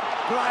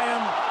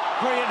 Graham,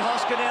 brilliant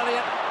Hoskin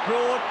Elliott.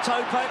 Broad,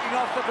 toe poking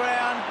off the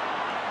ground.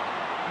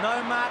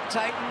 No mark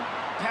taken.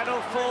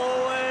 Paddle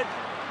forward.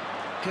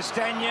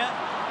 Castagna,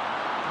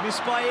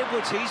 missed by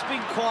Edwards. He's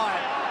been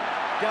quiet.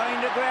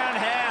 Going to ground,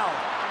 Howe.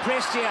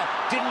 Prestia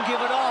didn't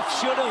give it off,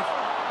 should have.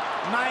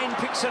 Main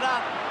picks it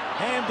up.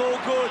 Handball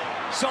good.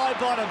 Side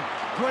bottom,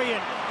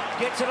 brilliant.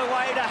 Gets it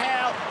away to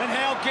Howe, and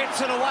Howe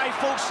gets it away,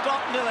 full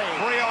stop, Millie.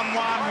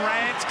 3-on-1,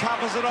 Rance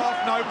covers it off,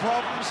 no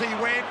problems, he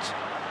went.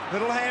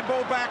 Little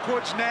handball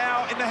backwards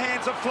now in the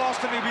hands of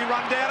Floston. He'll be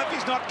run down if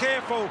he's not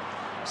careful.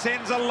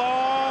 Sends a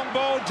long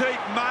ball deep,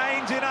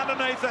 Main's in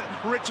underneath it.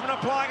 Richmond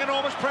applying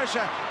enormous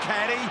pressure.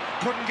 Caddy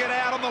couldn't get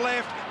out on the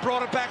left,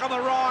 brought it back on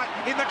the right.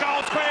 In the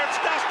goal square, it's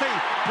Dusty.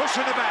 Push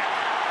in the back.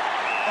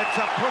 It's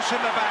a push in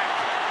the back.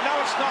 No,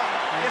 it's not.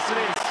 Yes, it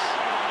is.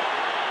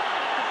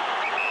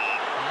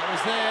 It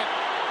was there.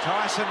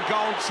 Tyson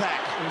Goldsack.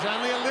 It was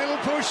only a little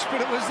push,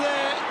 but it was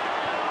there.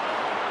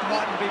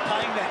 Mightn't be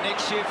paying that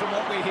next year from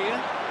what we hear.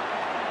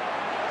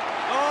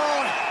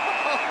 Oh,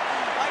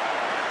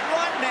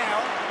 right now,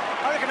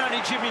 I reckon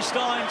only Jimmy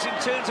Steins, in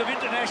terms of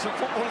international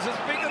football, is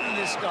bigger than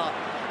this guy.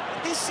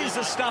 This is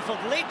the stuff of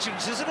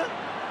legends, isn't it?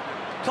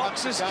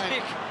 Cox's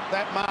kick.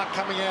 That mark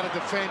coming out of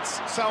defence,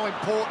 so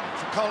important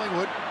for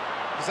Collingwood,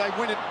 because they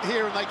win it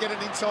here and they get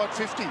it inside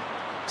 50.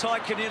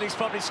 Ty Keneally's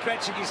probably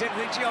scratching his head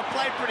and thinking, I've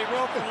played pretty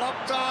well for a long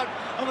time.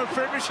 I'm a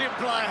premiership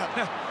player.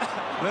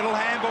 Little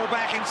handball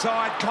back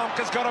inside.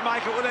 Conker's got to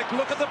make it with it.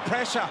 Look at the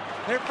pressure.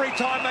 Every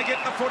time they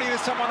get in the footy,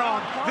 there's someone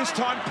on. This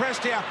time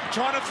Prestia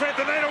trying to thread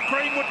the needle.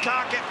 Greenwood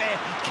can't get there.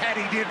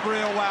 Caddy did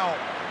real well.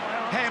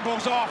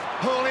 Handball's off.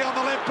 Hurley on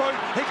the left boot.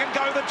 He can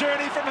go the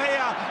journey from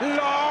here.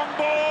 Long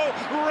ball.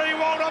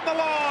 Rewald on the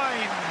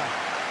line.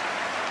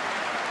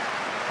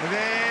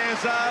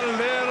 There's a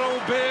little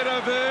bit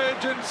of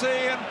urgency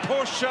and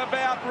push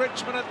about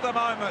Richmond at the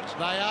moment.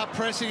 They are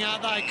pressing,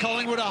 aren't they?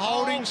 Collingwood are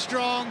holding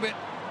strong, but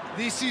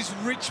this is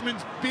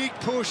Richmond's big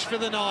push for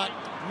the night.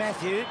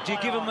 Matthew, do you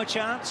give them a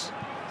chance?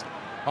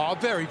 Oh,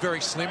 very,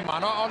 very slim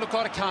one. Look,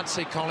 I can't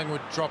see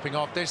Collingwood dropping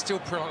off. They're still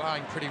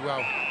playing pretty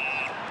well.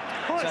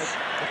 So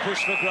the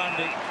push for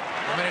Grundy.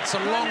 I mean, it's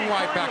a long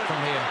way back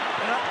from here.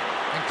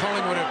 And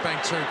Collingwood have been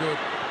too good.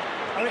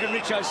 I reckon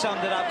Richo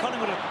summed it up.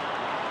 Collingwood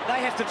they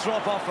have to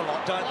drop off a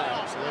lot, don't they?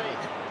 Absolutely.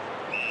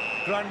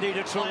 Grundy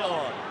to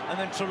Treloar, and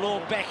then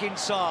Treloar back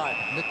inside.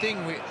 The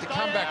thing, to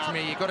come back from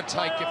here, you've got to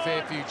take a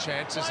fair few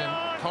chances, and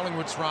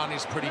Collingwood's run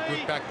is pretty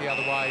good back the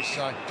other way.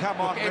 So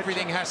come on, look,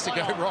 everything has to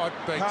go right,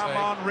 BT. Come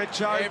on,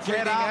 Richo,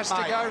 everything get up, has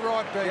to go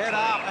right, BT. Get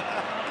up.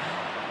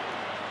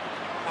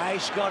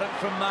 Aish got it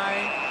from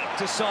Main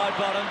to side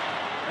bottom,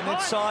 and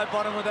then side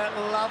bottom with that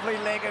lovely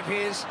leg of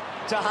his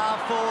to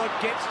half forward,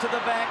 gets to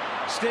the back.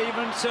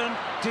 Stevenson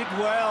did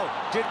well,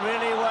 did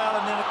really well,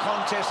 and then a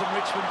contest and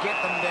Richmond get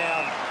them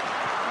down.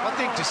 I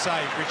think to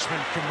say Richmond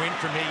can win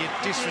from here,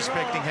 you're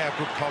disrespecting how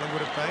good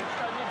Collingwood have been.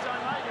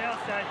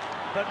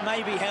 But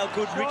maybe how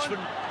good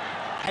Richmond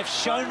have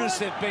shown us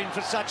they've been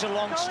for such a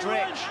long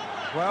stretch.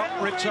 Well,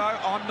 Richo,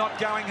 I'm not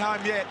going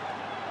home yet.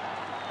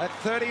 At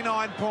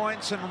 39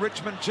 points and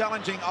Richmond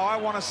challenging, I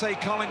want to see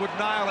Collingwood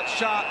nail it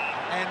shut,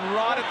 and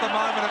right at the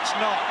moment it's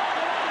not.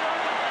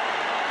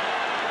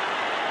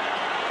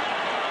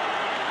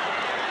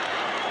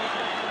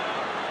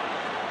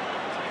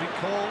 Big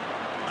call.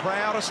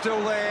 Crowd are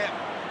still there.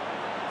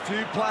 A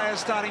few players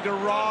starting to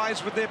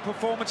rise with their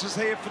performances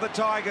here for the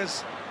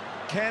Tigers.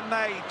 Can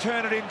they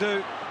turn it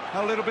into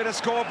a little bit of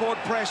scoreboard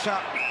pressure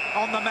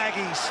on the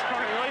Maggies?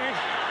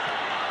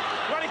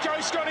 Let it go,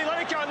 Scotty,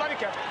 let it go, let it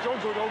go. All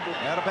good, all good.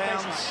 Out of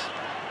bounds.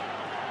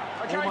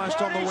 Okay,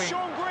 almost on the wing.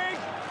 Sean Grigg.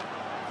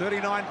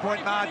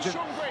 39-point margin.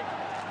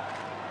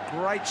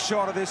 Great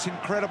shot of this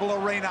incredible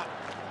arena.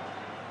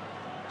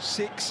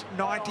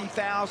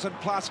 90,000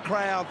 plus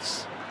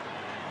crowds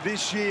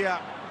this year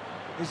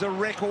is a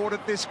record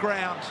at this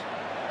ground.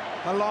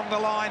 Along the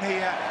line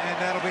here,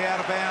 and that'll be out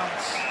of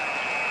bounds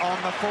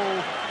on the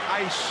full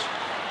ace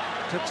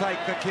to take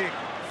the kick.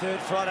 Third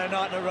Friday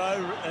night in a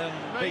row,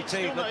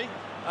 BT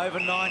over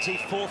 90,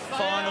 fourth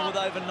final with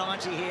over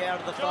 90 here out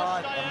of the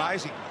 5.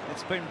 Amazing.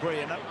 It's been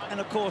brilliant. And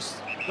of course,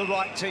 the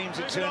right teams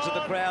in terms of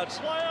the crowds,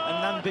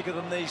 and none bigger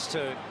than these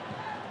two.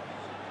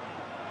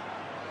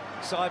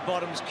 Side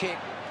bottoms kick,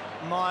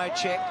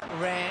 Myercheck,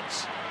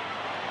 Rance.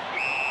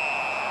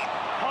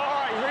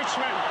 Hi,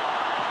 Richmond.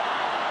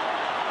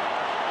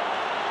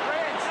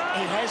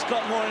 He has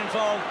got more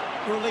involved,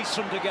 release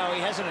from to go,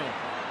 hasn't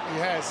he? He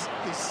has.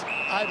 He's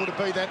able to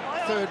be that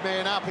third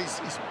man up. He's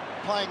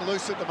playing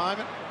loose at the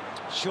moment.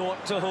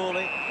 Short to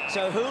Hooley.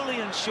 So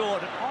Hooley and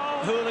Short.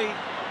 Hooley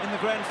in the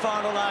grand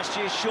final last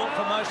year, short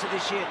for most of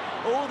this year.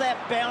 All that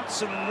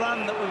bounce and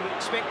run that we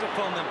expected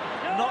from them.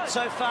 Not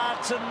so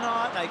far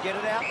tonight. They get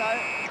it out,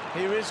 though.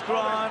 Here is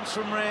Grimes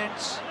from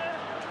Rents.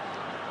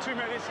 2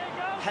 minutes.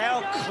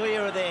 How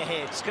clear are their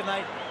heads? Can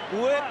they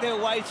work their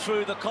way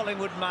through the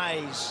Collingwood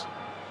maze?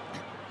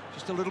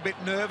 Just a little bit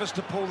nervous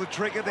to pull the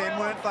trigger then,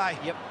 weren't they?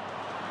 Yep.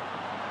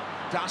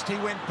 Dusty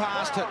went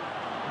past it.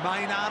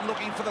 Maynard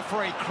looking for the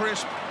free.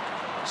 Crisp.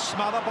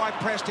 Smothered by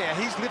Prestia.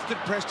 He's lifted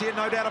Prestia,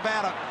 no doubt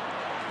about it.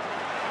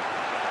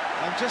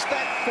 And just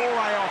that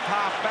foray off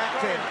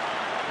half-back then,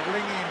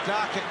 Lingy and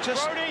Duck, it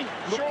just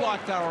looked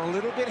like they were a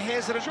little bit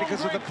hesitant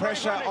because of the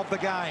pressure of the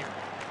game.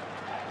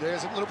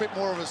 There's a little bit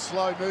more of a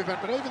slow movement,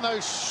 but even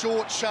those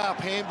short, sharp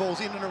handballs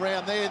in and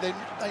around there, they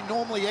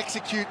normally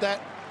execute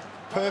that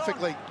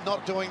perfectly.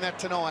 Not doing that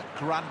tonight.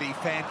 Grundy,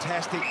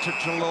 fantastic to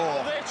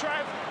Jalor.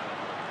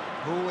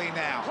 Hooley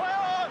now.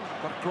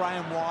 But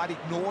Graham White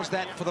ignores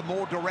that for the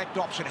more direct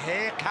option.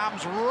 Here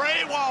comes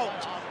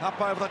Rewalt. Up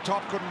over the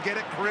top, couldn't get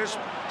it. Crisp.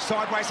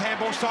 Sideways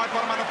handball, side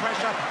bottom under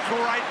pressure.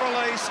 Great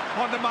release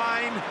on the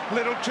main.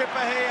 Little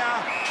chipper here.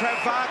 Trav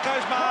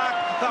Varco's mark.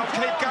 They'll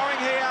keep going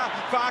here.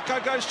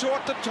 Varco goes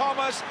short to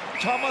Thomas.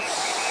 Thomas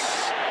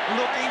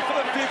looking for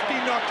the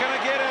 50, not going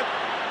to get it.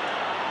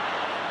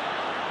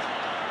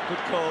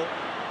 Good call.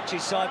 Gee,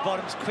 side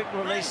bottom's quick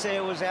release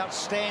there was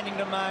outstanding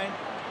to Main.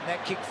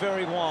 That kick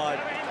very wide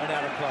and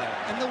out of play.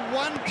 And the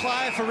one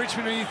player for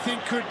Richmond who you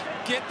think could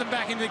get them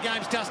back into the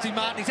game is Dusty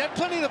Martin. He's had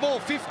plenty of the ball,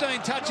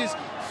 15 touches,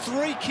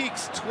 3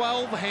 kicks,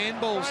 12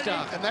 handball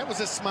stuff. And that was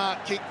a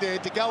smart kick there.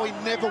 De Goey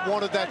never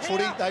wanted that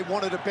footy. They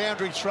wanted a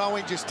boundary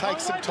throw-in, just take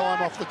some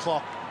time off the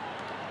clock.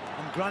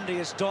 And Grundy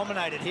has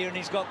dominated here, and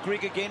he's got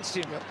Grigg against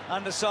him. Yep.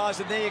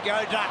 Undersized, and there you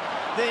go, Duck.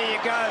 There you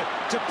go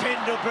to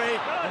Pendlebury.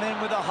 And then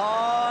with a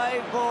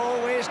high ball,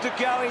 where's De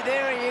Goey?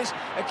 There he is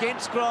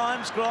against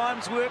Grimes.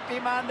 Grimes worked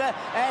him under.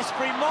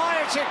 Asprey,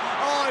 Meyer check.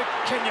 Oh,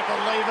 can you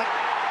believe it?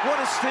 What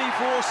does Steve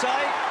Waugh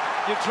say?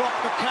 You drop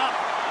the cup.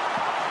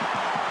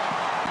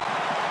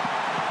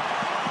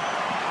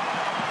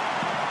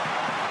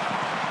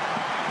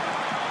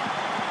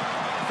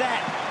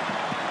 That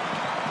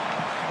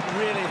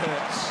really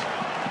hurts.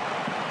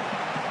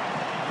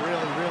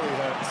 Really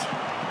hurts.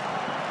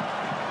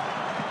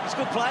 He's a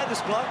good player,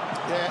 this bloke.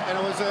 Yeah, and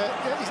it was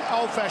he's an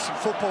old-fashioned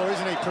footballer,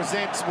 isn't he?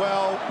 Presents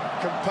well,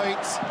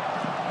 competes,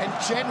 and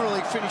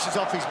generally finishes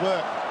off his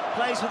work.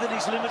 Plays within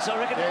his limits, I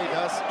reckon. Yeah, he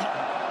does.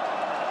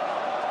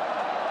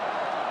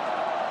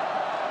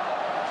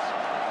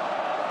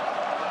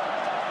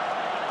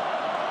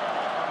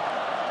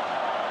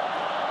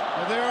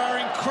 Well, there are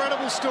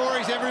incredible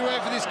stories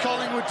everywhere for this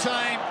Collingwood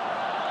team.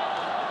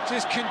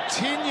 Just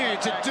continue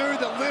to do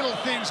the little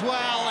things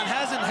well, and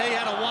hasn't he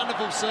had a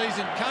wonderful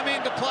season? Come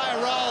in to play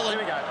a role, and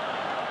Here we go.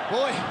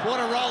 Boy, what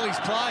a role he's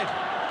played.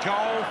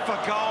 Goal for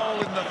goal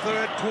in the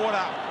third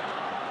quarter.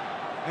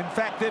 In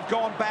fact, they've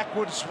gone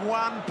backwards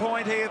 1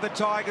 point here, the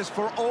Tigers,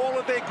 for all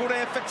of their good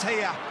efforts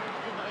here.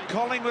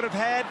 Collingwood have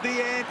had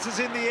the answers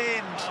in the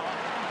end.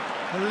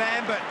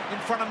 Lambert in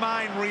front of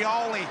Main,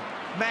 Rioli,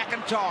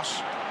 McIntosh,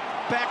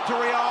 back to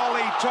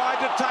Rioli, tried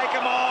to take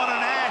him on,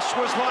 and Ash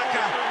was like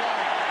a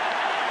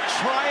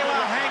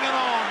trailer hanging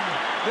on.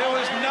 There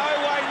was no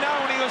way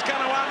knowing he was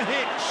going to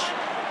unhitch.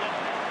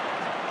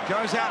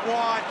 Goes out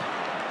wide.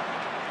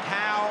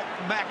 Howe,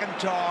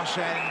 McIntosh,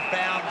 and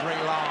boundary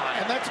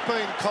line. And that's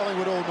been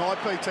Collingwood all night,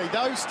 BT.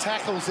 Those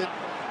tackles that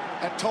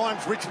at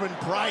times Richmond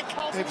break,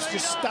 they've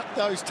just stuck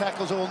those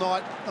tackles all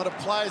night. Not a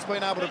player's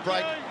been able to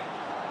break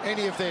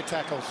any of their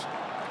tackles.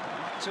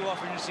 Too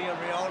often you see a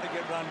Rioli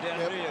get run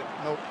down, do you?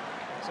 Nope.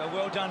 So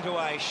well done to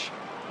Ash.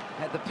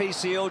 Had the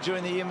PCL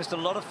during the year, missed a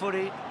lot of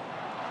footy.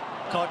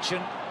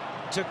 Cochin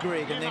to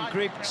Grigg, and then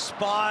Grigg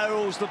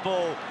spirals the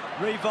ball.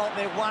 Revolt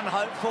their one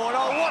hope forward.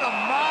 Oh, what a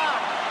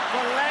mark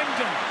for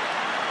Langdon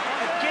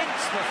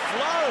against the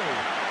flow.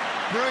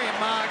 Brilliant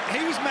mark.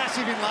 He was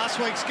massive in last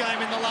week's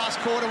game in the last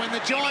quarter when the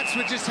Giants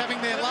were just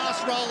having their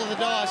last roll of the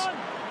dice.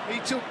 He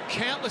took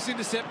countless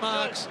intercept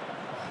marks.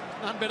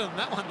 None better than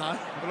that one, though.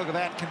 Have a look at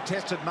that.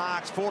 Contested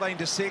marks,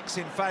 14-6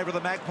 in favour of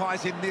the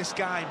Magpies in this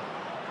game.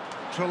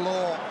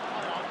 Treloar,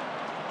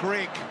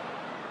 Grigg.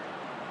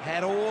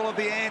 Had all of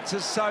the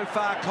answers so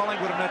far,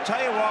 Collingwood. And I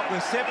tell you what,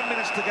 with 7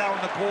 minutes to go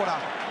in the quarter,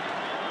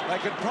 they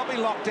could probably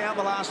lock down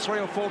the last 3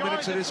 or 4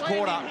 minutes of this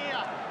quarter.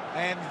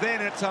 And then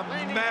it's a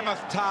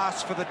mammoth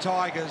task for the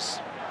Tigers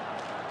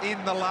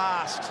in the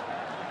last.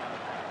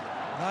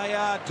 They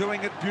are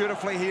doing it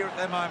beautifully here at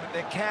the moment.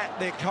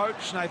 Their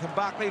coach, Nathan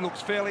Buckley, looks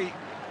fairly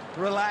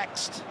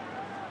relaxed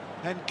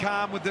and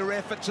calm with their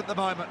efforts at the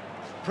moment.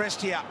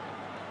 Prestia.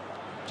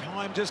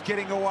 Time just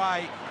getting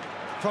away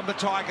from the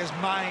Tigers.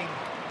 Main.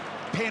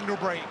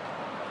 Pendlebury.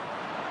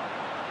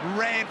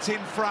 Rance in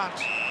front.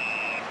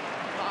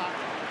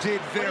 Did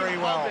very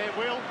well.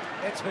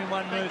 It's been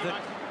one move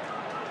that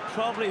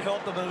probably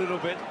helped them a little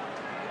bit.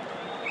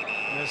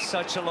 They're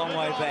such a long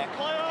way back.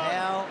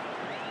 How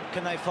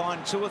can they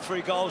find 2 or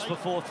 3 goals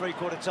before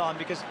three-quarter time?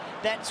 Because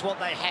that's what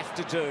they have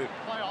to do.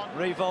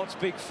 Revolt's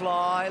big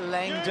fly,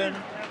 Langdon,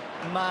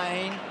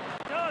 Main.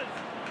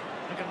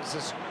 reckon it's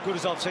as good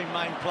as I've seen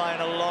Main play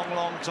in a long,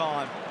 long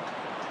time.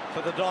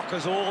 For the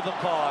Dockers, all the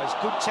pies.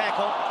 Good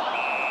tackle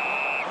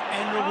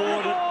and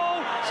rewarded.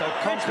 So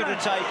Conker to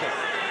take it.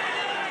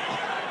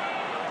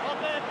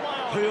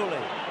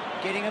 Hooley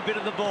getting a bit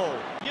of the ball.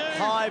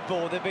 High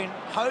ball. They've been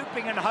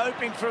hoping and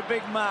hoping for a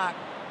big mark.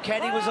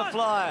 Caddy was a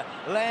flyer.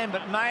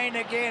 Lambert, Main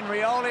again.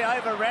 Rioli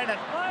overran it.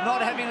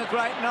 Not having a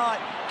great night.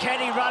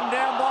 Caddy run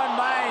down by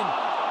Main.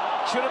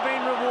 Should have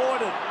been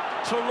rewarded.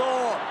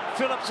 Trelaw.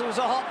 Phillips, it was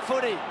a hot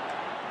footy.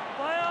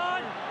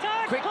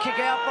 Quick kick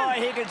out by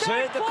Higgins.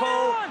 Heard the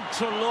call.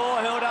 Trelaw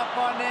held up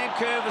by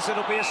Nankervis.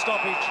 It'll be a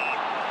stoppage.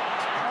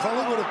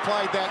 Collingwood have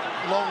played that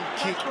long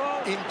kick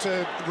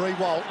into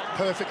Rewalt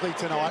perfectly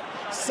tonight.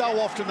 So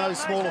often those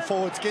smaller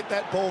forwards get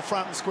that ball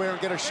front and square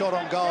and get a shot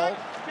on goal.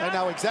 They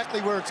know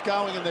exactly where it's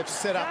going and they've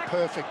set up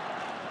perfect.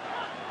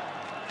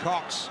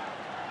 Cox.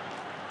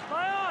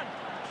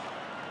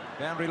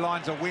 Boundary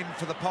line's a win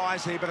for the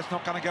Pies here, but it's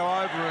not going to go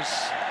over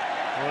us.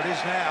 Well, it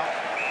is now.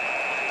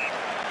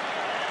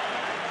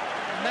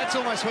 And that's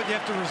almost what you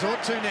have to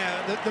resort to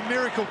now. The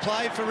miracle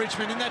play for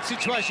Richmond in that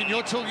situation.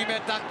 You're talking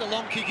about duck the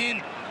long kick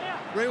in.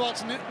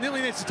 Rewalt's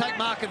nearly needs to take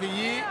mark of the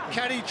year.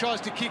 Caddy tries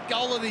to kick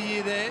goal of the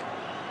year there.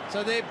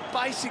 So their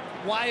basic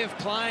way of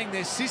playing,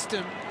 their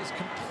system, is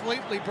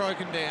completely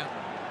broken down.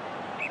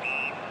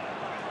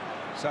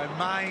 So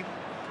Main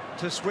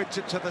to switch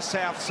it to the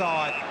south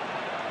side.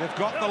 They've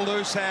got the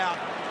loose out.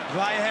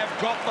 They have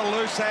got the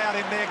loose out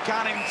in their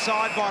gunning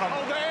side bottom.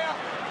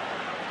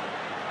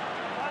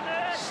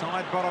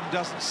 Side bottom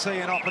doesn't see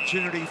an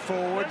opportunity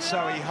forward,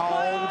 so he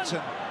holds,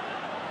 and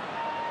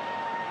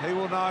he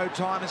will know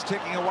time is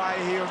ticking away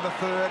here in the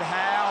third.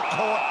 Howe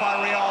caught by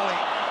Rioli.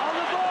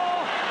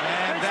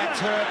 And that's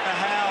hurt the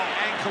Howe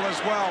ankle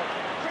as well.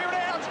 Clear it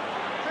out.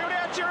 Clear it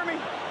out, Jeremy.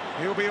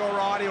 He'll be all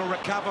right. He'll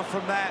recover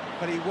from that,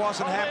 but he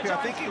wasn't happy.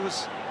 I think he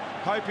was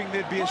hoping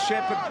there'd be a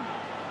Shepherd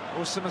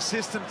or some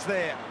assistance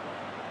there.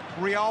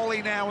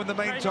 Rioli now in the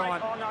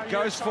meantime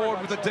goes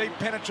forward with a deep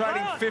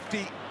penetrating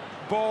 50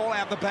 ball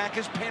out the back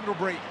as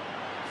Pendlebury.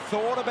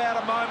 Thought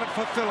about a moment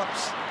for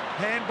Phillips.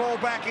 Handball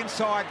back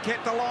inside,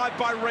 kept alive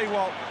by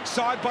Rewalt.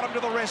 Side bottom to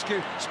the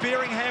rescue.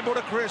 Spearing handball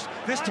to Chris.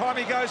 This time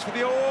he goes for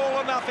the all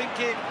or nothing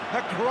kick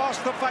across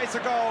the face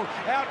of goal,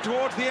 out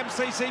towards the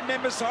MCC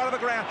members' side of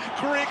the ground.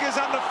 Grigg is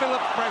under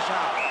Phillips'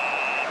 pressure.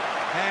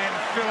 And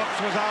Phillips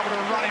was able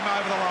to run him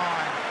over the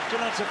line. Do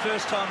you know it's the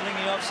first time,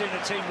 Lingy, I've seen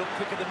a team look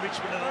quicker than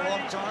Richmond in a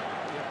long time?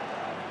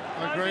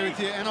 I agree with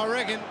you, and I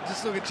reckon,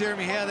 just look at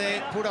Jeremy Howe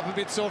there, pulled up a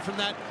bit sore from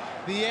that.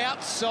 The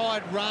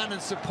outside run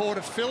and support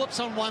of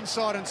Phillips on one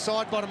side and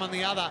side bottom on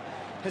the other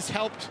has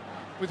helped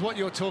with what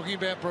you're talking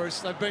about, Bruce.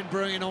 They've been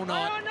brewing all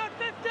night.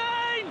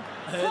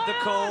 Heard the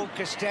call.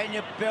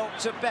 Castagna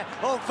belts it back.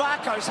 Oh,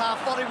 Varco's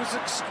half volley was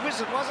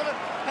exquisite, wasn't it?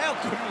 How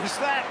good was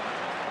that?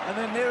 And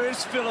then there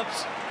is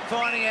Phillips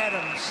finding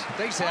Adams.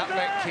 These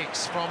outlet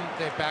kicks from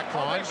their back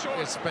line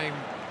has been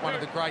one of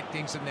the great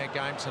things in their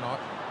game tonight.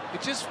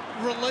 It just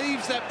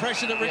relieves that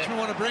pressure that Richmond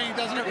want to bring,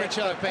 doesn't it,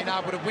 Richo? They've been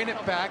able to win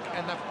it back,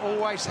 and they've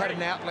always had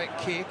an outlet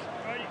kick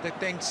that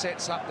then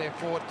sets up their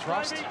forward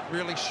thrust.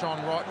 Really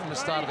shone right from the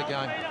start of the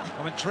game.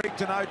 I'm intrigued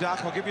to know,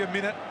 Duck. I'll give you a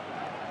minute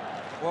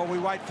while we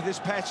wait for this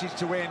passage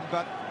to end.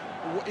 But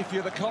if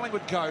you're the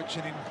Collingwood coach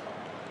and in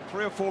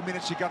 3 or 4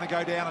 minutes you're going to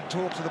go down and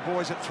talk to the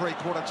boys at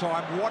three-quarter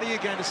time, what are you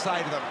going to say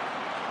to them?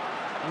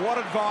 What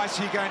advice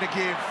are you going to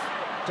give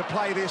to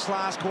play this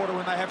last quarter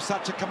when they have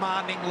such a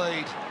commanding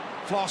lead?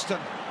 Floston,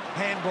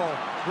 handball,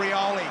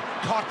 Rioli,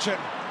 Cochin,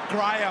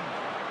 Graham.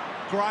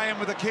 Graham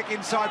with a kick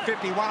inside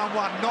 50,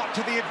 one-on-one, not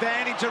to the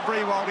advantage of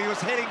Rewalt. He was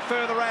heading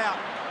further out.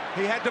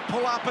 He had to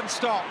pull up and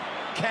stop.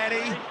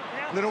 Caddy,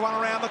 little one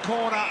around the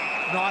corner.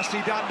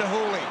 Nicely done to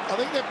Hooley. I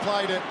think they've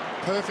played it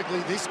perfectly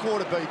this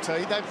quarter,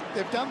 BT.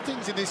 They've done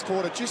things in this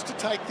quarter just to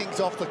take things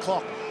off the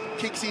clock.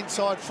 Kicks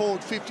inside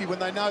forward 50 when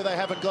they know they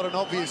haven't got an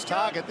obvious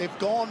target. They've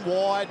gone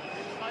wide,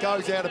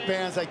 goes out of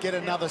bounds, they get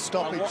another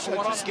stoppage.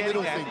 What just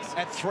little things.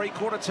 At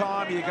three-quarter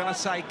time, you're going to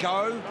say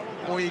go,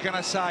 or you're going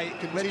to say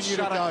let's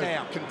shut it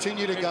down.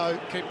 Continue to go.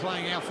 Keep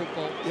playing our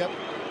football. Yep.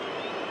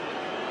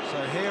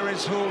 So here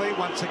is Hooley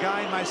once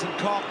again. Mason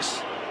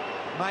Cox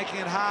making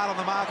it hard on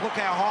the mark. Look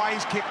how high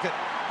he's kicked it.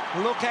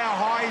 Look how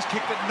high he's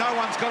kicked it. No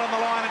one's got on the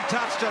line and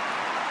touched it.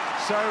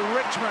 So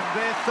Richmond,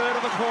 their third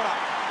of the quarter.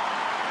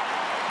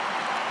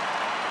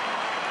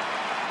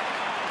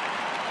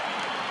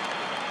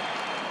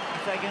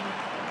 If they can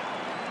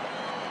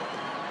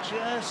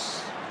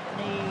just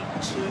need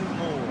 2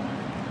 more.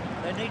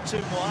 They need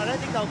 2 more. I don't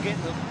think they'll get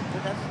them,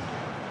 but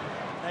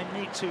they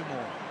need 2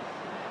 more.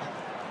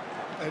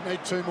 They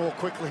need 2 more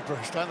quickly,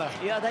 Bruce, don't they?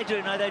 Yeah, they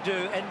do. No, they do.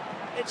 And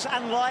it's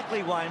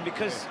unlikely, Wayne,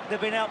 because they've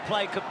been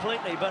outplayed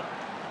completely, but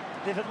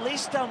they've at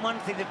least done one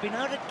thing. They've been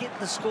able to get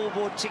the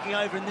scoreboard ticking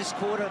over in this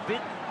quarter a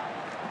bit.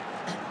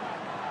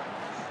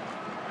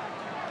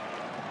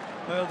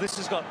 Well, this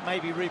has got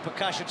maybe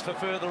repercussions for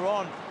further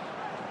on.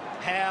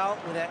 Howe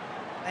with that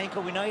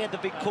ankle. We know he had the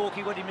big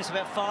corky. What did he miss?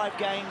 About 5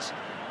 games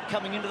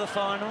coming into the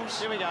finals.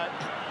 Here we go.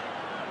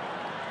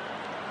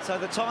 So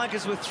the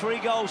Tigers with 3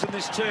 goals in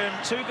this term,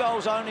 2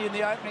 goals only in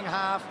the opening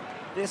half.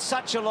 They're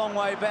such a long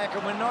way back,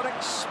 and we're not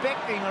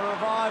expecting a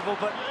revival,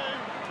 but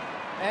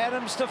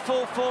Adams to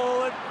full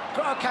forward.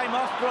 Came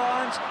off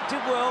Grimes,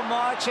 did well.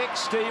 Myercheck,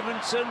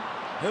 Stevenson,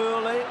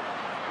 Hurley,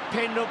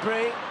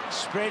 Pendlebury,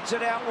 spreads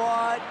it out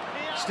wide.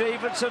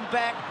 Stevenson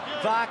back,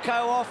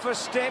 Varco off a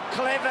step,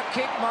 clever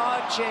kick,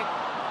 Myercheck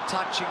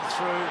touching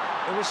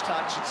through. It was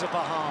touch, it's a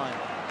behind.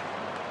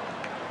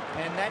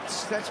 And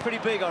that's pretty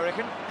big, I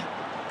reckon.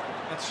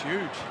 That's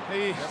huge.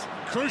 He's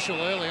crucial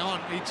early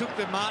on. He took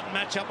the Martin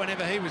match up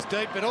whenever he was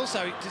deep, but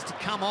also just to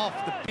come off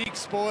the big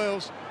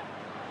spoils,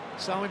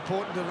 so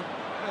important to them.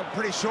 I'm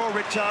pretty sure,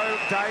 Richo,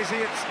 Daisy,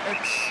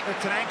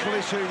 it's an ankle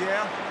issue,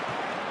 yeah?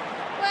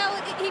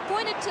 Well, he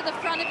pointed to the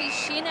front of his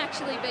shin,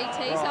 actually,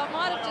 BT, so it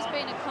might have just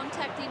been a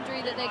contact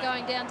injury that they're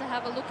going down to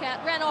have a look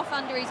at. Ran off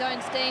under his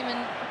own steam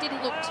and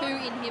didn't look too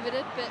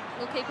inhibited, but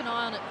we'll keep an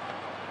eye on it.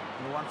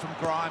 The one from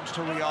Grimes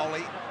to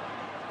Rioli.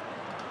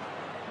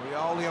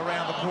 Rioli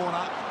around the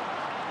corner.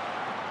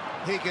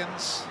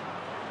 Higgins.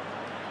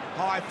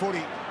 High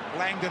footy.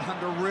 Langdon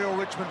under real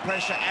Richmond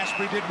pressure.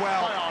 Asprey did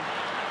well.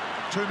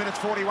 2 minutes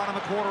 41 in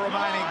the quarter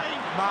remaining.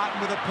 Martin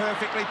with a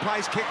perfectly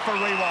placed kick for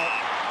Riewoldt.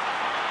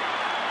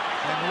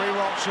 And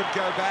Riewoldt should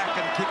go back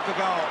and kick the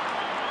goal.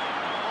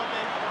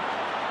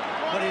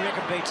 What do you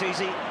reckon,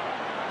 BTZ?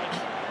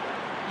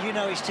 You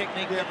know his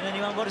technique better than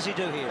anyone. What does he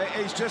do here?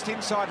 He's just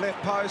inside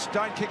left post.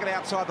 Don't kick it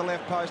outside the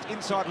left post.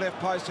 Inside left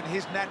post, and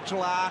his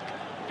natural arc,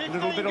 a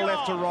little bit of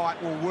left to right,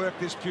 will work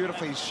this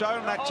beautifully. He's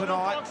shown that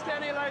tonight.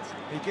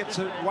 He gets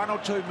 1 or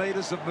 2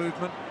 metres of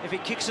movement. If he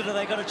kicks it, have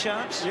they got a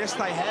chance? Yes,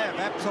 they have.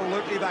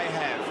 Absolutely, they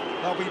have.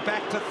 They'll be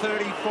back to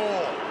 34.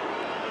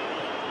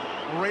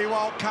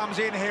 Riewoldt comes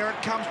in here.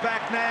 It comes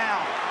back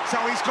now. So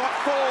he's got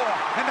 4,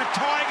 and the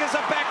Tigers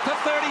are back to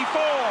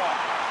 34.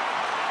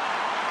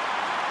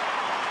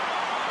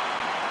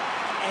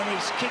 And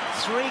he's kicked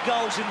 3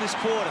 goals in this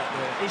quarter.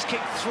 Yeah. He's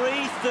kicked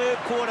 3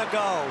 third-quarter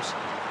goals.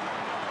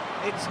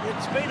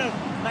 It's been a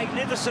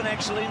magnificent,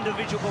 actually,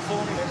 individual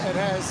performance. It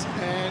has,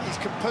 and he's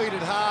competed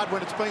hard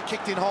when it's been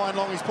kicked in high and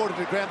long. He's put it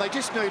to the ground. They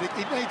just need it.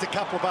 He needs a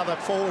couple of other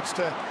forwards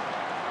to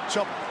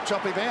chop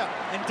him out.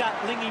 And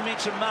Lingy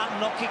mentioned Martin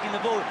not kicking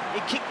the ball.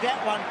 He kicked that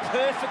one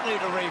perfectly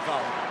to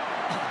Riewoldt.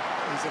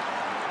 He's a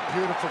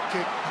beautiful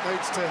kick.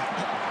 Needs to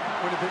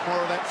win a bit more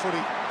of that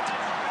footy.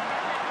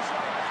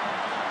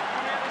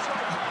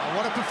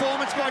 What a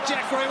performance by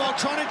Jack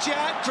Riewoldt, trying to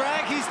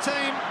drag his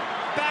team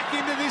back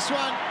into this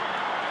one.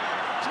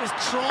 Just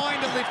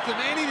trying to lift them.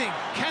 Anything.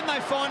 Can they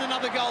find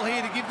another goal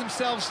here to give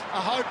themselves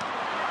a hope?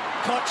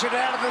 Koch it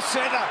out of the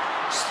centre,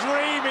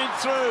 streaming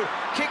through,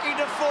 kicking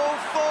to full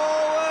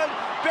forward,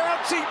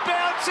 bouncing,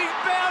 bouncing,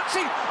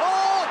 bouncing.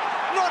 Oh,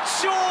 not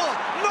sure.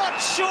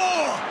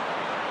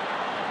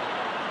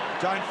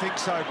 Don't think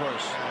so,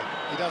 Bruce.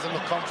 He doesn't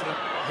look confident,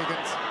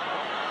 Higgins.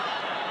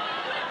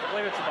 I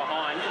believe it's a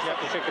behind. You have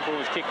to check the ball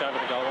was kicked over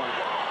the goal line.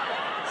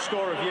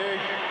 Score review.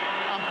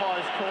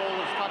 Umpire's call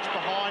is touch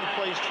behind.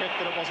 Please check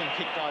that it wasn't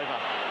kicked over.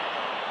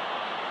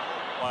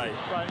 Wait.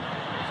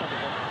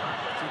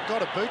 If you'd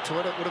got a boot to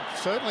it, it would have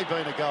certainly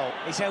been a goal.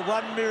 He's had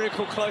one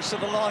miracle close to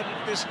the line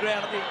at this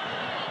ground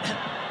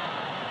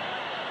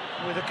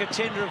with a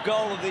contender of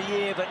goal of the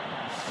year, but...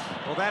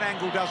 Well, that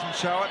angle doesn't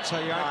show it, so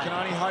you can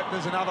only hope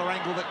there's another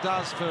angle that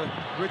does for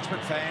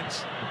Richmond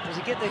fans. Does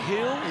he get the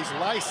heel? He's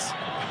lace.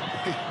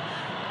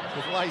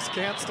 If lace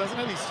counts, doesn't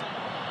it? He's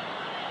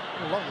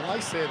a long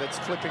lace there that's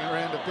flipping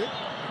around a bit.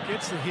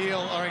 Gets the heel,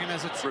 I reckon,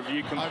 as it's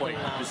review complete.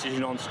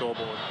 Decision on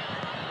scoreboard.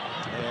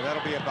 Yeah,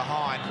 that'll be a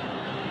behind.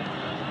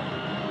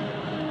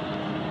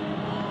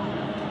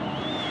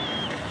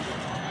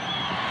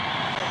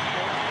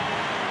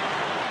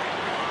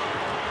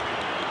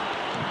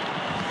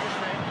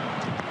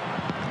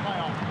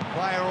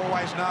 Player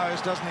always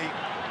knows, doesn't he?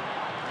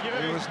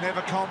 He was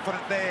never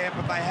confident there,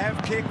 but they have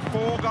kicked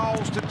 4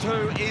 goals to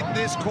 2 in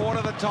this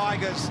quarter, the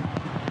Tigers.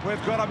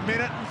 We've got 1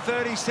 minute and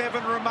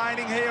 37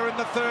 remaining here in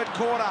the third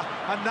quarter.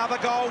 Another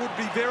goal would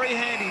be very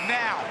handy.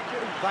 Now,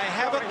 they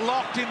haven't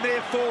locked in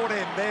their forward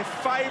end, their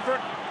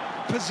favourite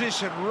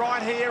position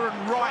right here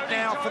and right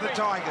now for the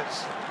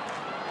Tigers.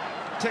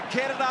 To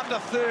get it under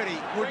 30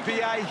 would be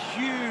a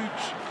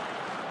huge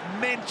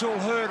mental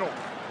hurdle.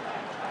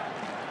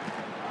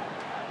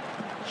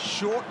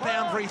 Short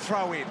boundary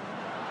throw in.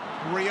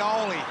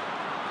 Rioli,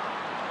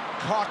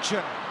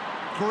 Cochin,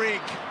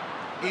 Grigg,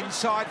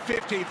 inside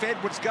 50. If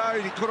Edwards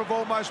goes, he could have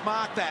almost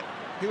marked that.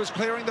 He was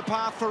clearing the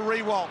path for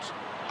Riewoldt.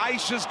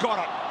 Aisha's got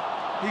it.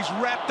 He's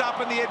wrapped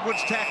up in the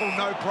Edwards tackle,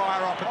 no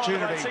prior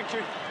opportunity.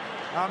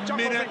 A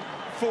minute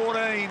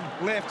 14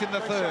 left in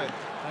the third.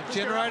 They've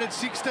generated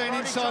 16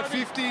 inside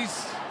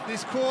 50s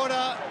this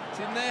quarter. It's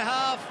in their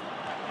half.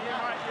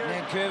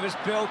 Nankervis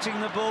belting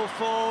the ball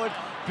forward.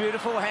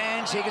 Beautiful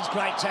hands. Higgins,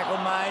 great tackle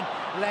made.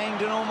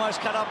 Langdon almost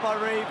cut up by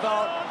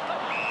Riewoldt.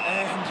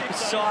 And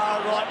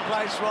Sire, right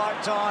place,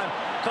 right time.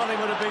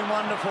 Collingwood have been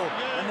wonderful.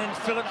 And then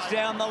Phillips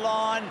down the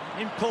line.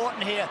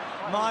 Important here.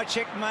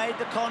 Myercheck made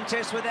the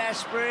contest with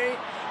Asprey.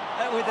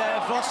 with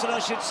Vlastuin, I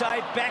should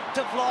say. Back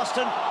to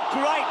Vlastuin.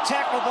 Great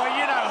tackle by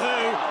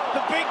you-know-who,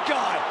 the big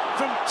guy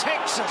from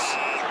Texas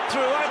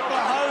through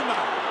Oklahoma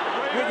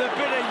with a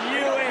bit of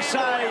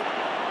USA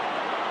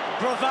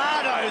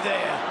bravado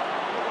there.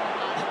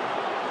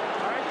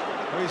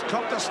 Well, he's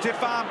copped a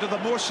stiff arm to the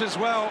mush as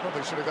well.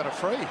 Probably should have got a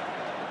free.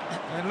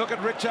 And look at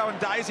Richo and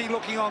Daisy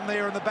looking on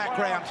there in the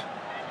background.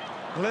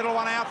 Little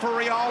one out for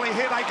Rioli.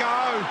 Here they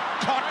go.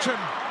 Cochin.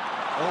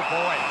 Oh,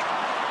 boy.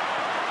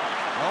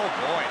 Oh,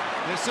 boy.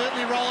 They're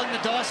certainly rolling the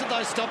dice at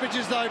those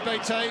stoppages, though,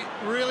 BT.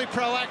 Really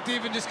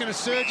proactive and just going to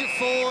surge it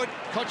forward.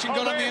 Cochin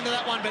got on the end of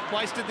that one, but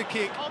wasted the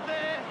kick.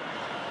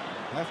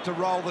 Have to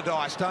roll the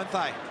dice, don't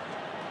they?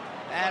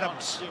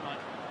 Adams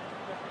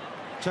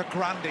to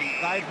Grundy.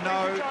 They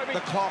know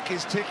the clock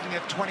is ticking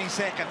at 20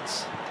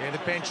 seconds. Yeah, the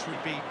bench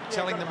would be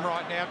telling them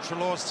right now.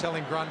 Treloar's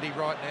telling Grundy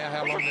right now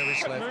how long there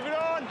is left. Move it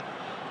on.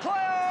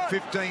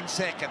 15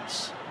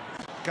 seconds.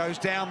 Goes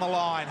down the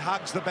line,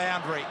 hugs the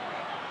boundary.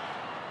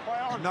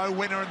 No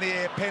winner in the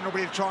air.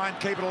 Pendlebury to try and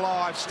keep it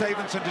alive.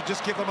 Stevenson to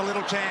just give them a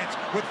little chance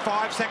with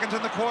 5 seconds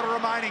in the quarter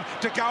remaining.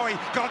 To Goey,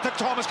 got it to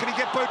Thomas. Can he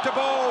get boot to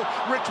ball?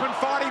 Richmond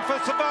fighting for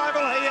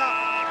survival here.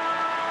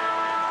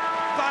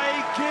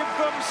 They give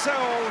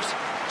themselves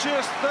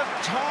just the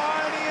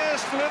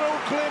tiniest little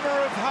glimmer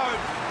of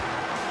hope.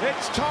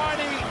 It's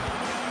tiny.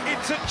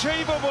 It's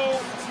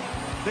achievable.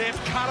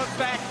 They've cut it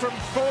back from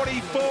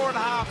 44 at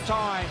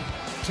half-time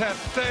to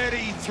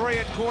 33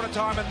 at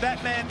quarter-time, and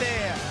that man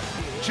there,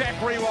 Jack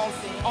Riewoldt,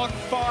 on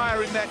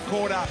fire in that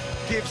quarter,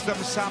 gives them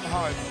some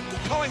hope.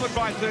 Collingwood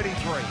by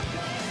 33.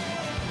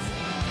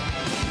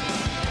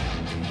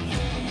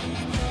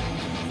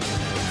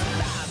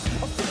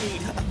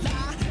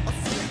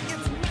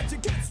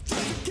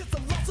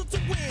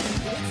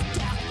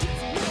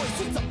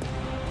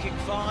 Kick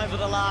 5 of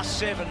the last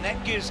 7.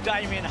 That gives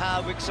Damien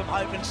Hardwick some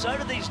hope, and so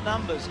do these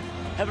numbers.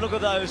 Have a look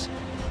at those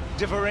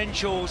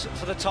differentials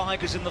for the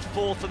Tigers in the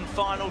 4th and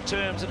final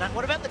terms. And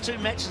what about the 2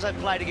 matches they've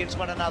played against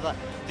one another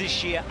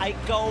this year? 8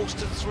 goals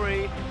to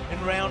 3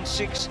 in round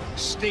 6,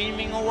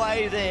 steaming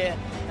away there.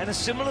 And a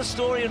similar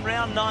story in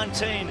round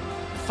 19,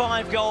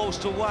 5 goals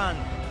to 1.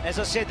 As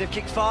I said, they've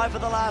kicked 5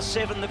 of the last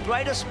 7. The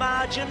greatest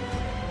margin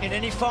in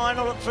any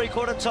final at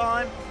three-quarter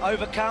time,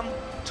 overcome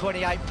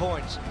 28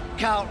 points.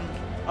 Carlton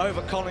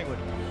over Collingwood,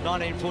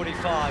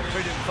 1945,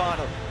 prelim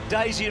final.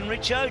 Daisy and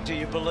Richo, do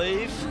you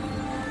believe?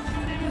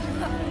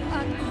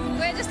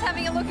 We're just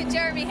having a look at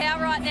Jeremy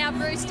Howe right now,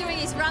 Bruce, doing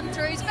his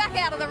run-throughs, back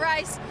out of the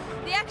race.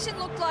 The action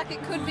looked like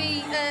it could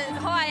be a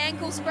high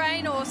ankle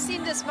sprain or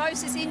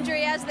syndesmosis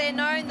injury, as they're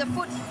known. The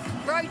foot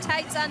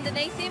rotates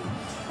underneath him.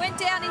 Went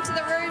down into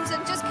the rooms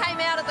and just came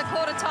out at the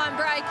quarter-time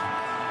break.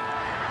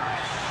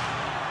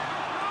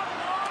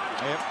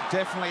 Yep,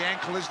 definitely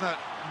ankle, isn't it?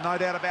 No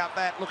doubt about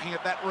that, looking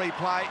at that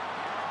replay.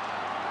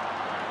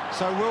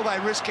 So will they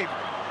risk him?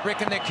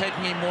 Reckon they're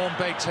keeping him warm,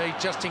 BT,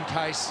 just in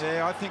case.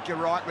 Yeah, I think you're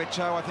right,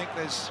 Richo. I think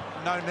there's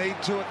no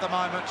need to at the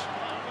moment.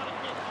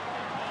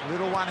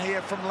 Little one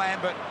here from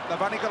Lambert.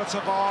 They've only got to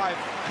survive.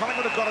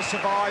 Collingwood have got to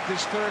survive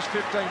this first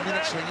 15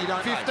 minutes, and you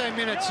don't 15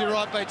 minutes, you're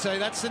right, BT.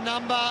 That's the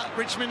number.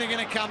 Richmond are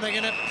going to come. They're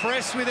going to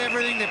press with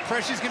everything. Their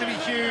pressure's going to be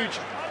huge.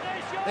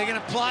 They're going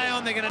to play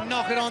on. They're going to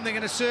knock it on. They're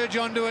going to surge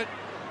onto it.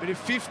 But in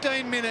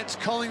 15 minutes,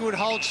 Collingwood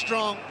hold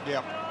strong.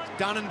 Yep.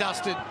 Done and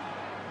dusted.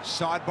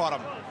 Side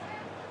bottom.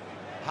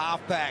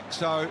 Half back,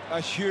 so a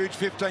huge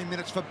 15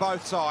 minutes for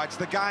both sides.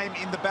 The game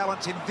in the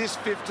balance in this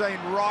 15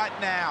 right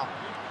now.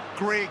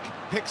 Grigg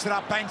picks it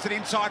up, bangs it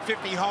inside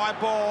 50, high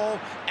ball.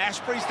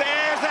 Ashbury's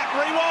there's that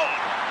Riewoldt.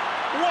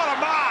 What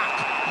a mark!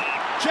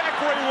 Jack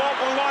Riewoldt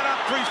will line up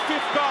for his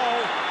 5th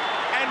goal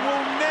and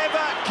will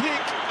never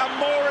kick a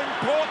more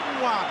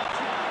important one.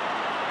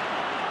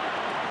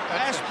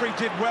 Ashbury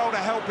did well to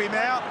help him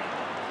out.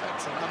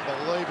 That's an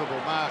unbelievable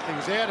mark. He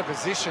was out of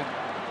position.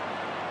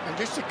 And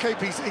just to keep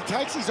he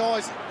takes his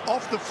eyes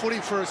off the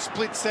footy for a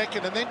split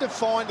second and then to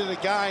find it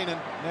again.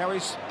 And now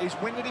he's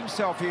winded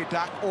himself here,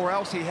 Duck, or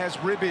else he has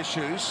rib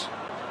issues.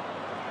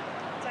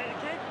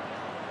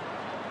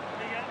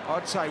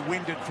 I'd say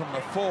winded from the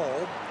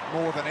fall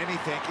more than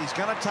anything. He's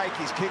going to take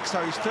his kick,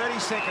 so his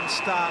 30-second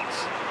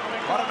starts.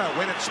 I don't know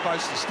when it's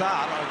supposed to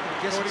start.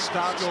 I guess it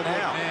starts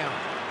now.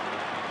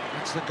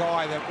 It's the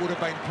guy that would have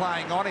been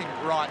playing on him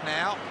right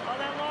now.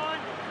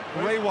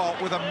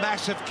 Riewoldt with a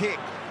massive kick.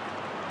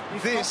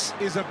 This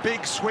is a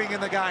big swing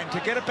in the game to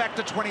get it back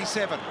to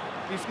 27.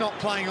 If not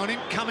playing on him,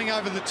 coming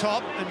over the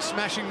top and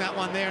smashing that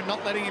one there and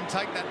not letting him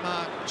take that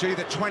mark. Gee,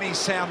 the 20s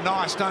sound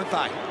nice, don't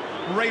they?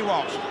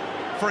 Riewoldt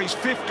for his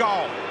 5th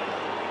goal.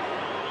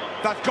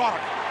 They've got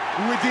it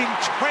within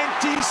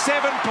 27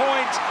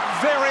 points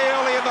very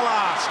early in the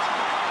last.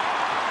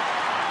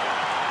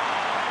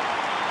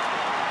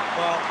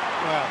 Well,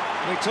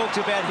 we talked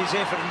about his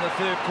effort in the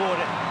 3rd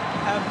quarter.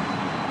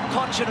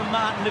 Cochin and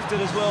Martin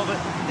lifted as well,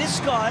 but this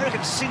guy, I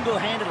reckon,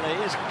 single-handedly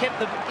has kept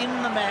them in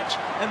the match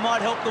and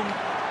might help them.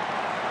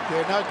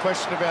 Yeah, no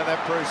question about that,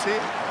 Bruce.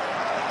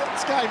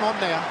 It's game on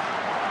now.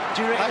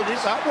 Do you reckon it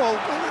is? Well,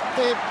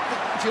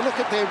 if you look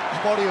at their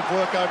body of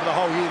work over the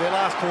whole year, their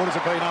last quarters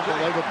have been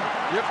unbelievable.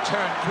 Yep,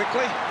 turned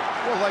quickly.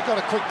 Well, they got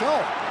a quick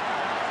goal.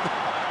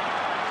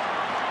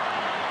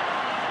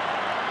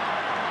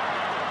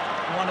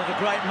 One of the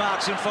great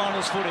marks in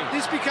finals footy.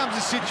 This becomes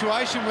a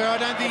situation where I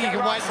don't think you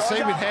can wait and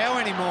see with Howe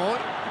anymore.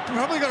 You've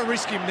probably got to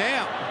risk him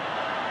now.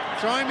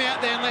 Throw him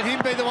out there and let him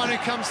be the one who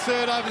comes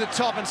third over the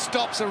top and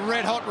stops a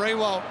red-hot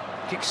Riewoldt.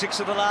 Kick 6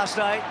 of the last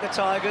 8, the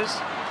Tigers.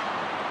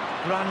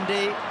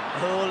 Grundy,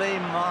 Hurley,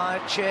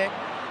 Myercheck,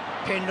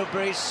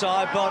 Pendlebury,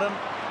 side bottom.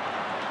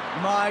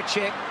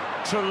 Myercheck,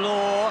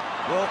 Treloar,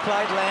 well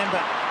played,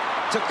 Lambert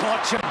to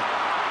Cochin.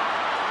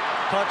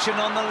 Cochin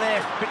on the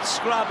left, bit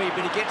scrubby,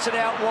 but he gets it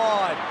out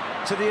wide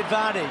to the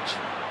advantage.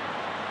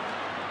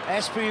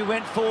 Asprey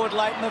went forward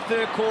late in the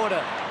third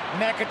quarter.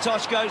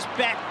 McIntosh goes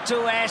back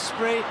to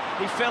Asprey.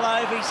 He fell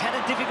over. He's had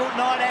a difficult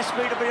night,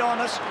 Asprey, to be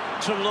honest.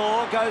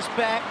 Treloar goes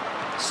back.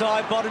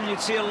 Side bottom, you'd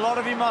see a lot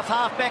of him off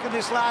half-back in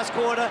this last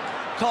quarter.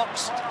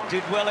 Cox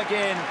did well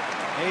again.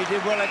 He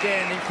did well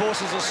again. He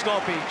forces a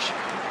stoppage.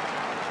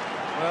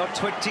 Well,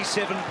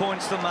 27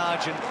 points the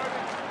margin.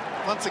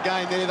 Once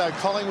again there, though,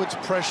 Collingwood's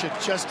pressured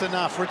just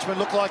enough. Richmond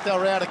looked like they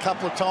were out a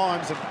couple of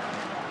times and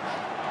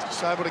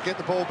just able to get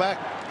the ball back.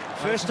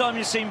 First time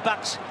you've seen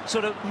Bucks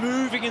sort of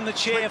moving in the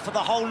chair for the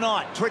whole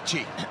night.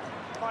 Twitchy.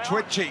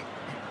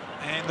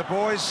 And the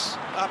boys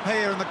up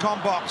here in the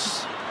comm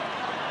box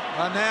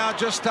are now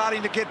just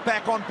starting to get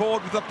back on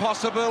board with the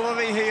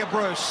possibility here,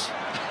 Bruce.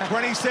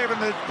 27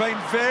 has been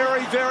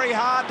very, very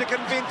hard to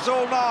convince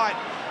all night.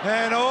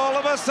 And all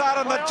of a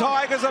sudden, the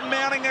Tigers are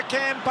mounting a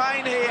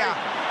campaign here.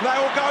 They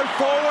will go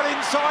forward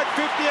inside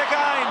 50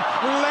 again.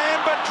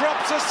 Lambert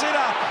drops a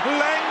sitter.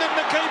 Langdon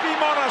to keep him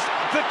honest.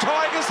 The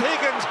Tigers,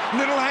 Higgins,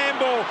 little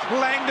handball.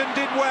 Langdon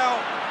did well.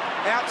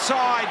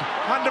 Outside,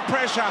 under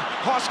pressure,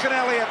 Hoskin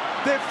Elliott.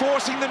 They're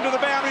forcing them to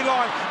the boundary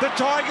line. The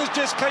Tigers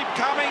just keep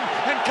coming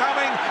and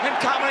coming and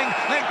coming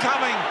and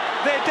coming.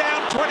 They're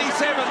down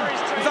 27.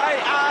 They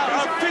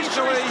are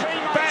officially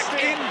back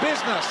in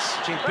business.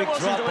 Gee, big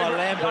drop by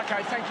Lambert.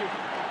 Okay, thank you.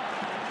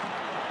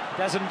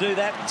 Doesn't do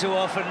that too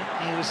often.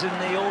 He was in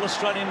the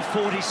All-Australian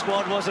 40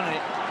 squad, wasn't he?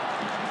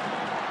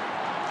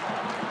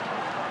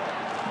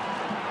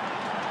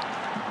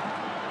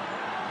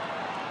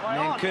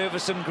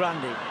 Nankervis and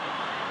Grundy.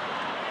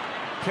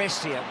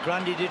 Prestia,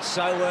 Grundy did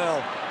so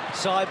well.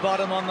 Side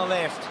bottom on the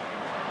left.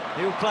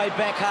 He'll play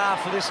back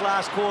half for this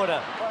last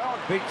quarter.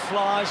 Big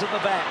flies at the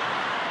back.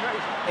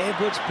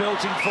 Edwards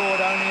belting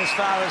forward only as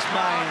far as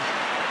Main,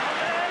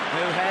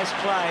 who has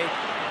played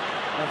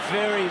a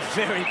very,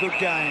 very good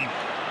game.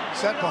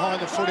 Sat behind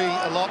the footy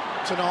a lot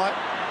tonight.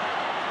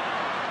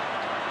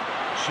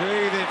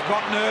 Gee, they've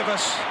got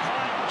nervous.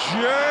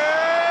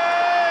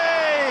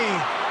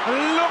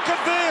 Look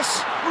at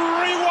this.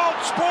 Riewoldt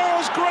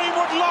spoils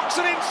Greenwood, locks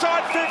it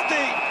inside 50.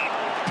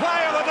 Play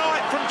of the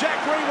night from Jack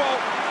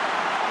Riewoldt.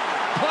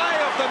 Play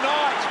of the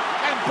night.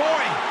 And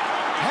boy,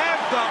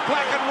 have the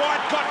black and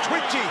white got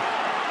twitchy.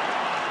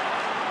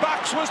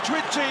 Bucks was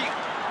twitchy.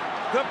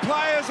 The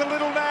players a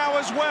little now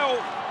as well.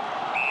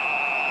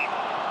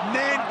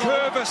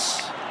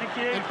 Nankervis.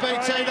 And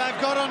BT,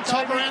 they've got on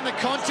top around the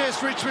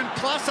contest, Richmond,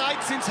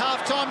 +8 since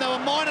half-time. They were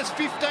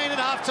 -15 at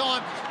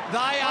half-time.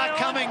 They are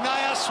coming,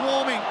 they are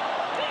swarming.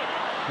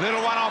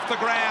 Little one off the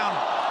ground.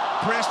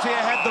 Prestia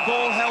had the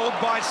ball held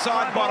by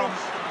side bottom.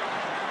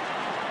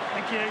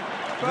 Thank you.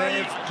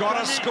 They've got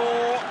to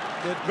score.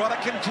 They've got to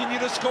continue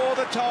to score,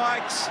 the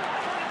Tigers.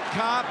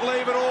 Can't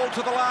leave it all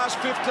to the last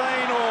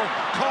 15 or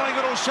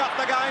Collingwood will shut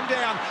the game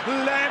down.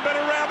 Lambert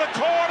around the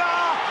corner.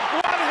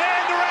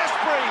 One-hander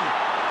Asprey.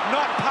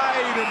 Not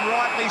paid, and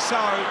rightly so.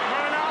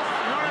 Not enough,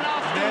 not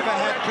enough. Never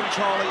had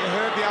control. You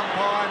heard the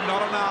umpire.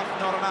 Not enough,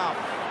 not enough.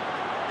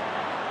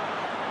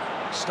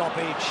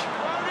 Stoppage.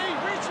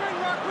 Richmond,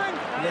 Ruckman.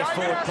 Left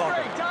forward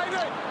pocket.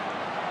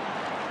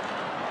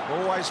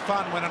 Always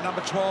fun when a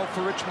number 12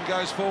 for Richmond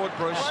goes forward,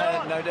 Bruce.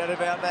 No doubt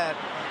about that.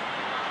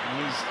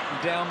 He's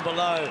down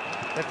below.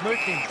 They've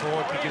moved him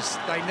forward because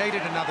they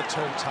needed another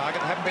tall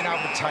target. They haven't been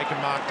able to take a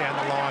mark down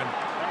the line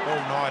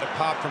all night,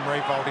 apart from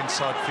Riewoldt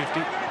inside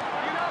 50.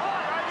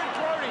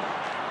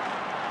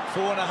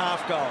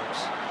 4.5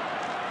 goals.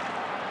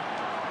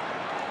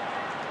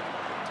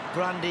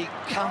 Grundy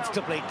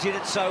comfortably did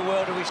it so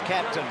well to his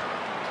captain.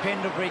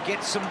 Pendlebury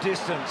gets some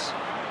distance.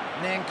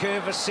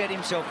 Nankervis set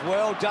himself.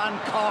 Well done,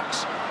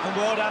 Cox, and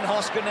well done,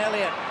 Hoskin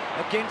Elliott.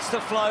 Against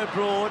the flow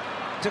broad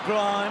to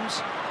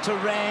Grimes, to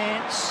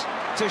Rance,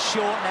 to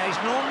Short. Now,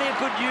 he's normally a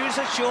good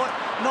user, Short.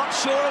 Not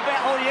sure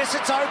about, oh, yes,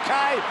 it's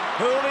okay.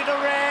 Hurley to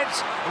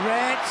Rance.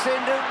 Rance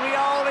then to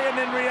Rioli, and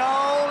then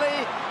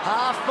Rioli.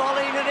 Half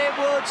volleying at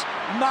Edwards.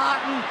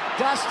 Martin,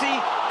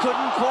 Dusty,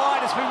 couldn't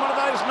quite. It's been one of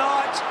those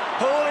nights.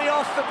 Hurley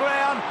off the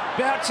ground,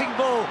 bouncing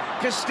ball.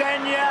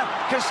 Castagna,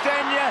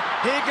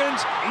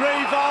 Higgins,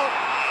 Riewoldt.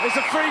 There's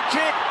a free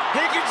kick.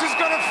 Higgins has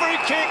got a free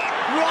kick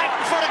right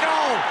in front of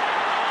goal.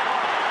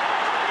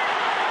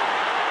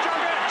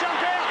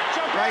 Jump out.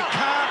 They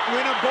can't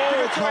win a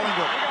ball,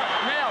 Collingwood.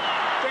 Now,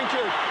 thank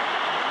you.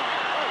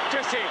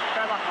 Just here.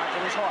 Bad luck, mate.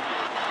 It was hot.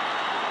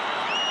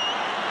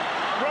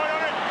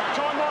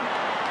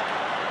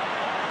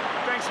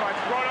 Thanks, mate.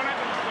 Right on it.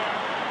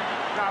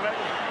 No, but...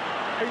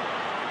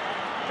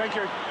 Thank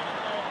you.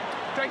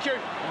 Thank you.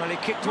 Well, he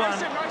kicked one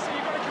Mason,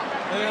 you've got to come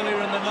back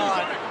earlier in the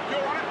night. You're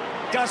on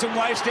it. Doesn't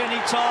waste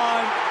any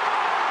time.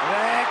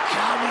 They're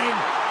coming.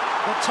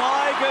 The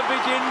Tiger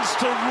begins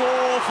to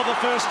roar for the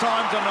first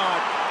time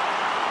tonight.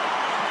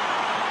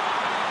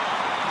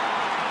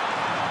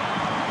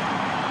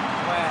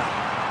 Wow.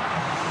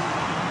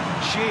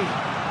 Gee,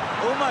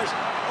 almost.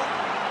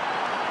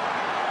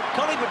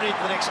 Collingwood need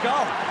the next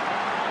goal.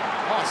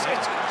 To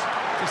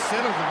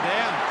settle them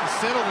down, to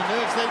settle the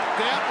nerves. They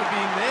doubt would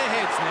be in their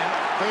heads now.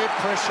 Their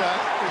pressure,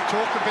 we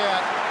talked about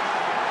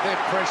their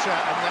pressure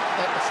and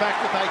the fact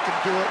that they can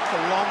do it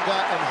for longer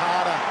and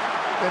harder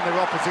than their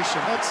opposition.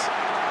 That's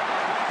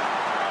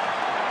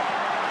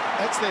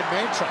their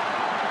mantra.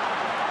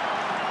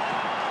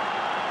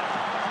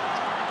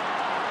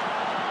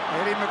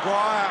 Eddie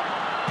Maguire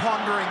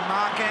pondering,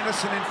 Mark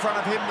Anderson in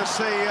front of him, the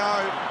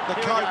CEO, the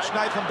coach,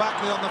 Nathan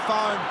Buckley on the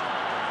phone.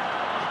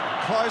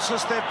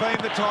 Closest they've been,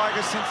 the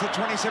Tigers, since the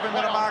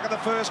 27-minute mark of the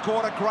first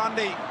quarter.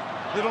 Grundy,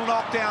 little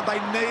knockdown. They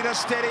need a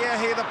steadier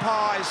here, the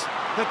Pies.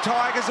 The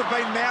Tigers have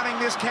been mounting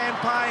this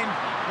campaign,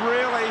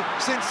 really,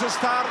 since the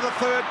start of the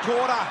third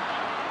quarter.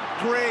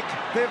 Greg,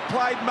 they've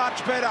played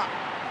much better.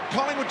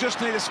 Collingwood just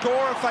need a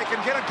score. If they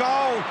can get a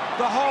goal,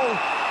 the whole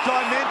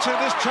dimension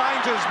of this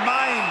changes.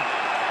 Main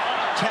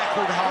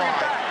tackled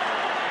high.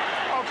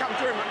 I'll come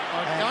through, mate.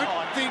 I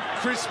don't think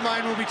Chris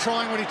Main will be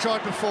trying what he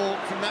tried before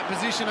from that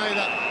position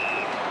either.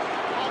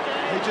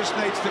 He just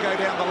needs to go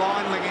down the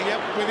line, Lingy.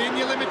 Yep, within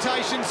your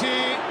limitations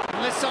here,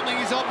 unless something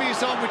is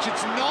obvious on, which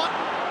it's not.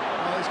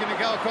 Well, he's going to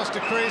go across to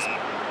Chris.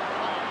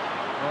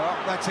 Well,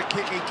 that's a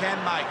kick he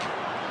can make.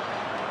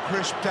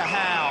 Crisp to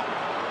Howe.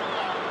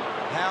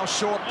 Howe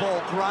short ball.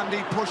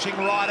 Grundy pushing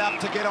right up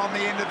to get on the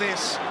end of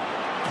this.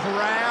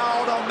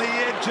 Crowd on the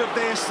edge of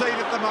their seat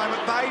at the moment.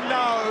 They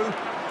know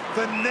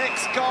the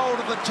next goal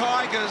to the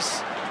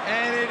Tigers,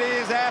 and it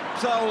is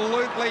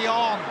absolutely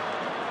on.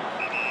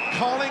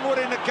 Collingwood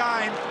in the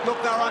game.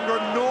 Look, they're under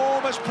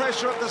enormous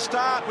pressure at the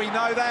start, we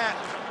know that.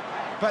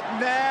 But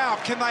now,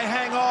 can they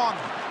hang on?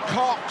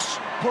 Cox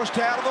pushed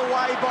out of the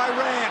way by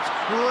Rant.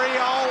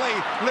 Rioli,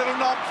 little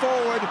knock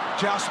forward,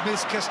 just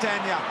missed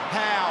Castagna.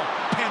 Howe,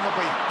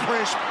 Pendlebury,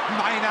 Crisp,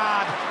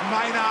 Maynard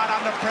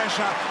under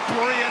pressure.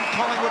 Brilliant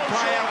Collingwood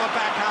play out of the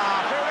back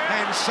half.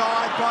 And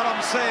side bottom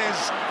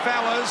says,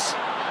 fellas,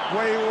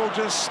 we will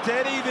just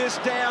steady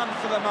this down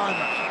for the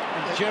moment.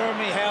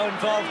 Jeremy Howe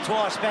involved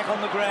twice, back on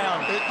the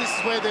ground. This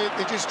is where they're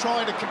just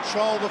trying to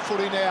control the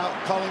footy now,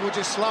 Collingwood,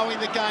 just slowing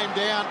the game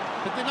down.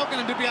 But they're not going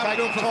to be able to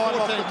do it for time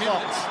 14 off the minutes.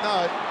 clock.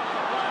 No.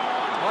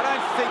 I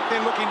don't think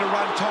they're looking to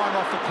run time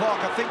off the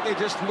clock. I think they're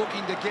just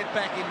looking to get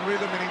back in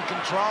rhythm and in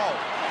control.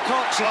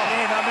 Cox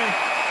again, I mean,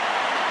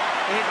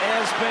 it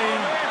has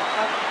been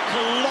a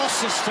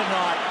colossus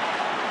tonight.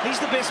 He's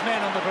the best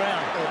man on the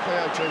ground.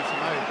 POG for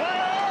me.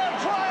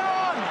 Play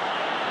on!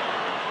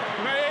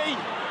 Me!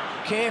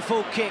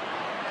 Careful kick.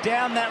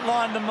 Down that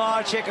line to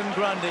Myercheck and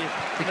Grundy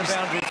in the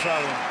boundary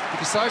throw-in.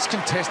 Because those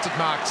contested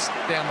marks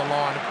down the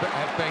line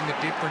have been the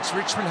difference.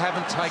 Richmond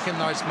haven't taken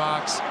those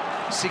marks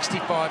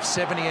 65,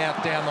 70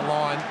 out down the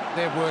line.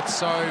 They're worth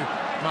so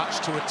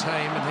much to a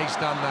team, and he's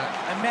done that.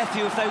 And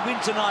Matthew, if they win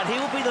tonight, he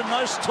will be the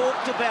most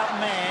talked about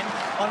man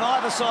on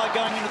either side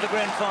going into the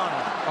grand final.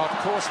 Of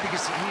course,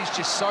 because he's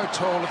just so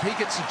tall. If he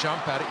gets a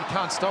jump at it, you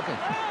can't stop him.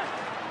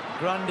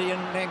 Grundy and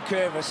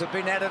Nankervis have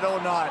been at it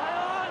all night.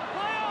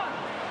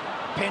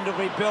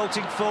 Pendlebury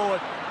belting forward.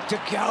 To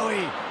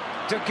Goey.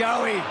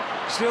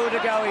 Still to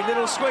Goey.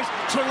 Little squeeze.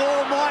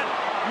 Treloar might.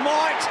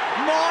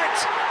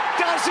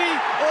 Does he?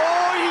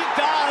 Oh, he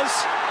does.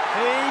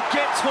 He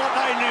gets what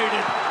they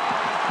needed.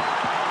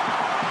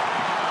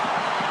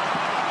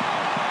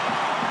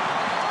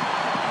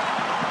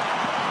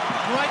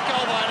 Great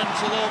goal by Adam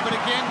Treloar, but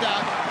again,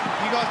 Doug,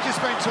 you guys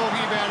just been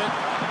talking about it.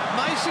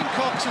 Mason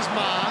Cox's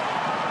mark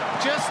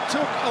just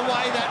took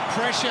away that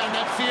pressure and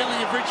that feeling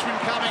of Richmond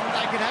coming.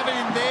 They could have it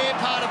in their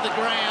part of the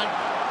ground.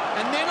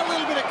 And then a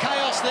little bit of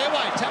chaos their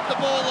way. Tapped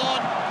the ball on,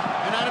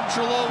 and Adam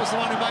Treloar was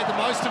the one who made the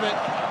most of it.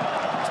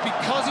 It's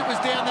because it was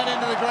down that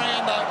end of the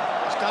ground, though.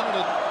 He's done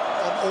it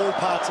on all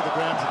parts of the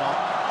ground tonight.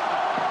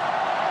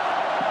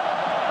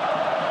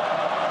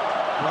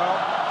 Well,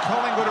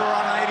 Collingwood are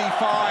on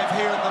 85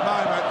 here at the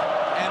moment,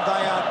 and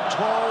they are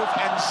 12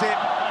 and set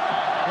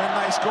when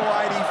they score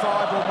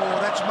 85 or more.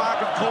 That's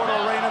Market Court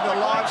Arena, the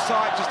live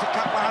site, just a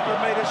couple of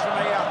 100 metres from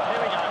here.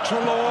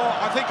 Treloar,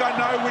 I think I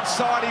know which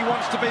side he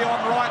wants to be on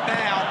right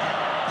now.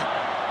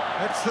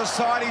 It's the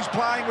side he's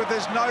playing with,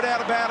 there's no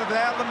doubt about it.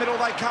 Out of the middle,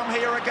 they come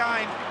here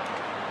again.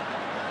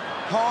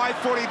 High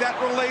footy, that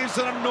relieves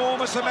an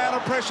enormous amount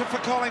of pressure for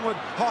Collingwood.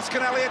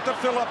 Hoskin Elliott to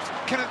Phillips.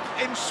 Can it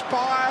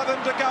inspire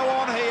them to go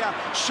on here?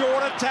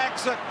 Short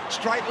attacks it,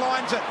 straight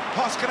lines it.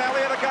 Hoskin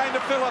Elliott again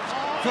to Phillips.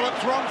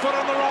 Phillips wrong foot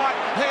on the right.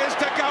 Here's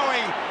to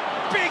Goey.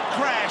 Big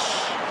crash.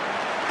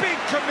 Big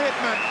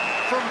commitment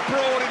from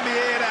Broad in the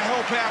air to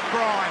help out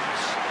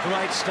Grimes.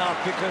 Great stuff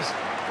because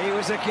he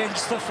was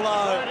against the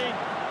flow.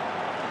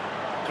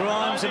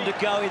 Grimes and De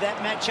Goey, that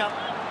matchup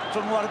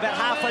from what, about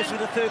halfway through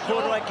the third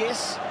quarter, I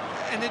guess.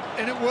 And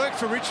it worked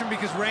for Richmond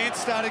because Rance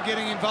started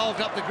getting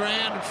involved up the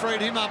ground and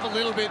freed him up a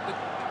little bit.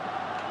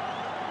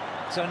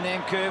 So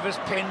Nankervis,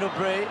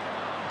 Pendlebury,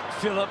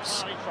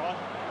 Phillips.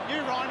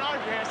 You, Rhino,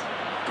 yes.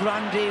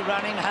 Grundy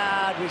running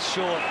hard with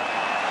Short.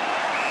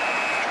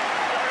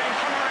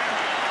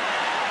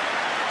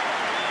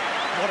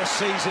 What a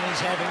season he's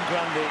having,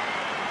 Grundy.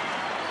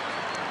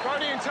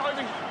 Brody and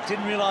Toby.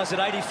 Didn't realise that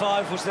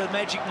 85 was the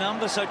magic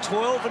number, so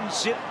 12 and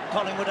zip,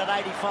 Collingwood at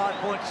 85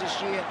 points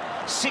this year.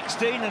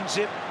 16 and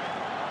zip,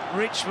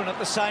 Richmond at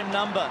the same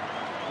number.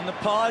 And the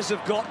Pies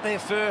have got there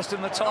first,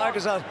 and the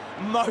Tigers are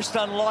most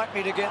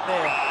unlikely to get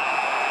there.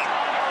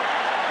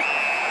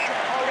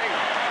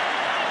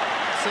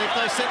 See if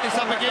they set this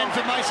up again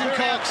for Mason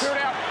Cox.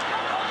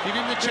 Give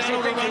him the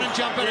channel to run and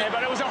jump at it. Yeah,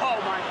 but it was a hole,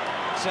 mate.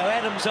 So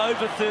Adams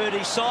over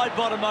 30, side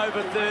bottom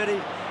over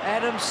 30.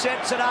 Adams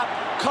sets it up.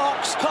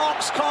 Cox.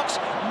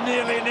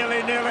 Nearly.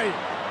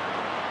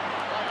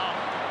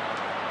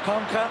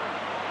 Conker.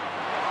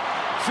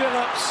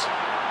 Phillips.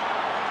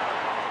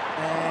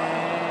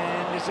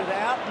 And is it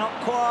out? Not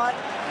quite.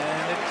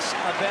 And it's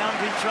a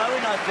boundary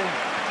throw-in, I think.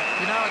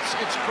 You know,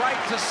 it's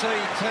great to see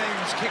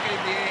teams kick it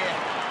in the air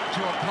to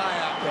a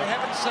player. We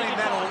haven't seen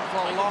that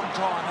for a long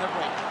time, have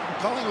we?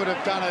 Collingwood have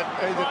done it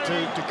either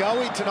to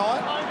Goey tonight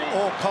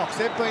or Cox.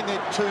 They've been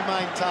their two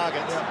main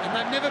targets. And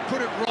they've never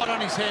put it right on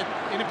his head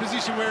in a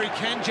position where he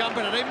can jump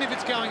at it, even if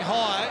it's going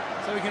high,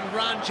 so he can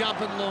run,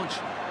 jump and launch.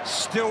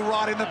 Still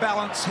right in the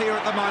balance here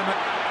at the moment.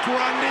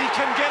 Grundy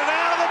can get it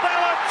out of the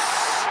balance.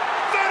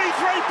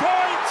 33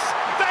 points.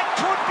 That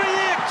could be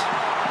it.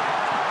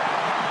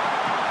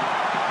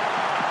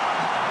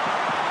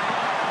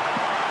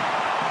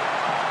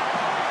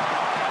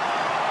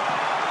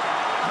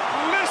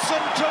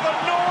 Listen to the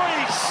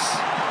noise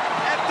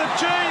at the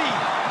G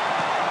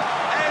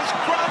as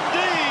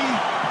Grundy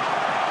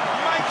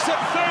makes it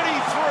 33.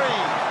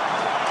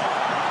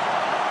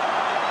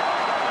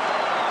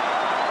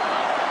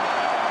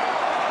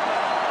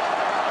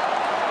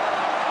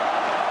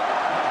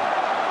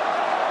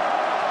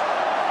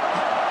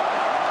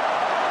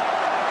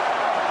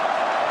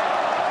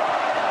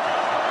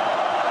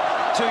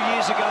 2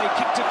 years ago, he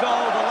kicked a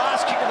goal, the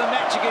last kick of the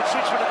match against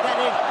Richmond at that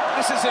end.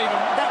 This is even,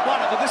 that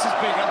one, but this is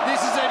bigger.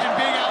 This is even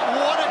bigger.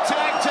 What a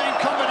tag team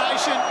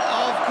combination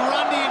of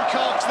Grundy and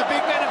Cox. The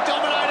big men have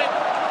dominated,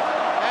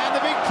 and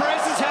the big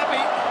press is happy.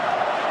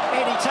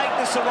 Eddie, take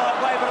this the right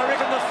way, but I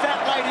reckon the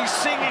fat lady's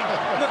singing.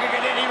 Looking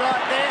at Eddie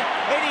right there.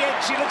 Eddie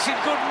actually looks in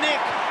good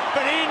nick,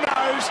 but he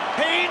knows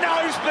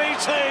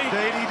BT.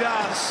 Indeed he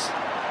does.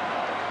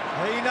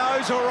 He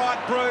knows, all right,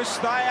 Bruce.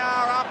 They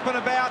are up and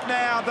about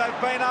now.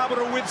 They've been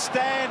able to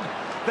withstand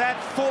that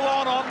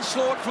full-on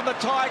onslaught from the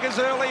Tigers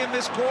early in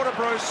this quarter,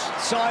 Bruce.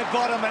 Side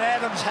bottom and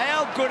Adams,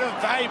 how good have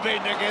they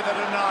been together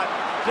tonight?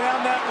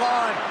 Down that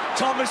line,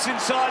 Thomas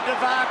inside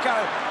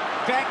Devarco.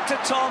 Back to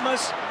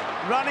Thomas,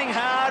 running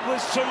hard was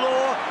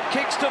Trelaw,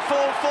 kicks to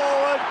full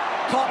forward.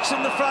 Cox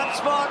in the front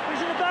spot. Who's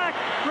in the back?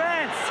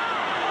 Rance.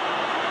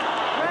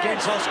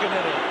 Against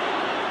Hoskinelli.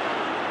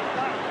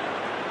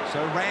 So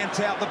Rance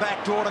out the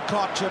back door to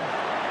Cotchin.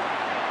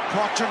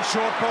 Cotchin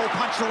short ball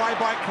punched away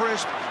by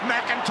Crisp.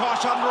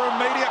 McIntosh under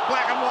immediate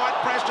black and white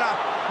pressure.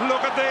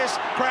 Look at this,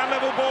 ground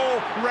level ball.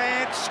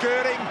 Rance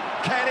skirting,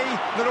 Caddy,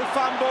 little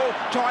fumble,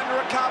 trying to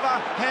recover.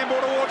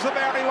 Handball towards the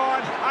boundary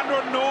line. Under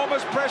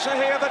enormous pressure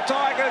here, the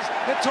Tigers.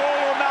 It's all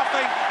or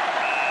nothing.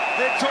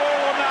 It's all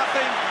or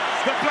nothing.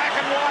 The black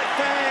and white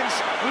fans,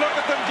 look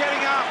at them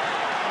getting up.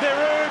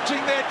 They're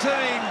urging their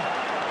team.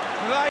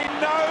 They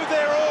know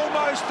they're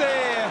almost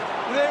there.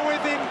 They're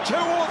within 2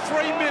 or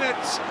 3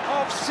 minutes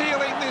of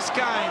sealing this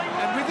game.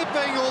 And with it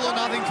being all or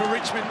nothing for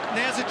Richmond,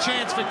 now's a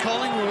chance for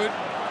Collingwood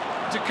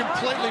to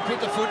completely put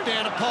the foot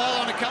down and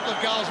pile on a couple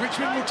of goals.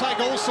 Richmond will take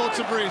all sorts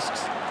of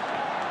risks.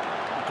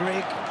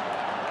 Greg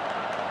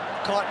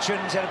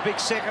Cotchin's had a big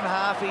second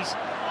half. He's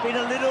been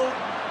a little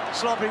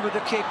sloppy with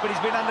the kick, but he's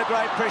been under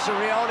great pressure.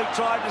 Rioli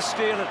tried to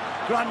steal it.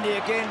 Grundy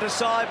again to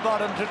side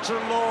bottom, to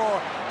Trelaw,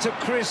 to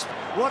Crisp.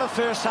 What a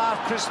first half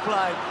Crisp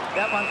played.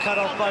 That one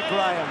cut off by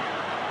Graham.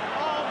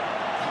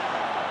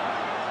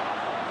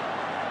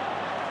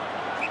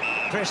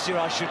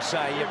 Prestia, I should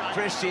say. Yeah,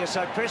 Prestia.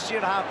 So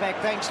Prestia at half-back.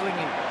 Thanks,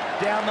 Lingy.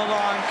 Down the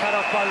line, cut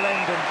off by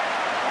Langdon.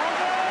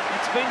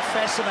 It's been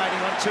fascinating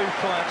on 2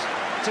 points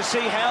to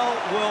see how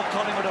well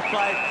Collingwood have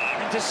played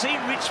and to see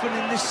Richmond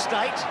in this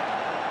state.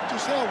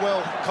 Just how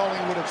well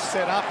Collingwood have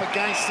set up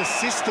against a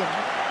system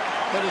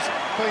that has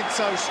been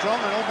so strong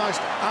and almost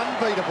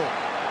unbeatable.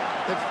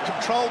 They've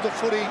controlled the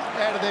footy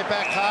out of their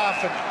back half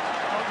and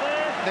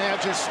now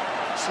just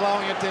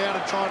slowing it down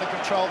and trying to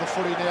control the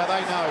footy now.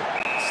 They know.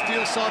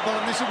 Steele side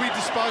bottom. This will be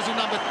disposal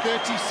number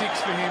 36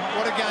 for him.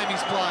 What a game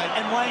he's played.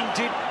 And Wayne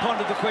did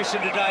ponder the question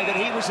today that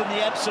he was in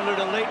the absolute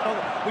elite. Well,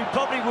 we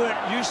probably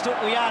weren't used to it.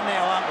 We are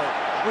now, aren't we?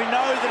 We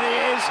know that he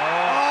is.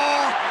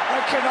 Oh,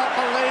 I cannot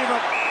believe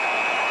it.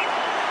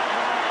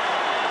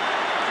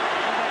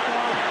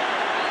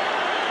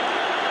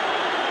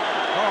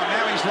 Oh,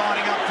 now he's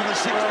lining up for the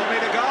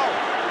 60-metre goal.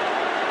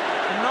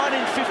 In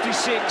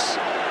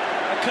 1956,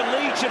 A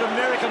collegiate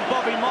American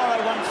Bobby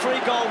Morrow won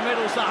 3 gold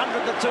medals, the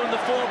 100, the 2 and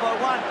the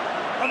 4x1.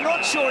 I'm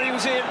not sure he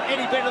was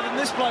any better than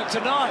this bloke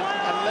tonight.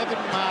 11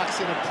 marks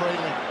in a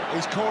prelim.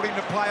 He's called him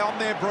to play on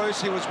there,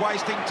 Bruce. He was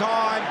wasting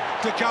time.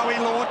 To go, he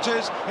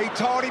launches. He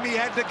told him he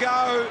had to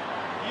go.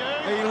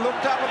 He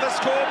looked up at the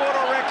scoreboard,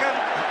 I reckon.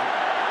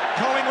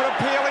 Collingwood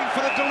appealing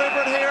for the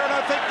deliberate here, and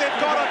I think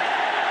they've got it.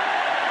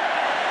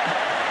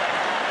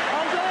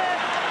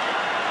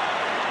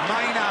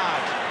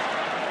 Maynard.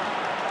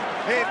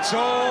 It's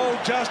all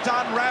just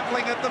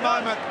unravelling at the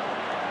moment.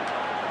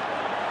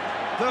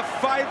 The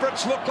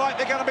favourites look like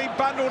they're going to be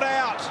bundled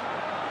out.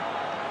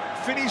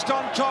 Finished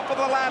on top of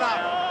the ladder.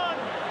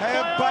 They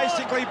have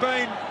basically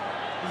been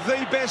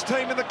the best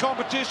team in the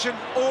competition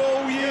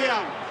all year.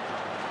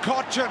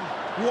 Cochin,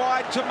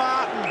 wide to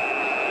Martin.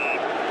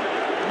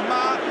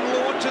 Martin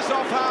launches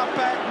off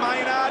half-back.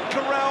 Maynard,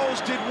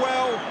 Corrals did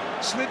well.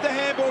 Slid the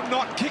handball,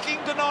 not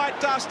kicking tonight,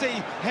 Dusty.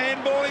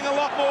 Handballing a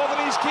lot more than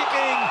he's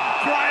kicking.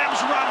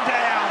 Graham's run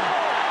down.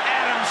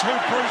 Adams, who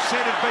Bruce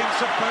said had been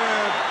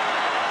superb.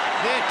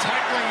 Their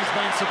tackling has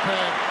been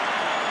superb.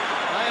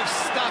 They have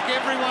stuck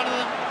every one of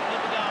them.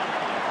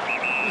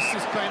 This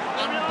has been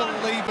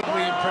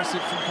unbelievably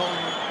impressive from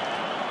Collingwood.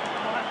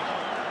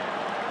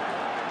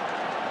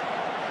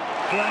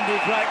 Grundy,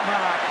 great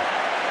mark.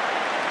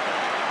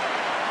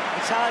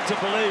 It's hard to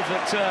believe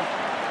that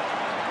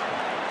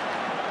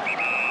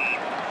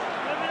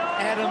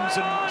Adams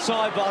and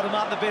Sidebottom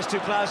aren't the best 2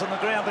 players on the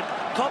ground, but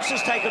Cox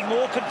has taken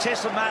more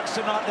contested marks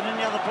tonight than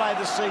any other player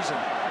this season.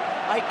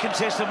 8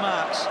 contested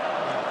marks.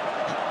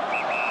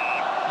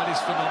 That is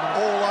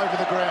phenomenal. All over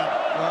the ground.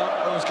 Well,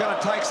 it was going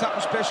to take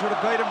something special to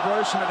beat him,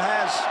 Bruce, and it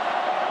has.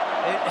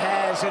 It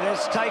has. It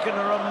has taken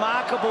a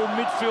remarkable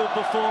midfield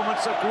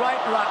performance, a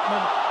great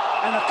ruckman,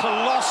 and a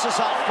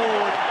colossus up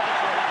forward,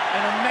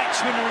 and a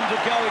match winner in to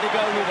go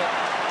with it.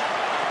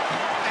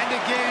 And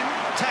again,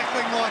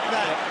 tackling like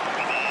that.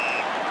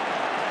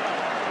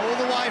 All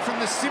the way from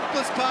the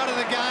simplest part of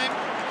the game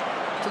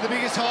to the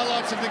biggest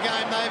highlights of the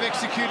game, they've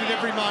executed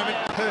every moment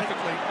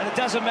perfectly. And it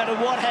doesn't matter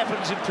what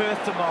happens in Perth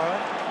tomorrow,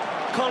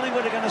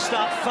 Collingwood are going to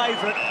start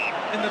favourite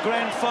in the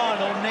grand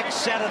final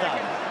next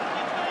Saturday.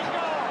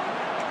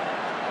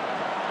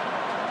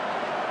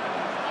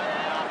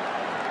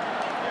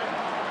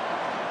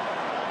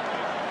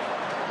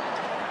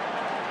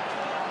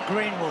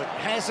 Greenwood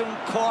hasn't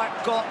quite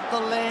got the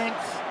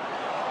length.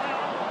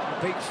 A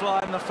big fly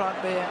in the front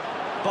there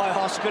by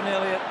Hoskin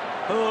Elliott,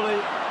 Hooley,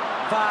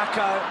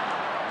 Varco,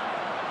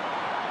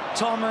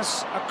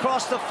 Thomas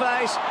across the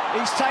face.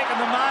 He's taken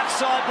the mark,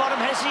 Sidebottom.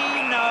 Has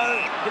he? No.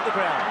 Hit the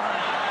ground.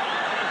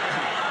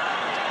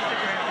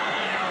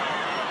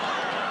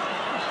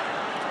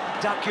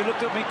 Duck, you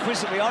looked at me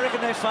quizzically. I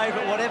reckon they're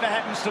favourite whatever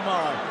happens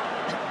tomorrow.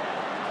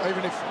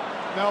 Even if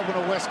Melbourne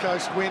or West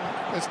Coast win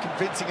as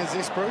convincing as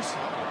this, Bruce?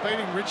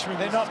 Beating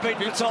Richmond. They're not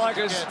beating the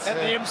Tigers at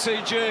the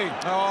MCG.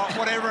 Oh,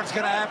 whatever it's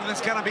going to happen,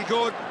 it's going to be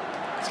good.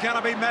 It's going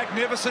to be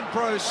magnificent,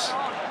 Bruce.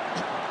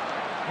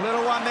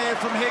 Little one there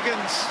from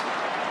Higgins.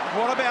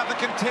 What about the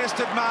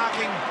contested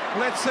marking?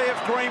 Let's see if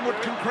Greenwood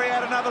can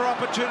create another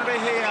opportunity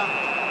here.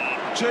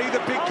 Gee,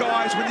 the big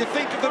guys, when you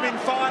think of them in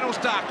finals,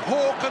 Duck,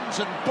 Hawkins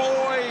and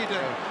Boyd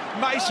and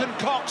Mason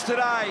Cox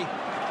today.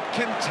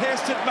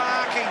 Contested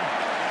marking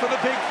for the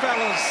big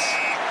fellas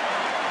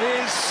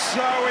is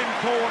so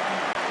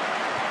important.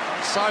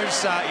 So's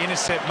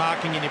intercept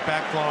marking in your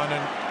back line,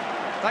 and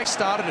they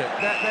started it.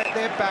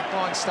 Their back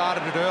line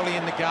started it early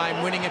in the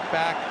game, winning it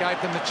back, gave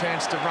them the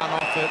chance to run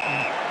off it,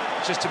 and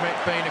it's just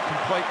been a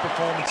complete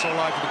performance all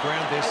over the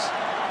ground, this.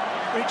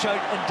 Richo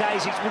and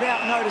Daisy,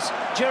 without notice,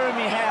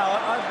 Jeremy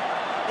Howe,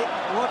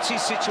 what's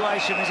his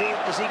situation? Is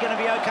he going to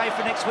be okay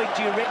for next week,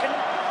 do you reckon?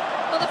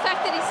 Well, the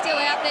fact that he's still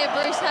out there,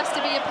 Bruce, has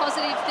to be a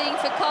positive thing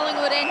for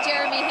Collingwood and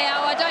Jeremy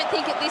Howe. I don't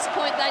think at this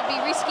point they'd be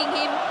risking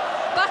him.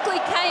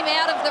 Buckley came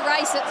out of the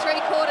race at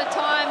 3/4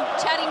 time,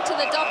 chatting to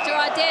the doctor.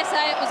 I dare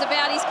say it was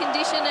about his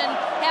condition and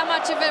how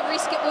much of a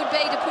risk it would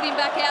be to put him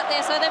back out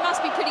there. So they must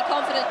be pretty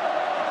confident.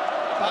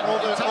 But all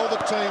the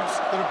teams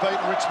that have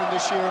beaten Richmond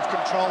this year have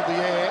controlled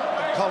the air,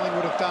 and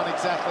Collingwood have done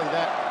exactly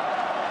that.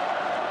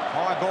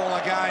 High ball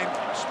again.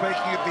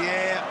 Speaking of the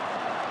air,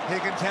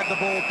 Higgins had the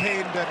ball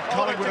pinned, and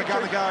Collingwood are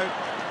going to go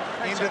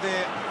into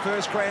their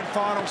first grand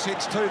final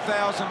since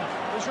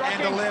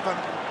 2011.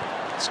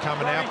 It's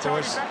coming out,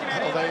 boys.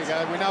 Oh, there you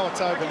go. We know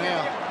it's over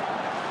now.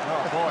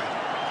 Oh, boy.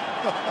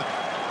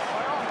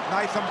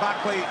 Nathan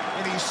Buckley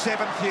in his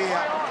 7th year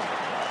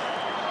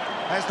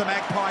as the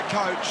Magpie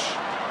coach.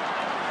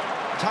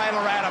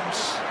 Taylor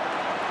Adams.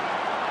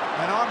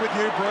 And I'm with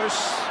you,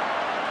 Bruce.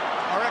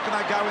 I reckon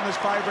they go in as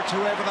favourites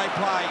whoever they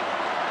play.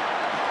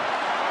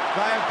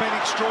 They have been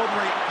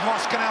extraordinary.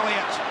 Hoskin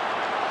Elliott.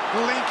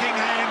 Linking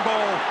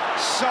handball.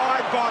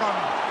 Sidebottom.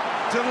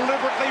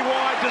 Deliberately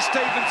wide to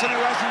Stevenson,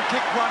 who hasn't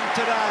kicked one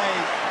today.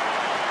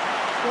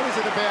 What is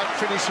it about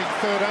finishing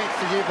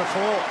 13th the year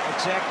before?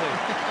 Exactly.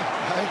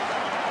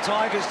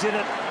 Tigers did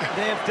it.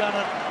 They've done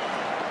it.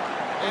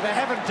 Well, they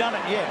haven't done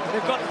it yet.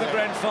 They've got to the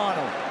grand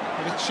final.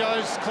 But it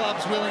shows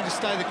clubs willing to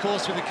stay the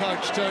course with the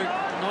coach too,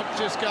 not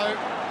just go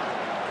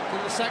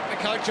Did the sack the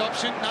coach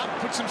option? No,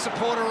 put some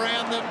support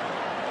around them.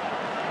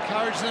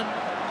 Encourage them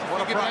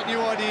to think about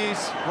new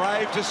ideas.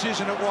 Brave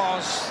decision it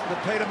was. The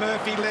Peter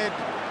Murphy-led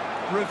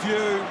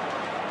review.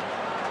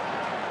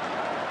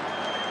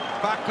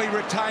 Buckley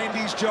retained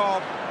his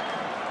job.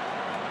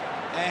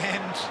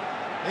 And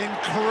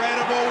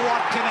incredible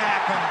what can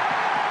happen.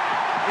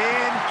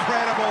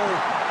 Incredible.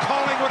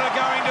 Collingwood are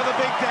going to the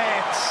big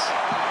dance.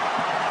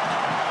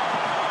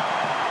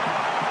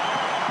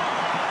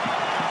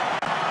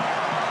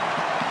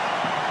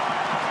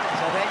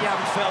 So that young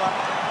fella,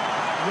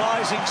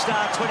 rising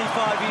star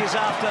 25 years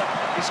after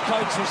his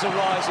coach was a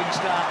rising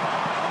star.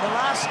 And the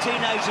last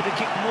teenager to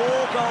kick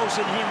more goals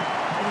than him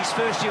in his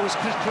first year was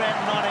Chris Grant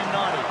in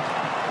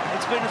 1990.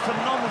 It's been a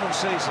phenomenal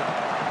season.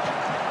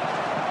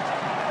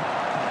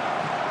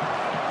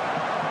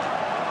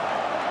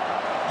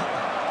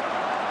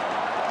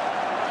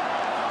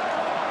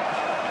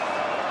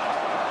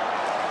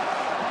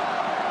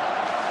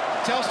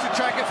 Telstra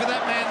tracker for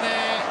that man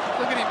there.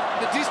 Look at him.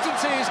 The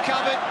distance he has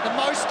covered, the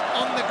most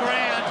on the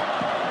ground,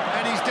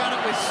 and he's done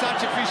it with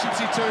such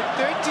efficiency too.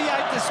 38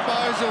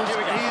 disposals.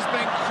 He has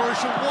been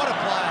crucial. What a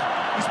player.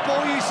 His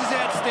ball use is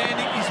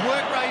outstanding. His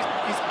work rate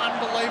is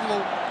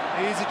unbelievable.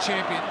 He is a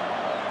champion.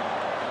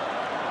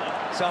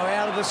 So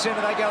out of the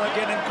centre they go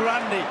again, and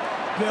Grundy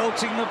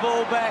belting the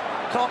ball back.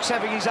 Cox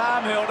having his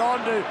arm held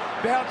onto,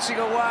 bouncing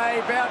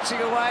away,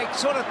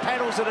 sort of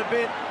paddles it a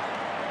bit.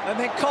 And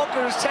then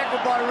Cocker is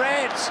tackled by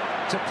Rance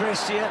to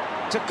Prestia,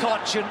 to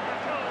Cochin,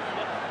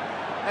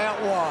 out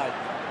wide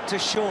to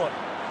Short.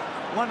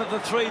 One of the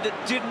three that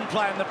didn't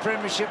play in the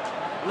premiership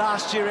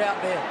last year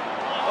out there.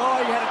 Oh,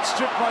 he had it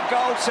stripped by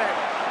Goldsack.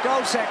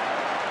 Goldsack,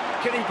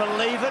 can he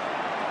believe it?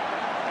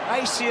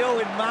 ACL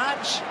in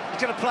March.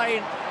 He's going to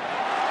play in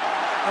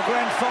a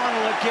grand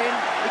final again.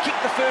 He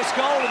kicked the first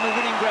goal in the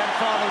winning grand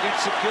final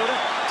against St Kilda.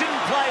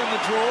 Didn't play in the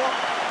draw.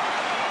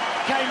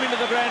 Came into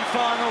the grand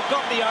final,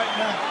 got the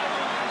opener.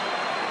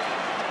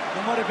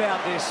 And what about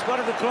this?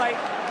 What are the great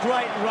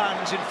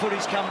runs in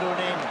footy's come to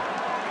an end?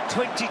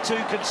 22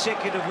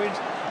 consecutive wins.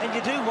 And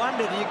you do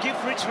wonder, do you give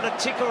Richmond a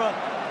tick or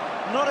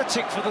not a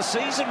tick for the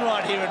season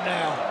right here and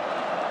now?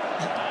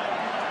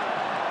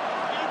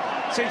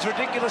 Seems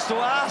ridiculous to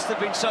ask. They've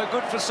been so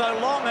good for so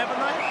long, haven't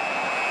they?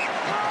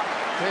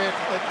 Yeah,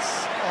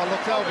 look,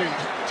 they'll be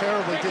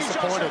terribly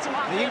disappointed.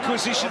 The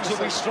inquisitions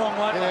will be strong,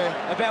 won't they?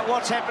 About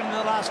what's happened in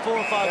the last 4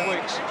 or 5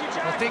 weeks.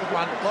 I think a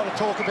lot of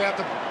talk about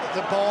the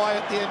bye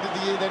at the end of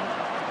the year, then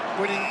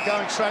winning,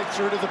 going straight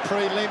through to the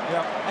prelim.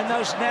 And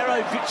those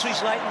narrow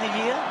victories late in the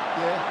year.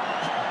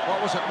 What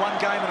was it, 1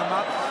 game in a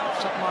month,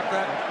 something like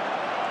that?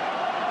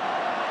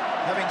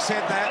 Having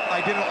said that,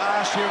 they did it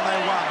last year and they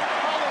won.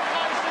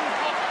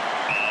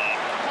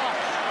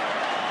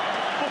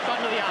 Hook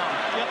under the arm.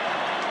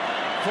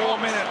 4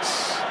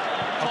 minutes.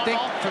 I think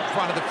for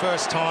one of the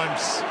first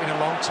times in a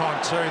long time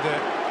too, the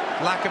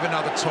lack of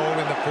another tall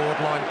in the forward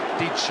line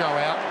did show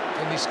out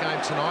in this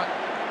game tonight.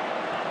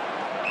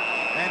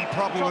 And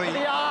probably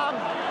the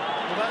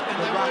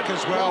ruck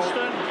as well.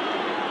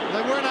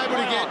 They weren't able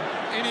to get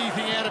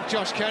anything out of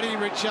Josh Caddy,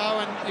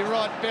 Richo, and you're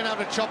right, been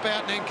able to chop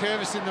out and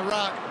Curvis in the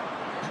ruck.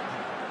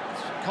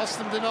 Cost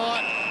them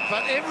tonight,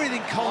 but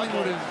everything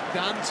Collingwood have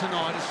done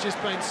tonight has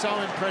just been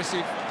so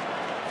impressive.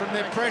 From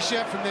their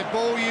pressure, from their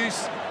ball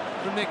use,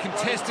 from their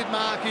contested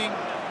marking,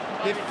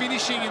 their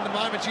finishing in the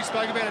moments. You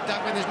spoke about it,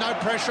 Duckman. There's no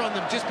pressure on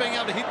them. Just being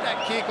able to hit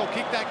that kick or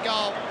kick that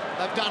goal,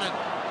 they've done it.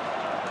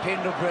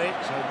 Pendlebury.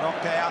 So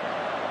knocked out.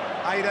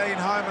 18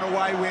 home and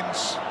away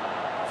wins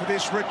for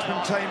this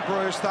Richmond team,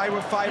 Bruce. They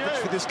were favourites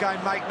for this game,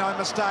 make no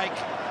mistake.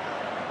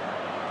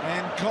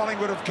 And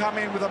Collingwood have come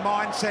in with a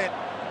mindset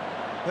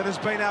that has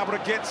been able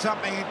to get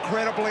something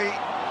incredibly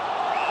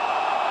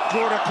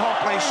good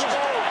accomplished.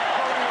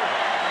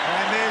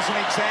 And there's an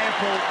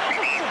example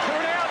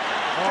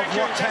of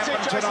what's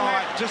happened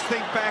tonight. Just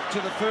think back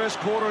to the first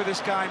quarter of this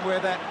game where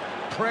that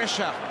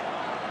pressure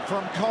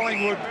from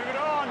Collingwood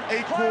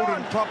equalled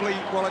and probably,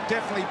 well, it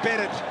definitely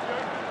bettered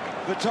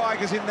the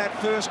Tigers in that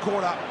first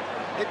quarter.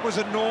 It was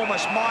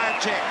enormous.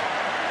 Myercheck.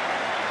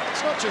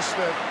 It's not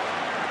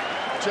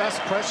just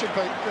pressure,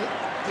 but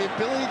the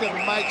ability to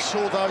make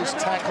sure those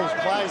tackles,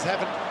 players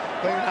haven't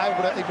been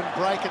able to even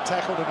break a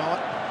tackle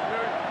tonight.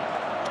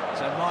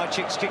 So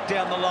Myercheck's kicked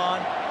down the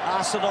line.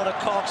 Asked a lot of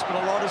Cox, but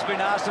a lot has been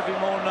asked of him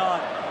all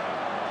night.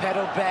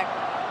 Paddled back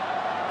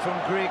from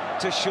Grigg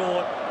to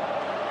Short.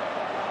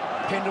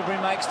 Pendlebury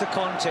makes the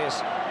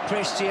contest.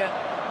 Prestia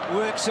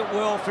works it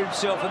well for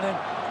himself and then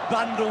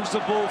bundles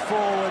the ball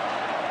forward.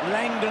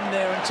 Langdon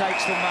there and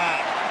takes the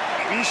mark.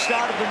 You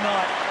started the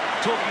night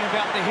talking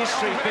about the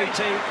history, BT,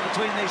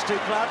 between these two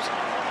clubs.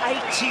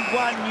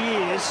 81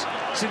 years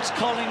since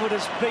Collingwood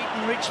has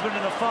beaten Richmond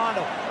in a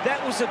final.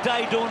 That was the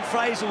day Dawn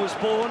Fraser was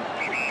born.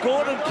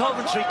 Gordon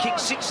Coventry kicked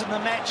 6 in the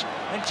match,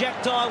 and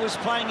Jack Dyer was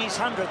playing his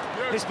 100th.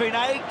 It's been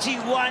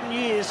 81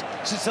 years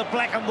since the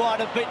black and white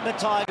have beaten the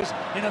Tigers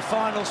in a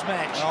finals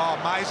match. Oh,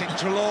 amazing.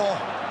 Treloar,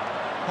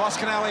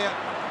 Hoskin Elliott,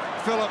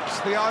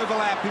 Phillips, the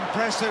overlap,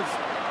 impressive.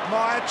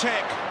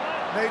 Myercheck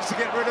needs to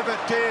get rid of it,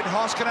 did.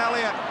 Hoskin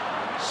Elliott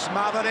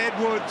Smothered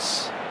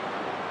Edwards.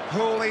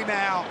 Hooley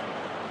now.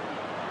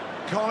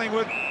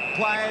 Collingwood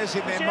players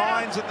in their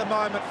minds at the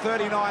moment,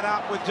 39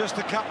 up with just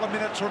a couple of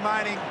minutes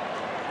remaining,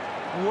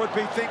 would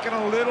be thinking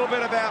a little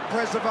bit about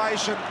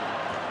preservation.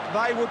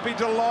 They would be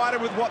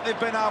delighted with what they've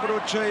been able to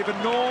achieve.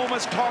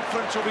 Enormous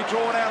confidence will be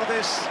drawn out of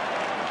this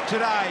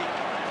today.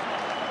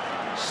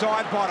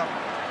 Side bottom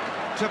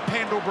to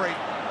Pendlebury.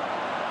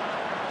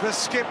 The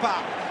skipper.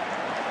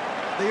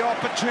 The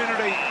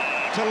opportunity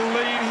to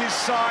lead his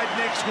side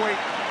next week.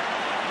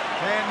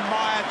 And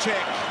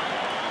Myercheck.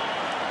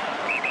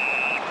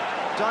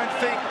 Don't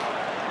think,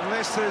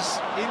 unless there's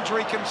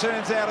injury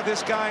concerns out of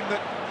this game,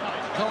 that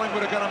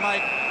Collingwood are going to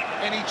make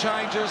any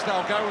changes.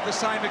 They'll go with the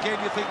same again,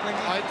 you think,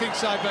 Lingy? I think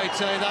so, BT.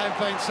 They've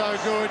been so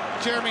good.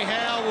 Jeremy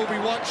Howe will be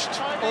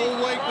watched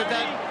all week with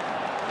that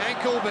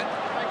ankle, but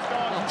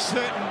I'm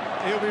certain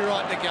he'll be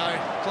right to go.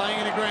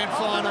 Playing in a grand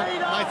final.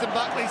 Nathan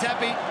Buckley's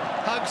happy.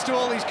 Hugs to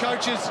all his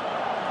coaches.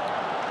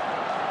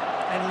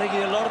 And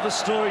Liggy, a lot of the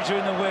story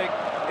during the week,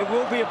 it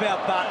will be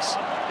about Bucks.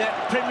 That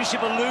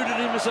premiership eluded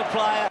him as a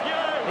player.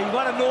 He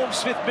won a Norm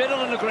Smith medal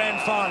in the grand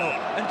final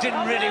and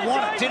didn't really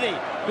want it, did he?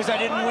 Because they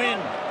didn't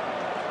win.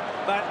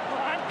 But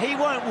he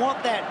won't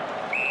want that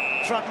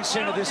front and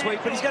centre this week,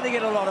 but he's going to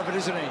get a lot of it,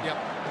 isn't he? Yep.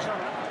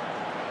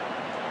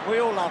 We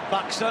all love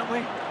Bucks, don't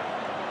we?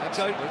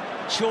 Absolutely.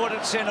 So, short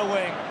at centre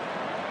wing.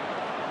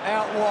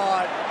 Out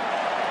wide.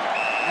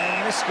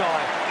 And this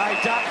guy,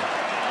 hey, Duck,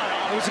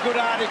 it was a good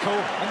article,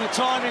 and the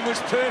timing was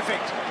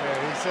perfect.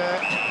 Yeah,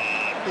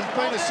 he's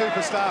been a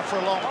superstar for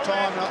a long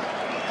time.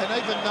 And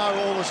even though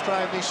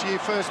All-Australian this year,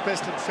 first,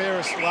 best and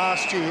fairest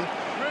last year,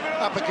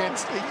 up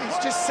against, he's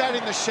just sat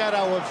in the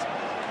shadow of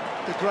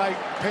the great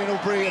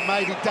Pendlebury and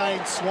maybe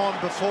Dane Swan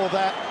before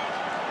that.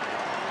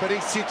 But he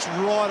sits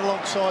right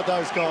alongside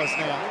those guys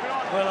now.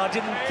 Well, I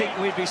didn't think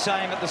we'd be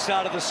saying at the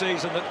start of the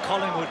season that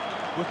Collingwood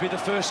would be the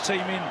first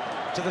team in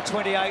to the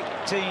 2018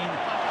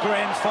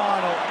 grand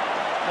final.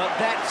 But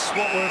that's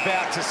what we're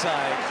about to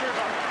say.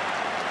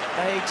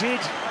 They did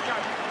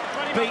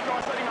beat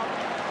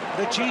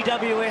the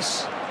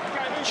GWS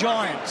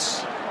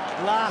Giants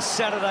last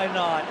Saturday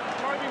night,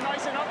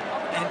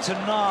 and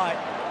tonight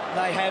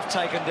they have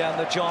taken down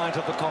the giant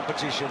of the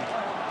competition,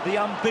 the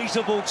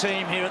unbeatable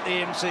team here at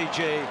the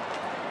MCG,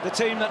 the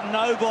team that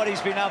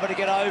nobody's been able to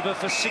get over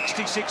for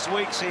 66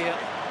 weeks here.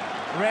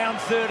 Round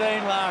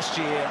 13 last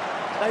year.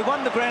 They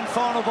won the grand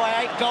final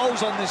by 8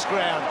 goals on this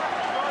ground,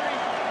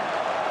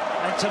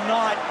 and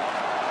tonight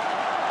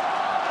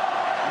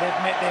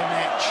they've met their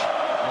match.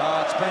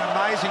 Oh, it's been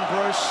amazing,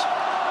 Bruce.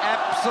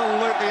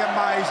 Absolutely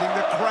amazing.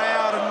 The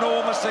crowd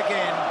enormous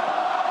again.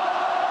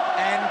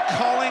 And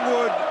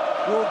Collingwood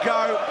will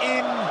go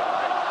in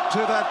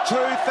to the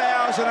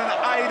 2018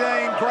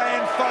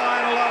 grand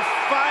final. A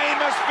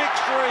famous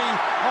victory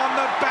on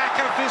the back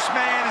of this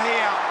man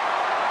here.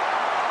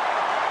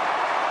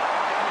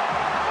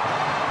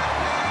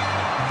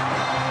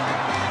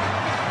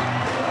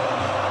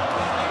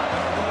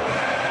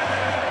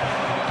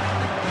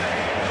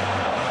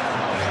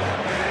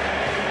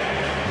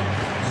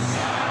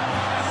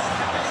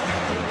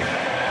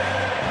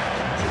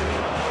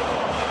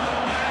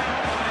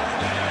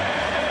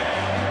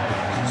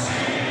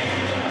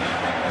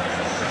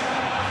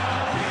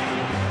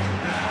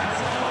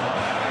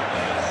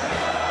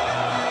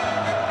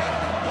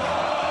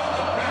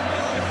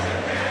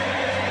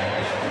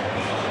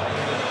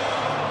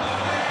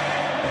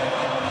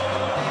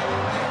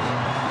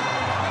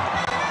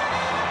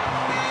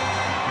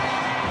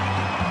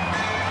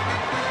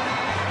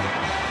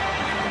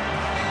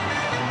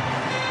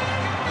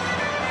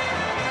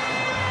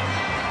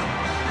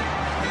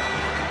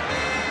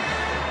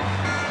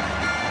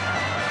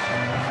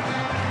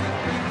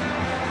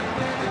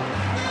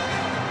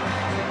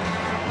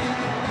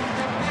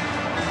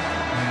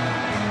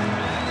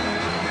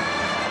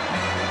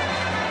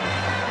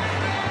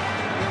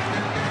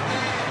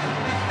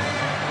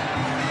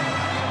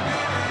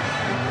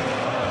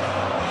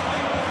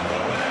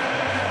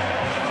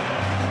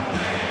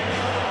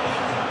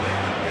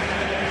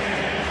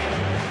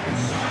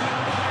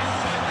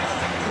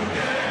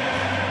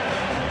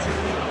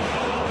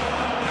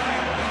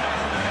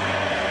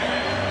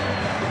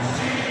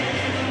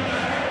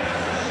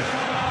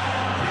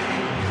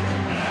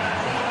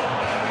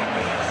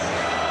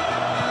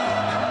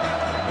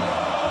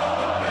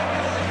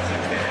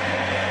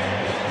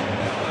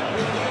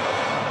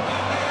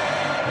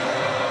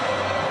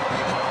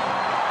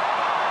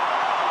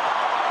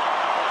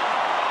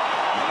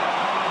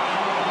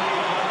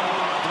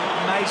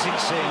 Amazing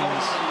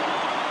scenes.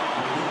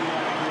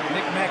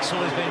 Nick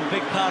Maxwell has been a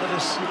big part of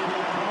this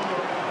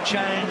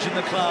change in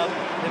the club.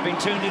 They've been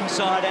turned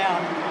inside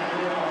out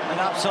and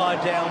upside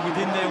down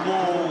within their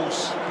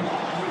walls.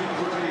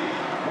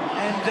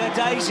 And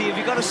Daisy, have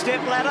you got a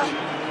step ladder?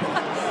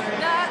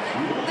 No,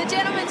 the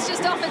gentleman's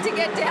just offered to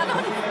get down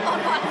on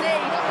one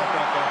knee.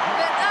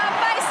 But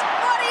Mace,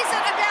 what is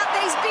it about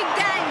these big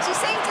games? You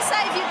seem to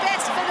save your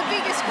best for the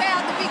biggest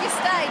crowd, the biggest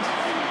stage.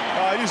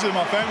 You usually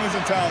my family's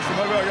in town, so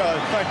maybe I got to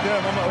thank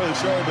them. I'm not really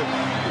sure, but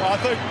I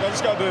think I've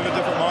just got a bit of a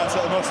different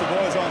mindset than most of the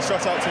boys. I don't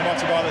stress out too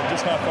much about it,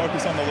 just kind of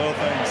focus on the little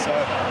things. So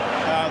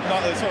it's not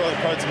really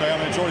occurred to me. I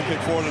mean, Jordy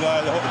kicked 4 today.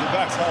 The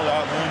backs held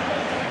out. I mean,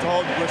 to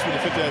hold Richmond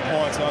to 58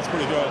 points, and that's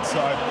pretty good. So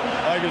I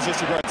think it was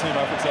just a great team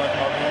effort today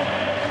from everyone.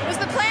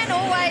 Was the plan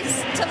always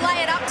to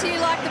lay it up to you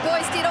like the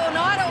boys did all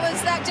night, or was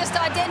that just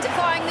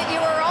identifying that you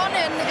were on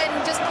and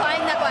just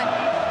playing that way?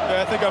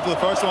 Yeah, I think after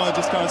the first one, they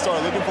just kind of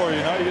started looking for you.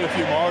 You know, you get a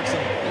few marks,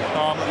 and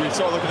you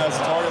start looking as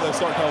a target. They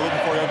start kind of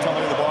looking for you every time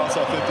they get the ball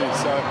inside 50.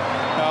 So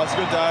it's a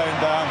good day, and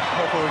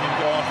hopefully we can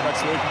go on for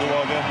next week and do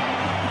well again.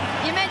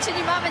 You mentioned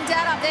your mum and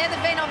dad up there.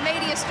 They've been on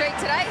Media Street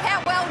today.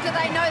 How well do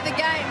they know the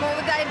game, or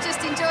would they have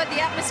just enjoyed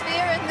the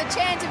atmosphere and the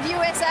chant of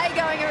USA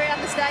going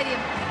around the stadium?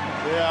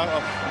 Yeah,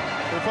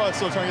 they're probably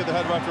still trying to get their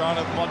head wrapped around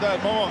it. My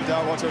mum and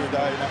dad watch every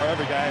day,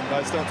 every game.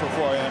 They stay up till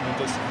 4 a.m. and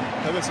just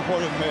they've been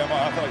supportive of me and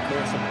my athletic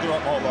career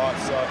throughout my whole life.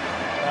 So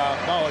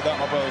not only that,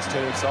 my brothers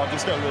too. So I've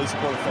just got a really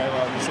supportive family.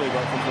 I'm just really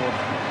grateful for.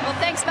 Well,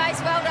 thanks, Mace.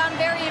 Well done.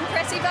 Very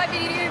impressive. Over to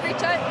you,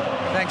 Richo.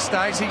 Thanks,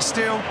 Daisy.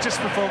 Still, just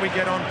before we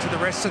get on to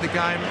the rest of the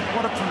game,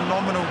 what a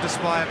phenomenal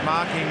display of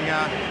marking.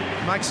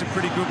 Makes it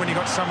pretty good when you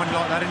got someone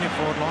like that in your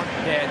forward line.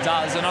 Yeah, it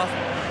does. And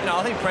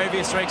I think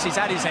previous weeks he's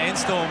had his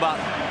hands stormed, but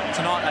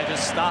tonight they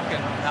just stuck.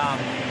 And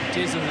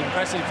geez, it was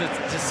impressive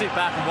to sit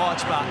back and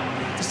watch. But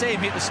to see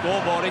him hit the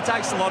scoreboard, he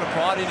takes a lot of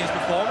pride in his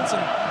performance.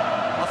 And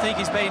I think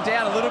he's been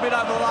down a little bit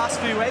over the last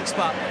few weeks,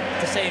 but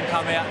to see him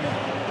come out and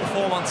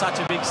perform on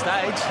such a big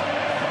stage,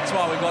 that's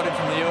why we got him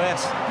from the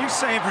US. You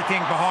see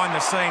everything behind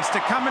the scenes.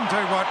 To come and do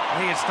what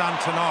he has done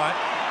tonight,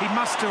 he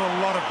must do a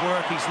lot of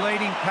work. He's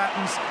leading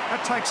patterns.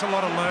 That takes a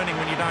lot of learning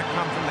when you don't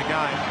come from the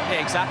game.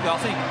 Yeah, exactly. I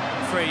think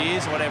 3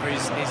 years or whatever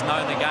he's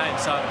known the game.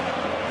 So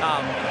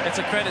it's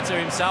a credit to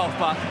himself,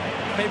 but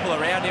people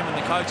around him and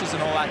the coaches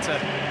and all that to,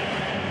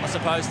 I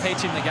suppose,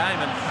 teach him the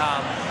game. And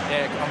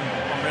yeah,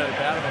 I'm really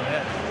proud of him,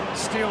 yeah.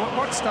 Steele, at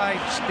what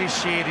stage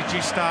this year did you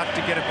start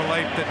to get a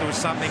belief that there was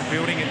something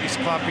building at this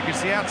club?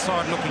 Because the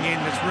outside looking in,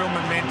 there's real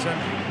momentum,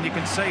 and you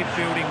can see it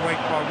building week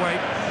by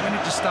week. When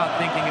did you start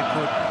thinking it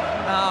could?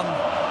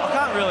 I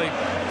can't really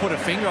put a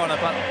finger on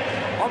it, but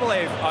I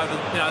believe over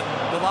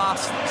the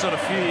last sort of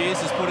few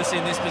years has put us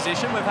in this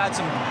position. We've had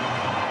some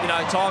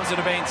times that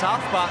have been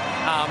tough, but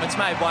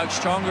it's made blokes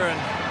stronger. And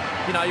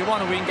you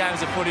want to win games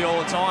of footy all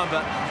the time,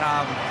 but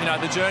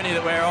the journey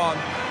that we're on,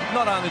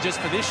 not only just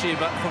for this year,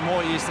 but for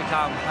more years to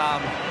come.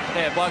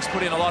 Yeah, blokes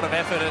put in a lot of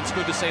effort, and it's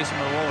good to see some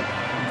reward.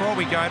 Before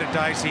we go to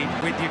Daisy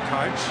with your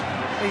coach,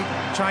 he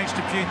changed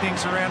a few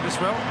things around as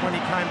well when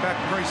he came back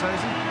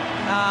pre-season?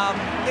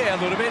 Yeah, a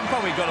little bit.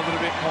 Probably got a little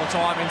bit more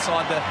time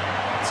inside the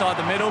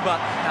middle, but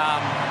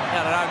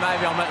I don't know,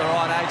 maybe I'm at the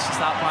right age to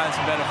start playing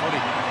some better footy.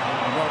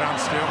 Well done,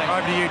 Steele.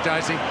 Over to you,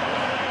 Daisy.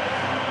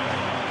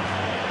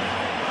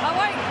 I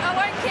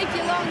won't keep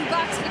you long,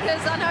 Bucks,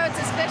 because I know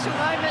it's a special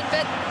moment,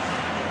 but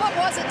what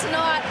was it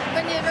tonight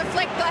when you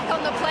reflect back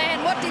on the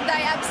plan? What did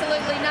they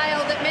absolutely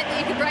nail that meant that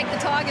you could break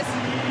the Tigers?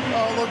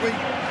 Oh, look, we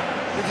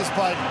just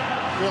played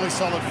really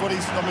solid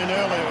footy. I mean,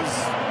 early it was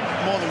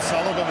more than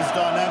solid, it was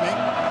dynamic.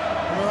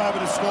 And we were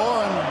able to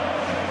score, and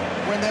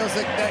when there was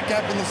that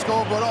gap in the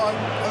scoreboard, I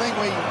think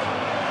we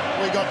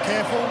got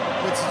careful,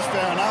 which is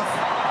fair enough.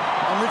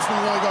 And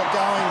Richmond really got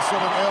going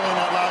sort of early in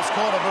that last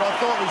quarter, but I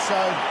thought we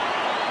showed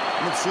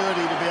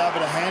maturity to be able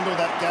to handle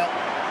that gap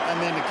and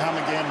then to come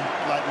again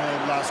late in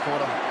the last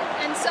quarter.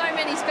 And so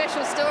many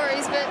special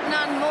stories, but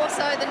none more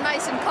so than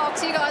Mason Cox.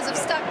 You guys have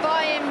stuck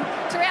by him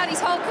throughout his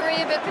whole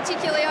career, but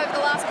particularly over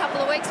the last couple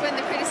of weeks when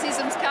the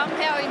criticisms come.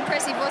 How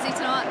impressive was he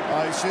tonight?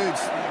 Oh, he's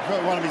huge.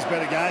 Probably one of his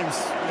better games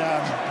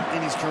in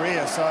his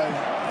career. So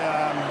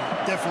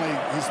definitely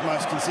his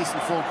most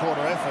consistent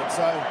full-quarter effort.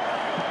 So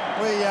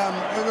we've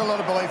got a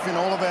lot of belief in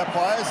all of our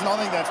players, and I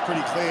think that's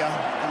pretty clear.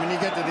 I mean, you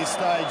get to this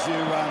stage,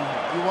 you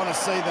want to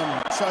see them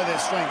show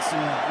their strengths,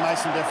 and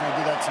Mason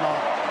definitely did that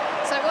tonight.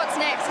 So what's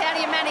next? How do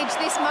you manage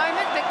this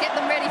moment but get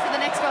them ready for the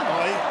next one?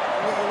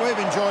 Well,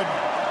 we've enjoyed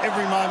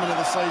every moment of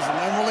the season,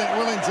 and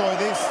we'll enjoy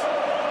this.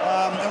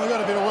 And we've got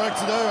a bit of work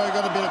to do. We've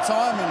got a bit of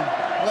time, and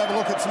we'll have a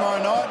look at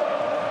tomorrow night.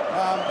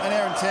 And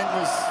our intent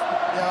was,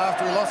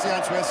 after we lost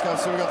against West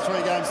Coast, so we've got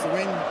 3 games to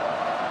win.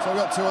 So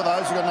we've got 2 of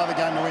those. We've got another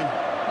game to win.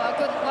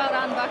 Well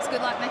done, Bucks.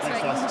 Good luck next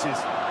week.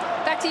 Cheers.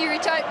 Back to you,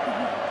 Richo.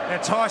 Now,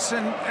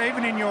 Tyson,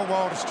 even in your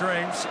wildest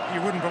dreams,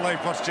 you wouldn't believe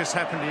what's just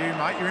happened to you,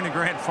 mate. You're in a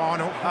grand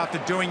final after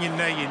doing your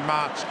knee in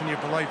March. Can you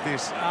believe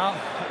this?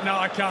 No,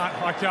 I can't.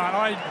 I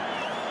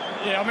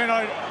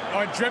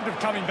dreamt of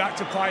coming back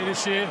to play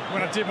this year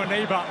when I did my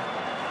knee, but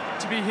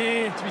to be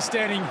here, to be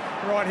standing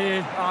right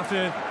here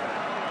after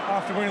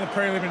winning the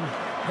prelim and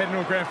heading to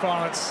a grand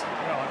final,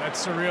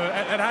 that's surreal.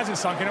 It hasn't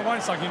sunk in. It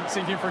won't sink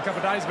in for a couple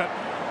of days, but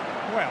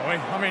well,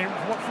 I mean,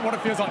 what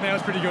it feels like now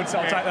is pretty good, so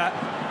I'll take that.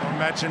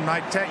 Imagine,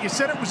 mate. You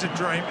said it was a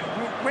dream.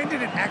 When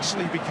did it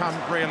actually become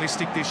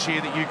realistic this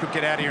year that you could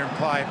get out here and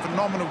play? A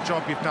phenomenal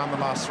job you've done the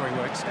last 3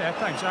 weeks. Yeah,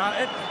 thanks.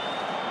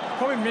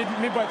 Probably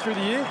midway through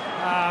the year.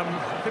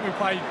 I think we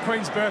played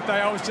Queen's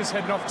birthday. I was just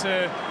heading off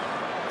to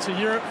to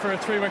Europe for a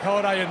 3-week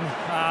holiday,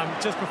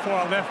 and just before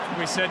I left,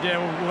 we said, yeah,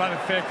 we'll have a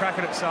fair crack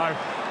at it. So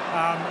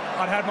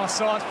I'd had my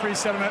sights pretty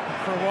set on it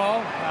for a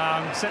while,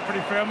 set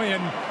pretty firmly,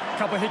 and a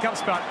couple of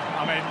hiccups, but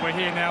I mean, we're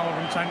here now,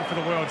 we're changing for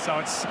the world, so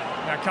it's,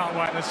 can't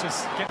wait. Let's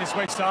just get this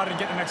week started and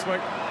get the next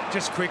week.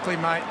 Just quickly,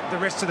 mate, the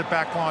rest of the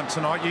back line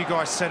tonight, you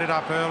guys set it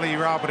up early, you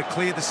were able to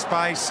clear the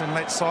space and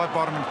let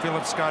Sidebottom and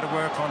Phillips go to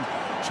work on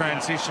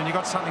transition. You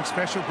got something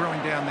special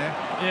brewing down there?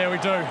 Yeah, we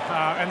do,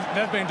 and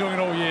they've been doing it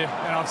all year,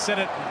 and I've said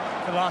it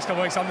for the last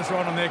couple of weeks, I'm just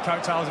riding on their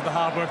coattails of the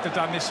hard work they've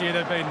done this year.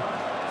 They've been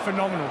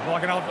phenomenal.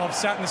 Like, and I've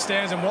sat in the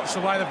stands and watched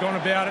the way they've gone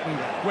about it,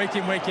 and week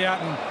in, week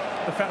out, and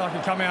the fact that I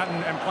can come out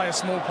and play a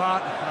small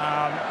part,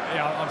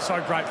 I'm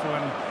so grateful,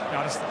 and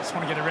I just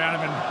want to get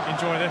around them and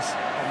enjoy this.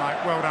 Oh,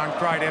 mate, well done,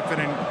 great effort,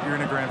 and you're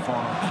in a grand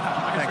final.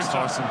 Thanks,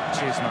 Tyson.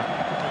 Cheers, mate.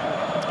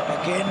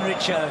 Again,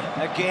 Richo,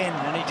 again,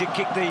 and he did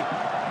kick the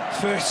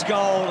first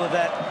goal of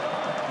that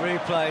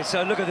replay.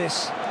 So look at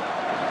this.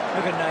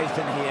 Look at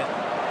Nathan here.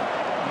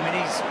 I mean,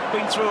 he's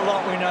been through a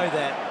lot, we know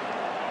that.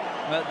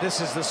 But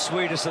this is the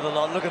sweetest of the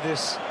lot. Look at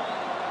this.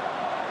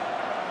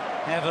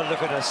 Have a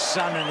look at his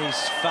son and his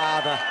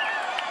father.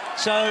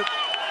 So,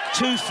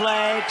 2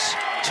 flags,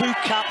 2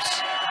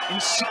 cups in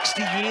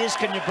 60 years,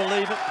 can you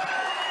believe it?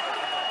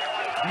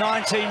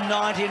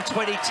 1990 and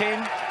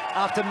 2010.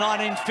 After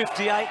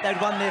 1958, they'd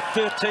won their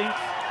 13th.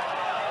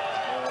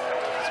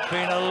 It's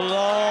been a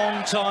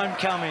long time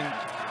coming.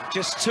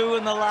 Just 2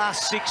 in the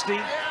last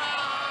 60.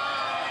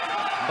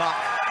 But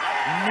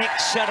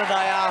next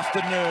Saturday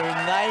afternoon,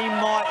 they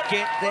might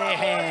get their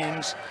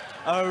hands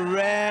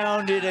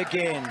around it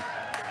again.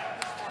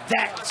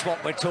 That's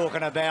what we're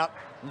talking about.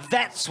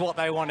 That's what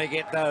they want to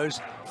get those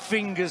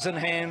fingers and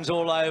hands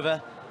all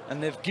over.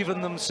 And they've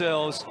given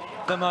themselves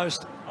the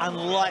most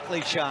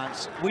unlikely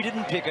chance. We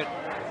didn't pick it.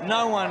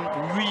 No one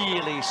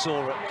really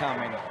saw it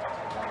coming.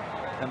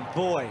 And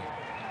boy,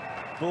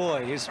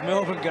 is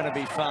Melbourne going to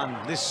be fun,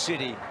 this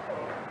city,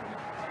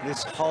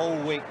 this whole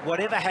week.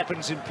 Whatever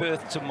happens in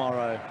Perth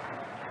tomorrow.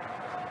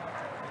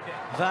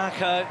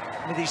 Varco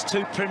with his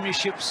 2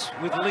 premierships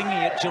with Lingy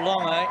at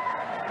Geelong, eh?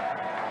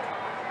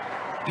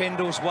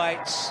 Pendles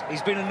waits.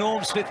 He's been a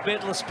Norm Smith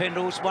medalist,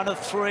 Pendles, 1 of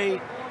 3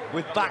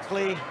 with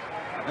Buckley.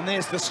 And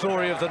there's the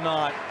story of the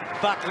night.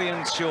 Buckley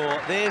and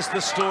Shaw. There's the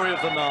story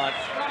of the night.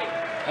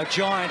 A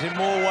giant in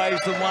more ways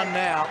than one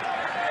now.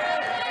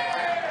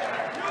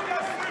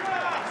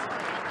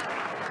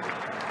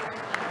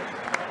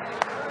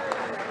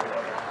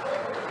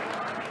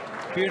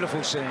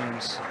 Beautiful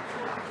scenes.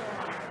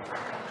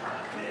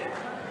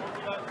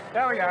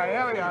 There we go,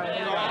 there we go.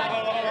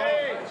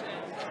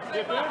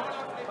 Dip in.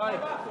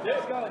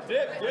 Let's go.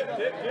 Dip.